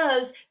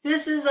 because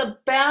this is a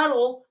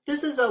battle.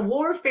 This is a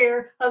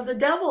warfare of the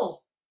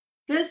devil.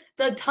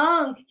 The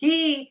tongue,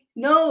 he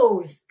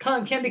knows,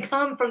 can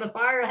become from the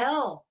fire of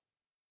hell.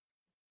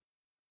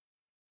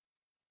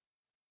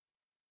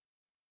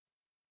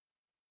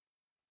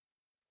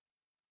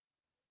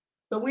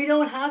 But we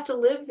don't have to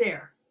live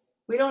there.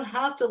 We don't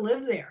have to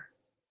live there.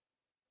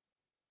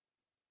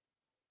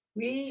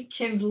 We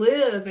can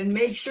live and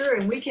make sure,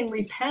 and we can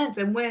repent.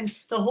 And when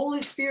the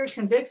Holy Spirit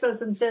convicts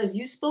us and says,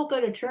 you spoke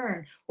out of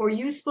turn or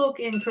you spoke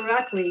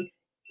incorrectly,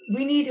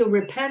 we need to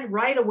repent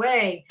right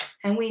away.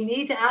 And we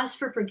need to ask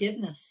for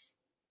forgiveness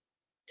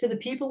to the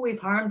people we've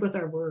harmed with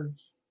our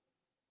words.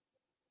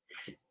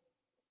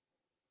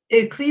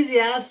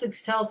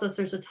 Ecclesiastes tells us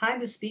there's a time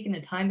to speak and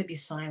a time to be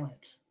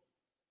silent.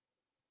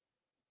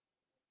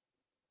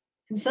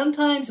 And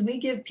sometimes we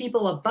give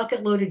people a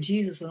bucket load of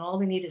Jesus when all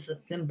they need is a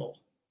thimble.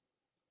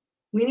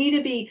 We need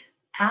to be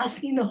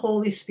asking the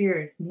Holy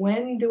Spirit,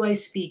 when do I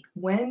speak?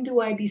 When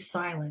do I be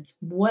silent?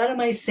 What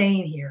am I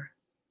saying here?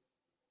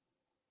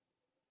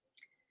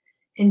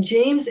 And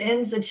James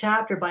ends the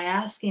chapter by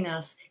asking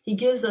us, he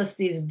gives us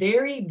these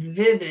very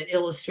vivid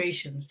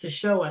illustrations to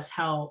show us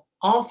how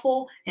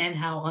awful and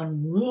how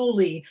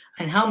unruly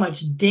and how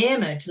much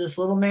damage this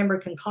little member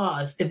can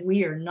cause if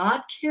we are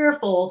not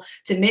careful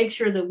to make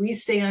sure that we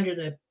stay under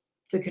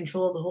the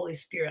control of the Holy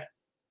Spirit.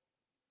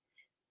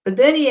 But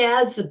then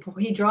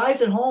he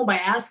drives it home by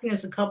asking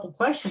us a couple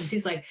questions.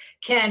 He's like,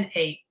 can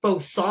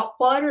both salt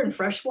water and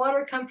fresh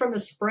water come from a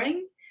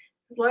spring?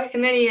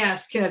 And then he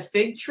asks, can a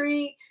fig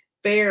tree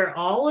bear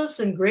olives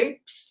and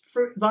grapes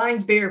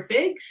vines bear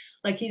figs?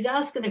 Like, he's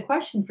asking a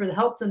question to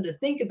help them to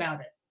think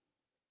about it.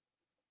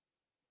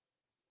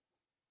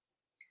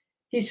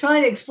 He's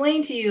trying to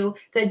explain to you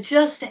that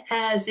just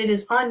as it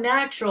is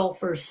unnatural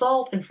for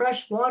salt and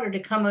fresh water to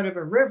come out of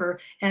a river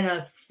and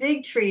a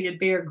fig tree to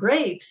bear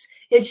grapes,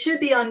 it should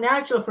be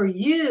unnatural for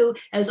you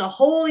as a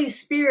Holy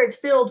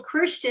Spirit-filled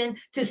Christian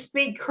to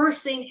speak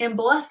cursing and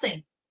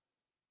blessing.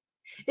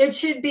 It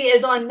should be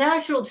as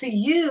unnatural to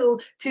you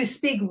to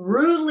speak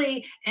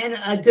rudely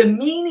and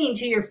demeaning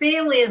to your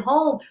family at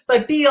home,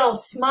 but be all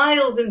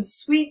smiles and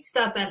sweet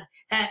stuff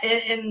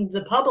in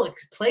the public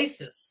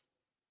places.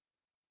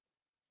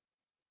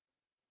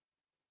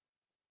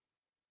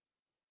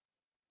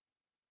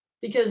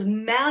 Because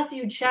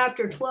Matthew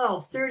chapter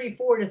 12,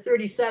 34 to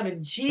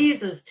 37,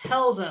 Jesus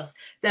tells us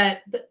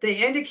that the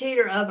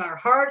indicator of our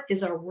heart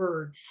is our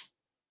words.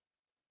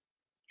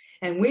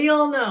 And we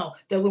all know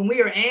that when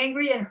we are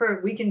angry and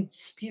hurt, we can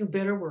spew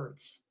bitter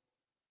words.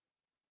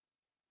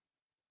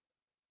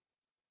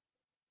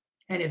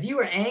 And if you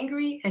are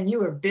angry and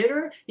you are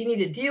bitter, you need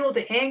to deal with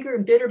the anger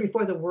and bitter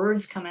before the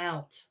words come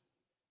out.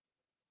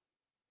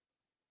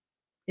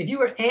 If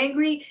you are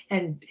angry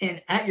and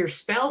at your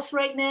spouse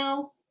right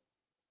now,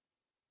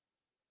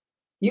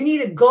 you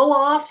need to go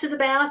off to the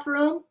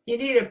bathroom. You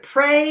need to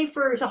pray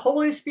for the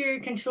Holy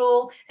Spirit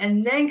control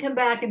and then come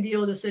back and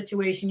deal with the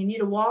situation. You need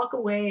to walk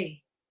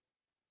away.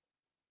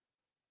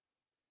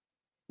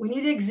 We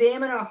need to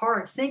examine our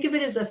heart. Think of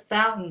it as a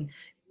fountain.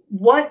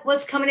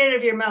 What's coming out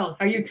of your mouth?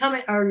 Are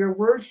your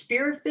words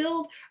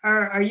spirit-filled?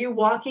 Are you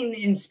walking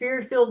in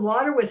spirit-filled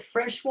water with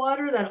fresh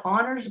water that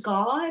honors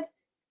God?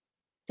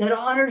 That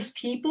honors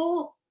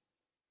people?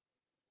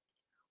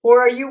 Or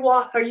are you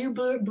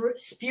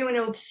spewing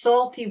out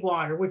salty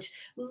water, which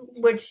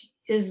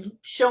is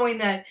showing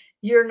that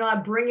you're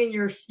not bringing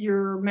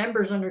your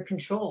members under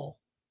control?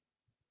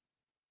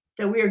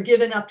 That we are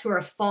given up to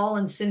our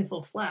fallen,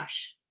 sinful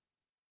flesh.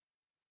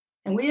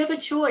 And we have a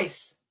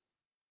choice.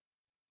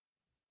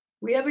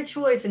 We have a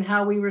choice in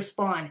how we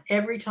respond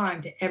every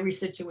time to every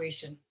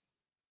situation.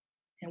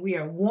 And we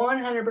are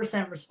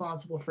 100%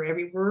 responsible for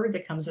every word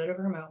that comes out of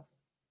our mouth.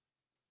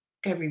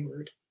 Every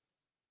word.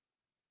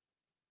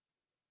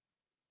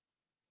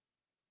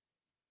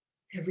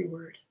 Every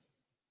word.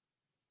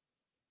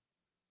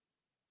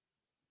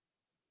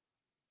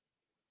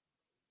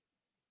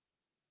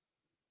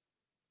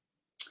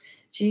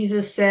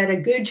 Jesus said, a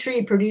good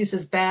tree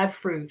produces bad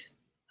fruit.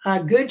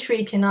 A good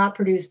tree cannot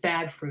produce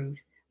bad fruit,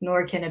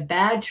 nor can a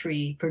bad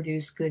tree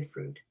produce good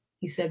fruit.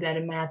 He said that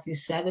in Matthew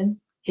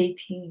 7,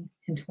 18,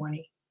 and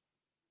 20.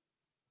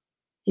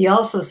 He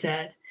also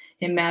said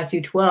in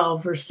Matthew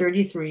 12, verse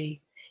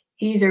 33,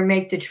 either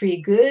make the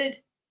tree good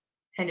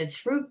and its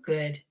fruit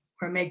good,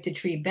 or make the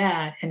tree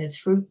bad and its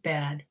fruit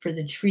bad, for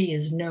the tree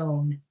is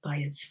known by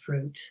its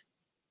fruit.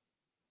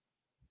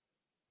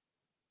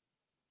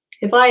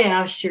 If I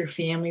asked your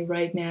family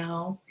right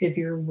now if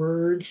your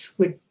words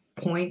would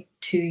point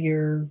to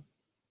your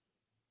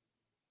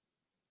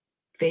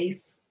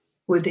faith,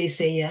 would they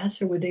say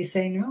yes or would they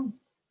say no?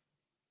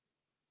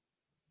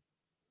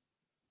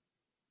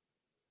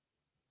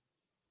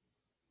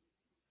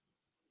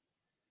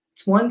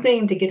 It's one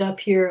thing to get up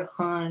here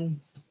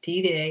on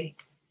D-Day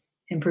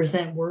and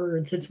present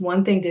words. It's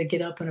one thing to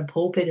get up in a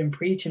pulpit and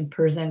preach and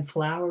present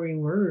flowery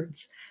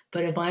words.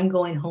 But if I'm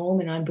going home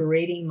and I'm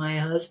berating my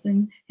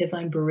husband, if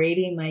I'm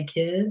berating my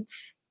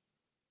kids,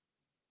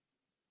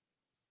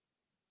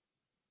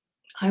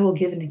 I will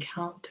give an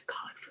account to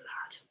God for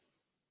that.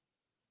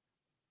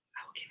 I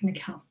will give an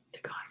account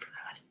to God for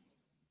that.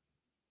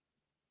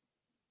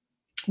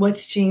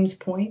 What's James'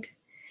 point?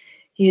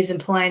 He is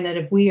implying that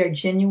if we are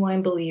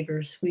genuine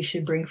believers, we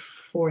should bring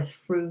forth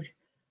fruit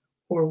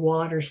or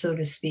water, so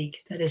to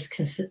speak, that is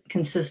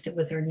consistent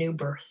with our new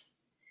birth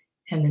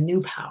and the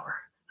new power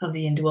of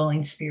the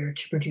indwelling spirit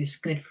to produce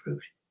good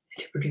fruit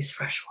and to produce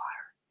fresh water.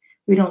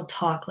 We don't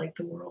talk like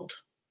the world.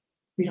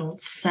 We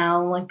don't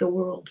sound like the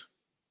world.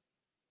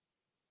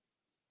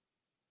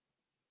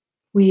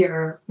 We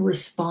are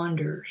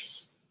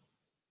responders,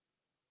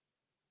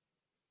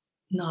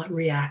 not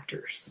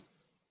reactors.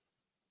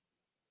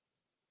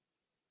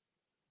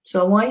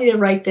 So I want you to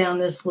write down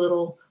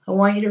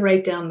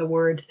the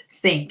word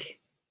think.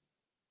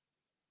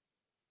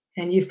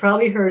 And you've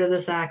probably heard of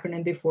this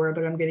acronym before,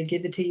 but I'm going to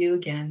give it to you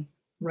again.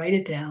 Write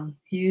it down.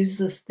 Use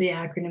the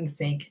acronym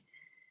THINK.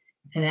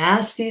 And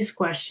ask these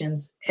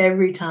questions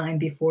every time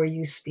before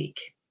you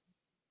speak.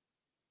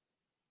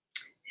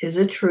 Is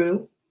it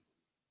true?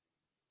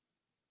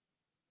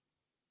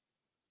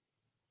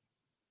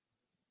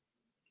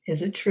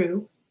 Is it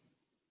true?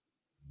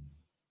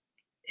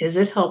 Is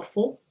it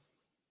helpful?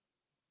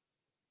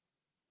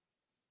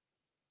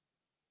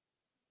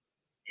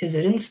 Is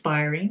it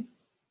inspiring?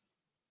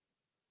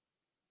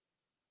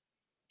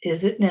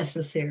 Is it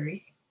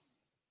necessary?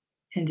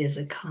 And is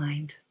it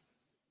kind?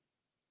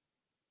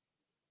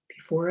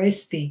 Before I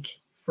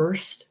speak,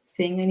 first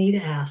thing I need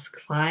to ask,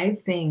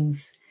 5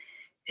 things.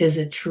 Is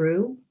it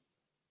true?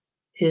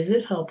 Is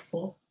it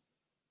helpful?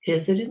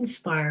 Is it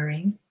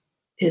inspiring?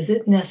 Is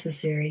it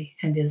necessary?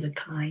 And is it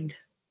kind?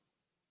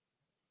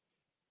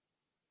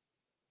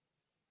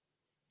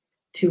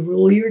 To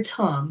rule your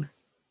tongue,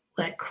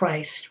 let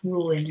Christ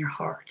rule in your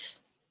heart.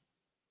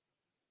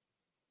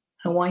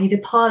 I want you to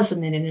pause a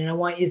minute and I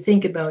want you to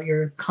think about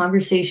your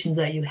conversations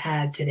that you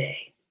had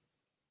today.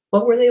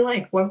 What were they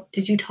like? What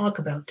did you talk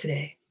about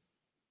today?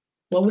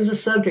 What was the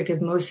subject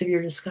of most of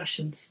your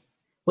discussions?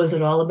 Was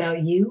it all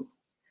about you?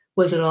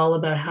 Was it all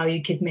about how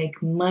you could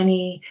make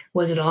money?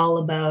 Was it all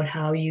about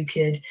how you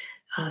could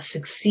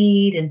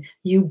succeed and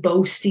you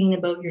boasting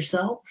about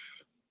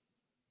yourself?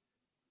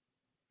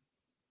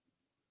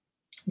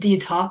 Do you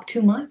talk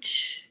too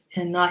much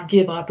and not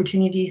give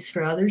opportunities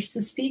for others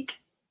to speak?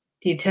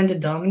 Do you tend to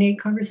dominate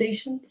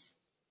conversations?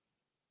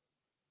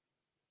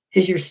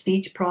 Is your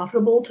speech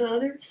profitable to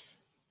others?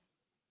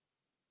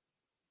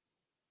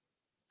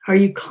 Are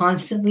you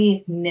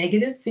constantly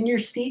negative in your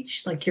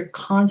speech? Like you're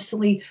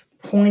constantly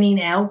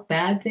pointing out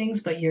bad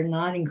things, but you're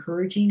not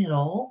encouraging at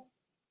all?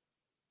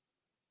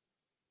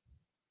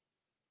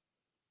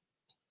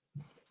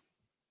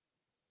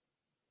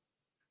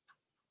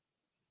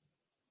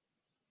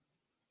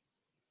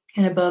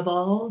 And above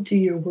all, do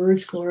your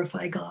words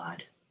glorify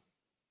God?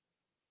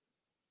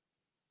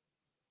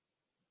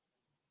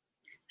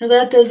 Now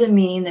that doesn't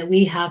mean that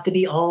we have to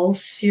be all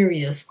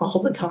serious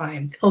all the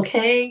time,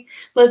 okay?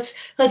 Let's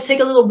take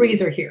a little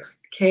breather here,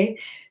 okay?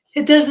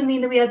 It doesn't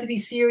mean that we have to be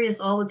serious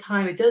all the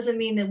time. It doesn't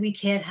mean that we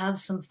can't have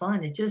some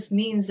fun. It just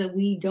means that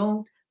we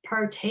don't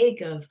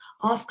partake of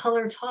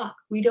off-color talk.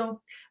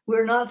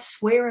 We're not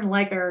swearing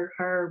like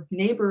our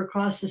neighbor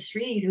across the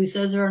street who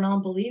says they're a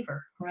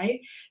non-believer, right?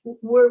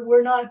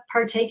 We're not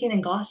partaking in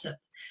gossip.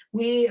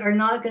 We are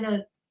not going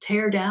to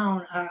tear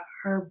down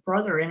our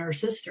brother and our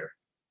sister.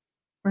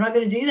 We're not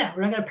going to do that.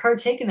 We're not going to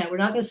partake in that. We're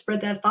not going to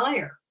spread that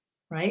fire,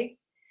 right?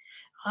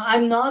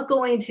 I'm not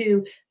going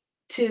to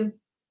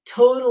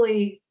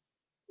totally,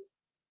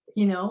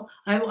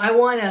 I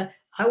want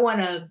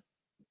to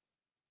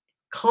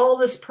call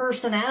this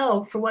person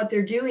out for what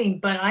they're doing,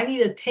 but I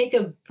need to take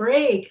a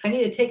break. I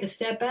need to take a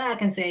step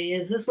back and say,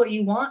 is this what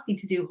you want me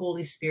to do,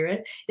 Holy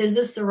Spirit? Is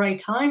this the right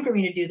time for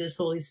me to do this,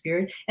 Holy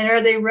Spirit? And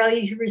are they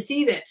ready to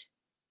receive it?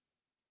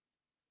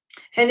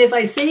 And if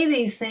I say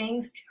these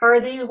things, are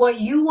they what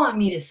you want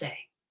me to say?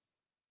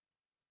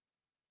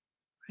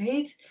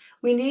 Right?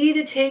 We need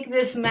to take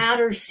this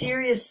matter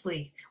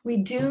seriously. We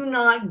do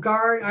not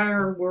guard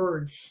our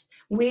words.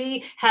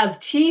 We have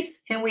teeth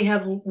and we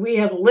have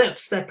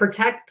lips that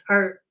protect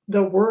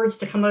the words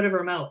to come out of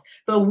our mouth.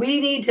 But we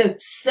need to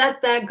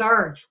set that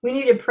guard. We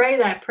need to pray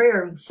that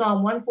prayer in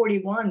Psalm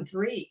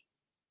 141:3.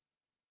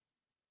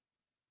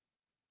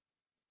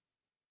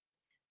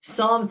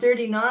 Psalm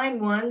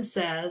 39:1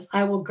 says,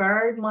 I will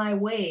guard my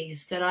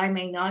ways that I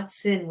may not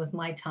sin with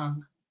my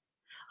tongue.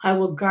 I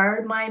will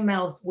guard my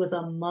mouth with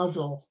a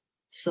muzzle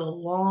so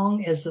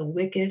long as the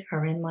wicked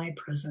are in my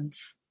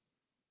presence.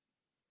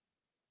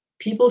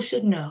 People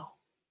should know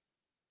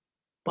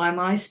by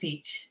my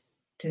speech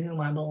to whom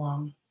I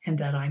belong and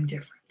that I'm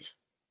different.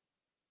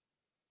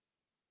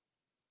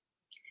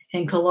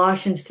 And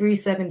Colossians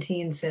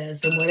 3:17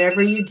 says, and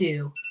whatever you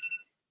do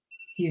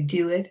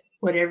it,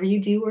 whatever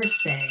you do or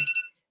say,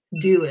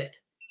 do it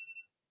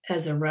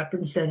as a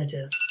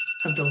representative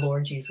of the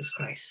Lord Jesus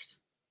Christ.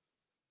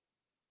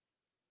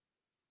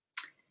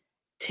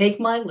 Take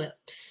my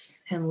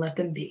lips and let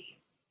them be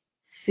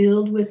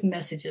filled with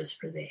messages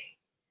for thee.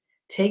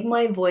 Take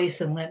my voice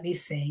and let me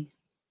sing,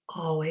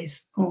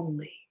 always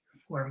only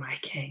for my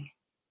King.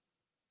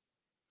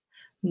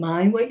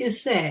 Mind what you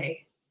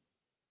say,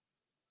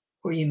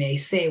 or you may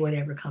say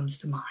whatever comes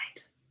to mind.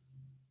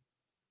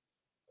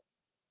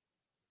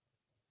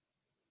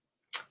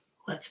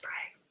 Let's pray.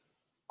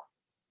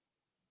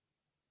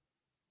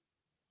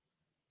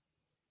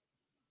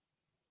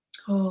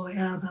 Oh,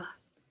 Abba,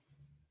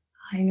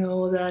 I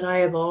know that I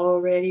have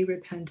already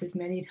repented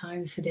many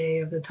times today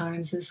of the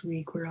times this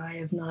week where I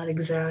have not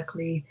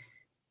exactly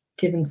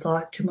given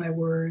thought to my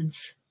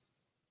words.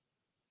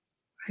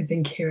 I've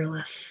been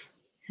careless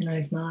and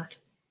I've not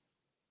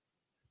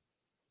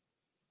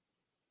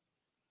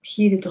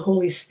heeded the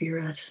Holy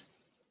Spirit.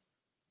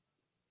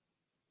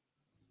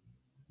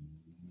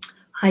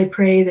 I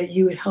pray that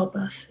you would help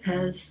us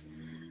as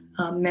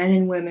men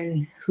and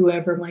women,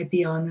 whoever might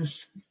be on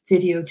this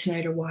video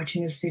tonight or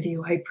watching this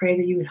video. I pray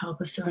that you would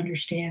help us to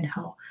understand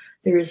how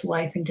there is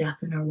life and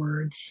death in our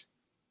words,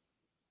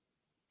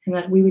 and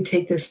that we would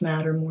take this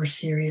matter more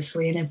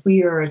seriously. And if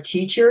we are a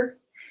teacher,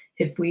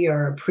 if we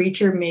are a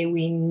preacher, may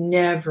we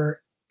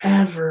never,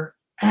 ever,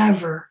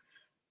 ever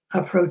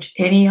approach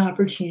any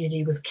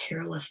opportunity with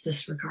careless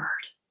disregard.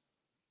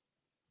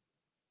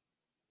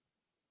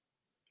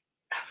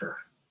 Ever.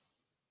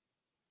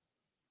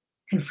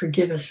 And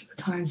forgive us for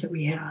the times that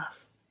we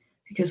have.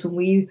 Because when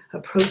we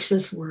approach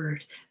this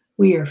word,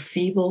 we are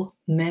feeble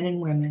men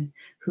and women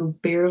who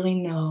barely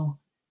know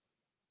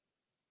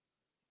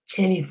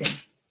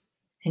anything.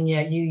 And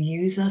yet you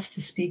use us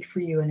to speak for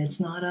you. And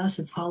it's not us.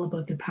 It's all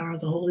about the power of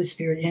the Holy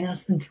Spirit in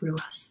us and through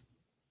us.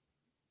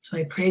 So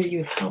I pray that you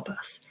would help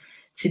us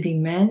to be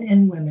men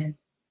and women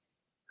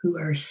who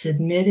are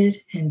submitted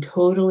and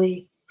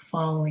totally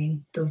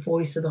following the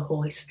voice of the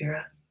Holy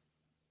Spirit.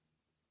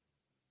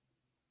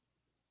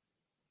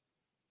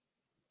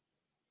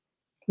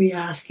 We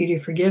ask you to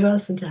forgive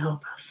us and to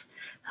help us.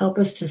 Help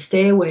us to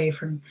stay away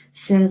from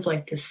sins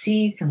like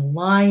deceit and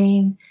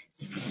lying,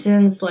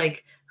 sins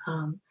like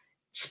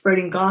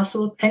spreading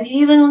gossip, and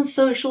even on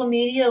social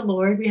media,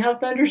 Lord. We have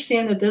to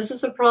understand that this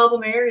is a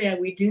problem area.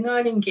 We do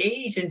not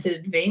engage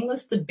into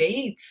vainless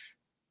debates,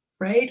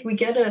 right? We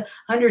got to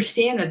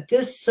understand that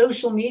this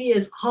social media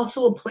is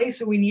also a place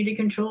where we need to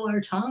control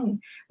our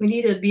tongue. We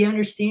need to be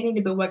understanding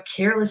about what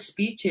careless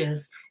speech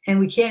is,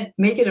 and we can't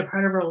make it a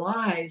part of our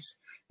lives.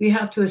 We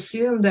have to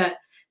assume that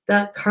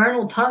that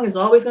carnal tongue is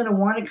always going to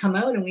want to come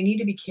out, and we need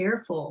to be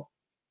careful.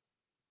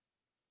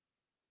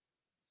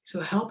 So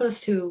help us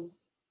to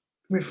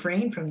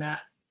refrain from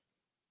that.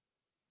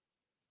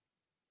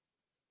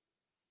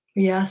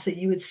 We ask that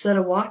you would set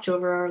a watch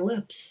over our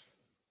lips.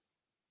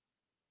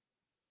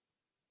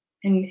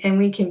 And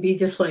we can be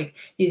just like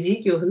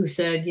Ezekiel, who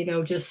said,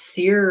 just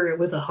sear it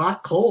with a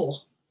hot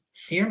coal.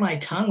 Sear my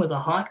tongue with a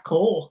hot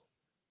coal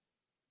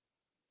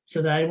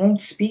so that I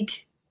won't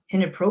speak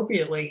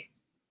inappropriately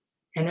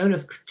and out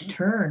of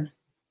turn.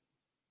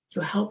 So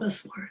help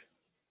us, Lord.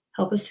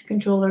 Help us to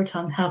control our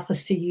tongue. Help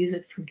us to use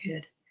it for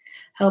good.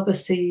 Help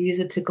us to use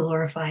it to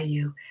glorify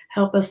you.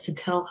 Help us to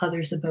tell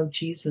others about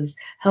Jesus.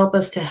 Help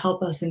us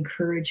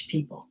encourage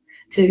people,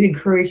 to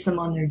encourage them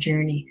on their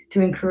journey,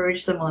 to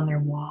encourage them on their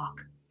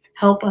walk.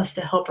 Help us to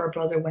help our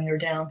brother when they're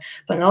down,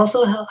 but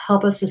also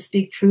help us to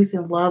speak truth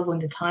and love when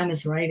the time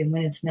is right and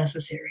when it's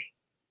necessary.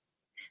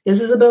 This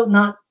is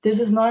not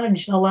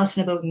a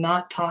lesson about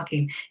not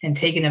talking and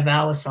taking a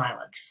vow of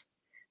silence.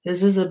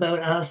 This is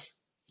about us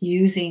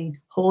using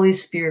Holy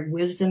Spirit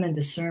wisdom and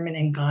discernment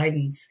and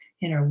guidance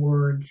in our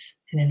words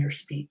and in our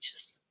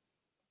speeches.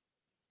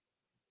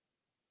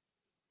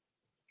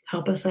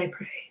 Help us, I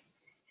pray,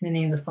 in the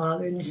name of the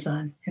Father and the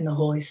Son and the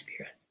Holy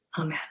Spirit.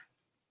 Amen.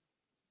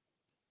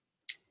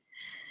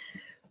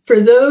 For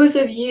those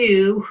of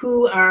you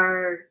who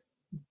are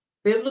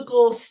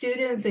biblical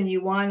students and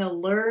you want to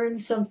learn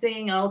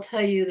something, I'll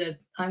tell you that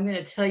I'm going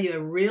to tell you a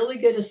really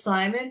good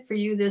assignment for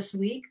you this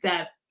week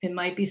that it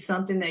might be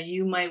something that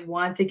you might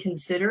want to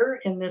consider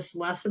in this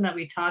lesson that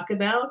we talk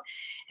about.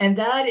 And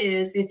that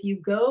is, if you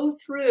go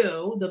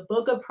through the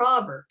book of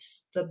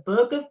Proverbs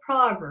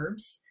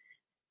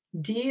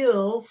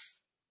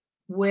deals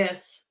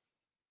with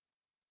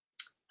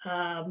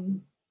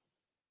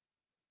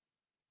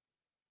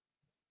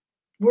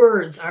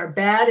words, our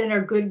bad and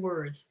our good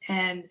words.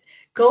 And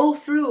go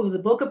through the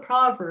book of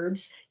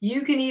Proverbs.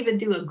 You can even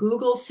do a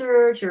Google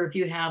search, or if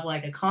you have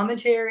like a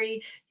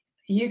commentary,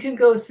 You can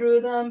go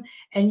through them,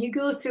 and you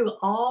go through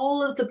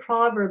all of the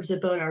Proverbs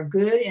about our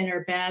good and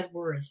our bad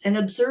words, and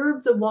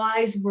observe the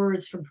wise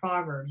words from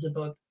Proverbs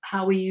about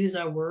how we use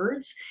our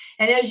words.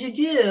 And as you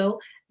do,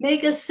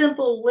 make a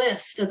simple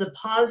list of the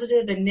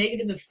positive and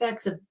negative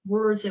effects of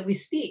words that we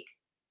speak.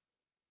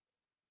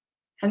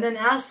 And then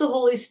ask the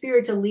Holy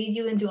Spirit to lead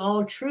you into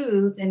all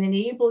truth and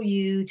enable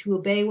you to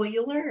obey what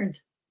you learned.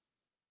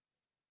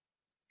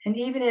 And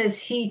even as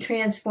he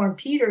transformed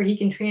Peter, he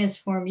can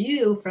transform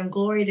you from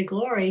glory to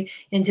glory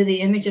into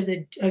the image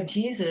of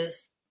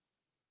Jesus,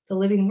 the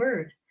living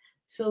word.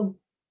 So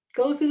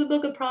go through the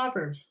book of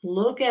Proverbs,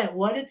 look at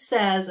what it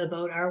says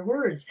about our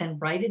words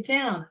and write it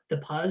down, the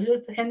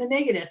positive and the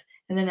negative,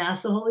 and then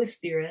ask the Holy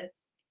Spirit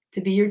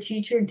to be your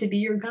teacher and to be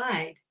your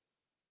guide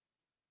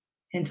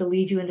and to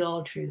lead you into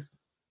all truth.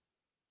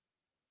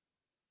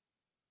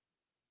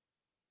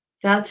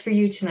 That's for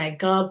you tonight.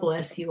 God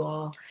bless you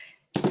all.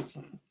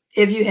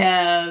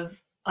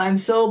 I'm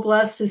so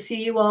blessed to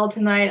see you all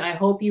tonight. I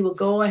hope you will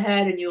go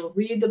ahead and you'll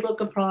read the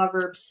book of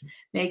Proverbs.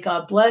 May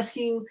God bless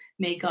you.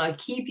 May God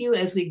keep you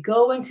as we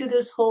go into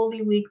this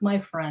holy week, my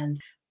friend.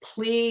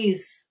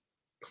 Please,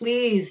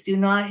 please do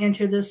not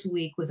enter this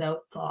week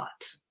without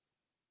thought.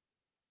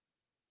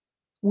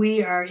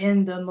 We are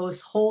in the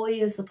most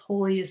holiest of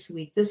holiest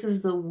week. This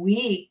is the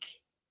week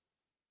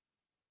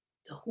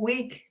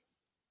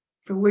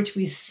for which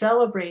we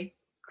celebrate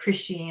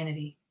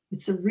Christianity.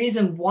 It's the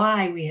reason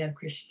why we have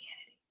Christianity.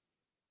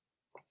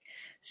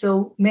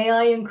 So may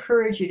I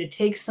encourage you to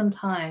take some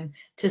time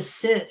to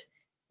sit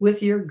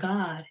with your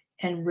God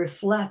and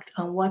reflect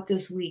on what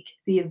this week,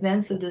 the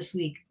events of this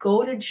week.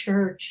 Go to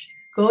church.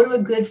 Go to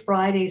a Good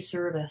Friday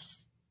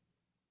service.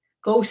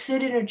 Go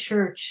sit in a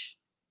church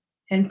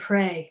and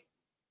pray.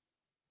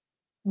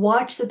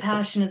 Watch the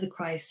Passion of the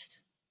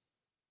Christ.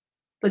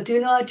 But do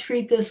not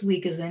treat this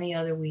week as any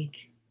other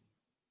week.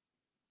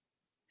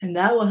 And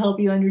that will help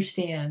you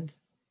understand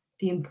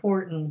the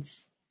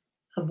importance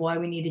of why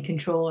we need to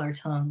control our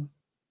tongue.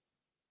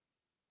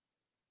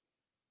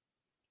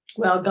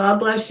 Well, God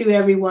bless you,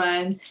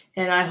 everyone.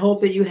 And I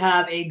hope that you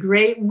have a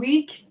great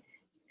week.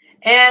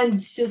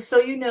 And just so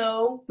you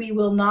know, we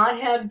will not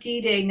have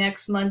D-Day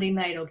next Monday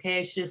night, okay?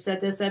 I should have said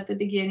this at the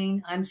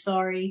beginning. I'm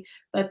sorry.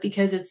 But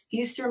because it's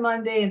Easter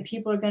Monday and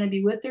people are going to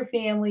be with their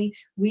family,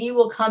 we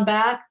will come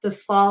back the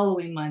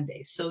following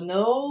Monday. So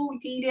no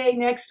D-Day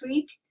next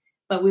week,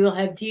 but we will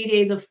have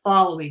D-Day the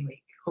following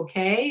week.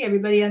 Okay,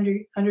 everybody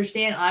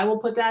understand? I will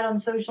put that on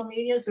social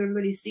media so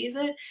everybody sees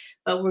it,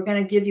 but we're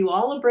going to give you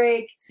all a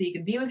break so you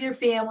can be with your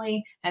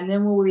family, and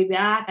then we'll be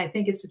back. I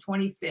think it's the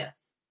 25th,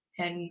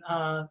 and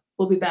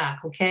we'll be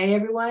back. Okay,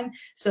 everyone?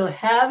 So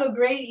have a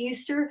great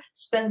Easter.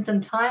 Spend some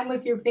time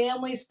with your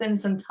family. Spend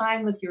some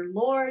time with your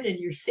Lord and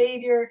your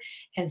Savior,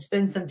 and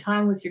spend some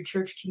time with your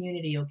church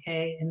community,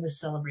 okay, in this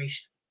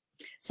celebration.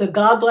 So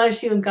God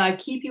bless you and God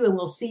keep you, and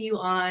we'll see you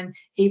on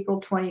April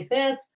 25th.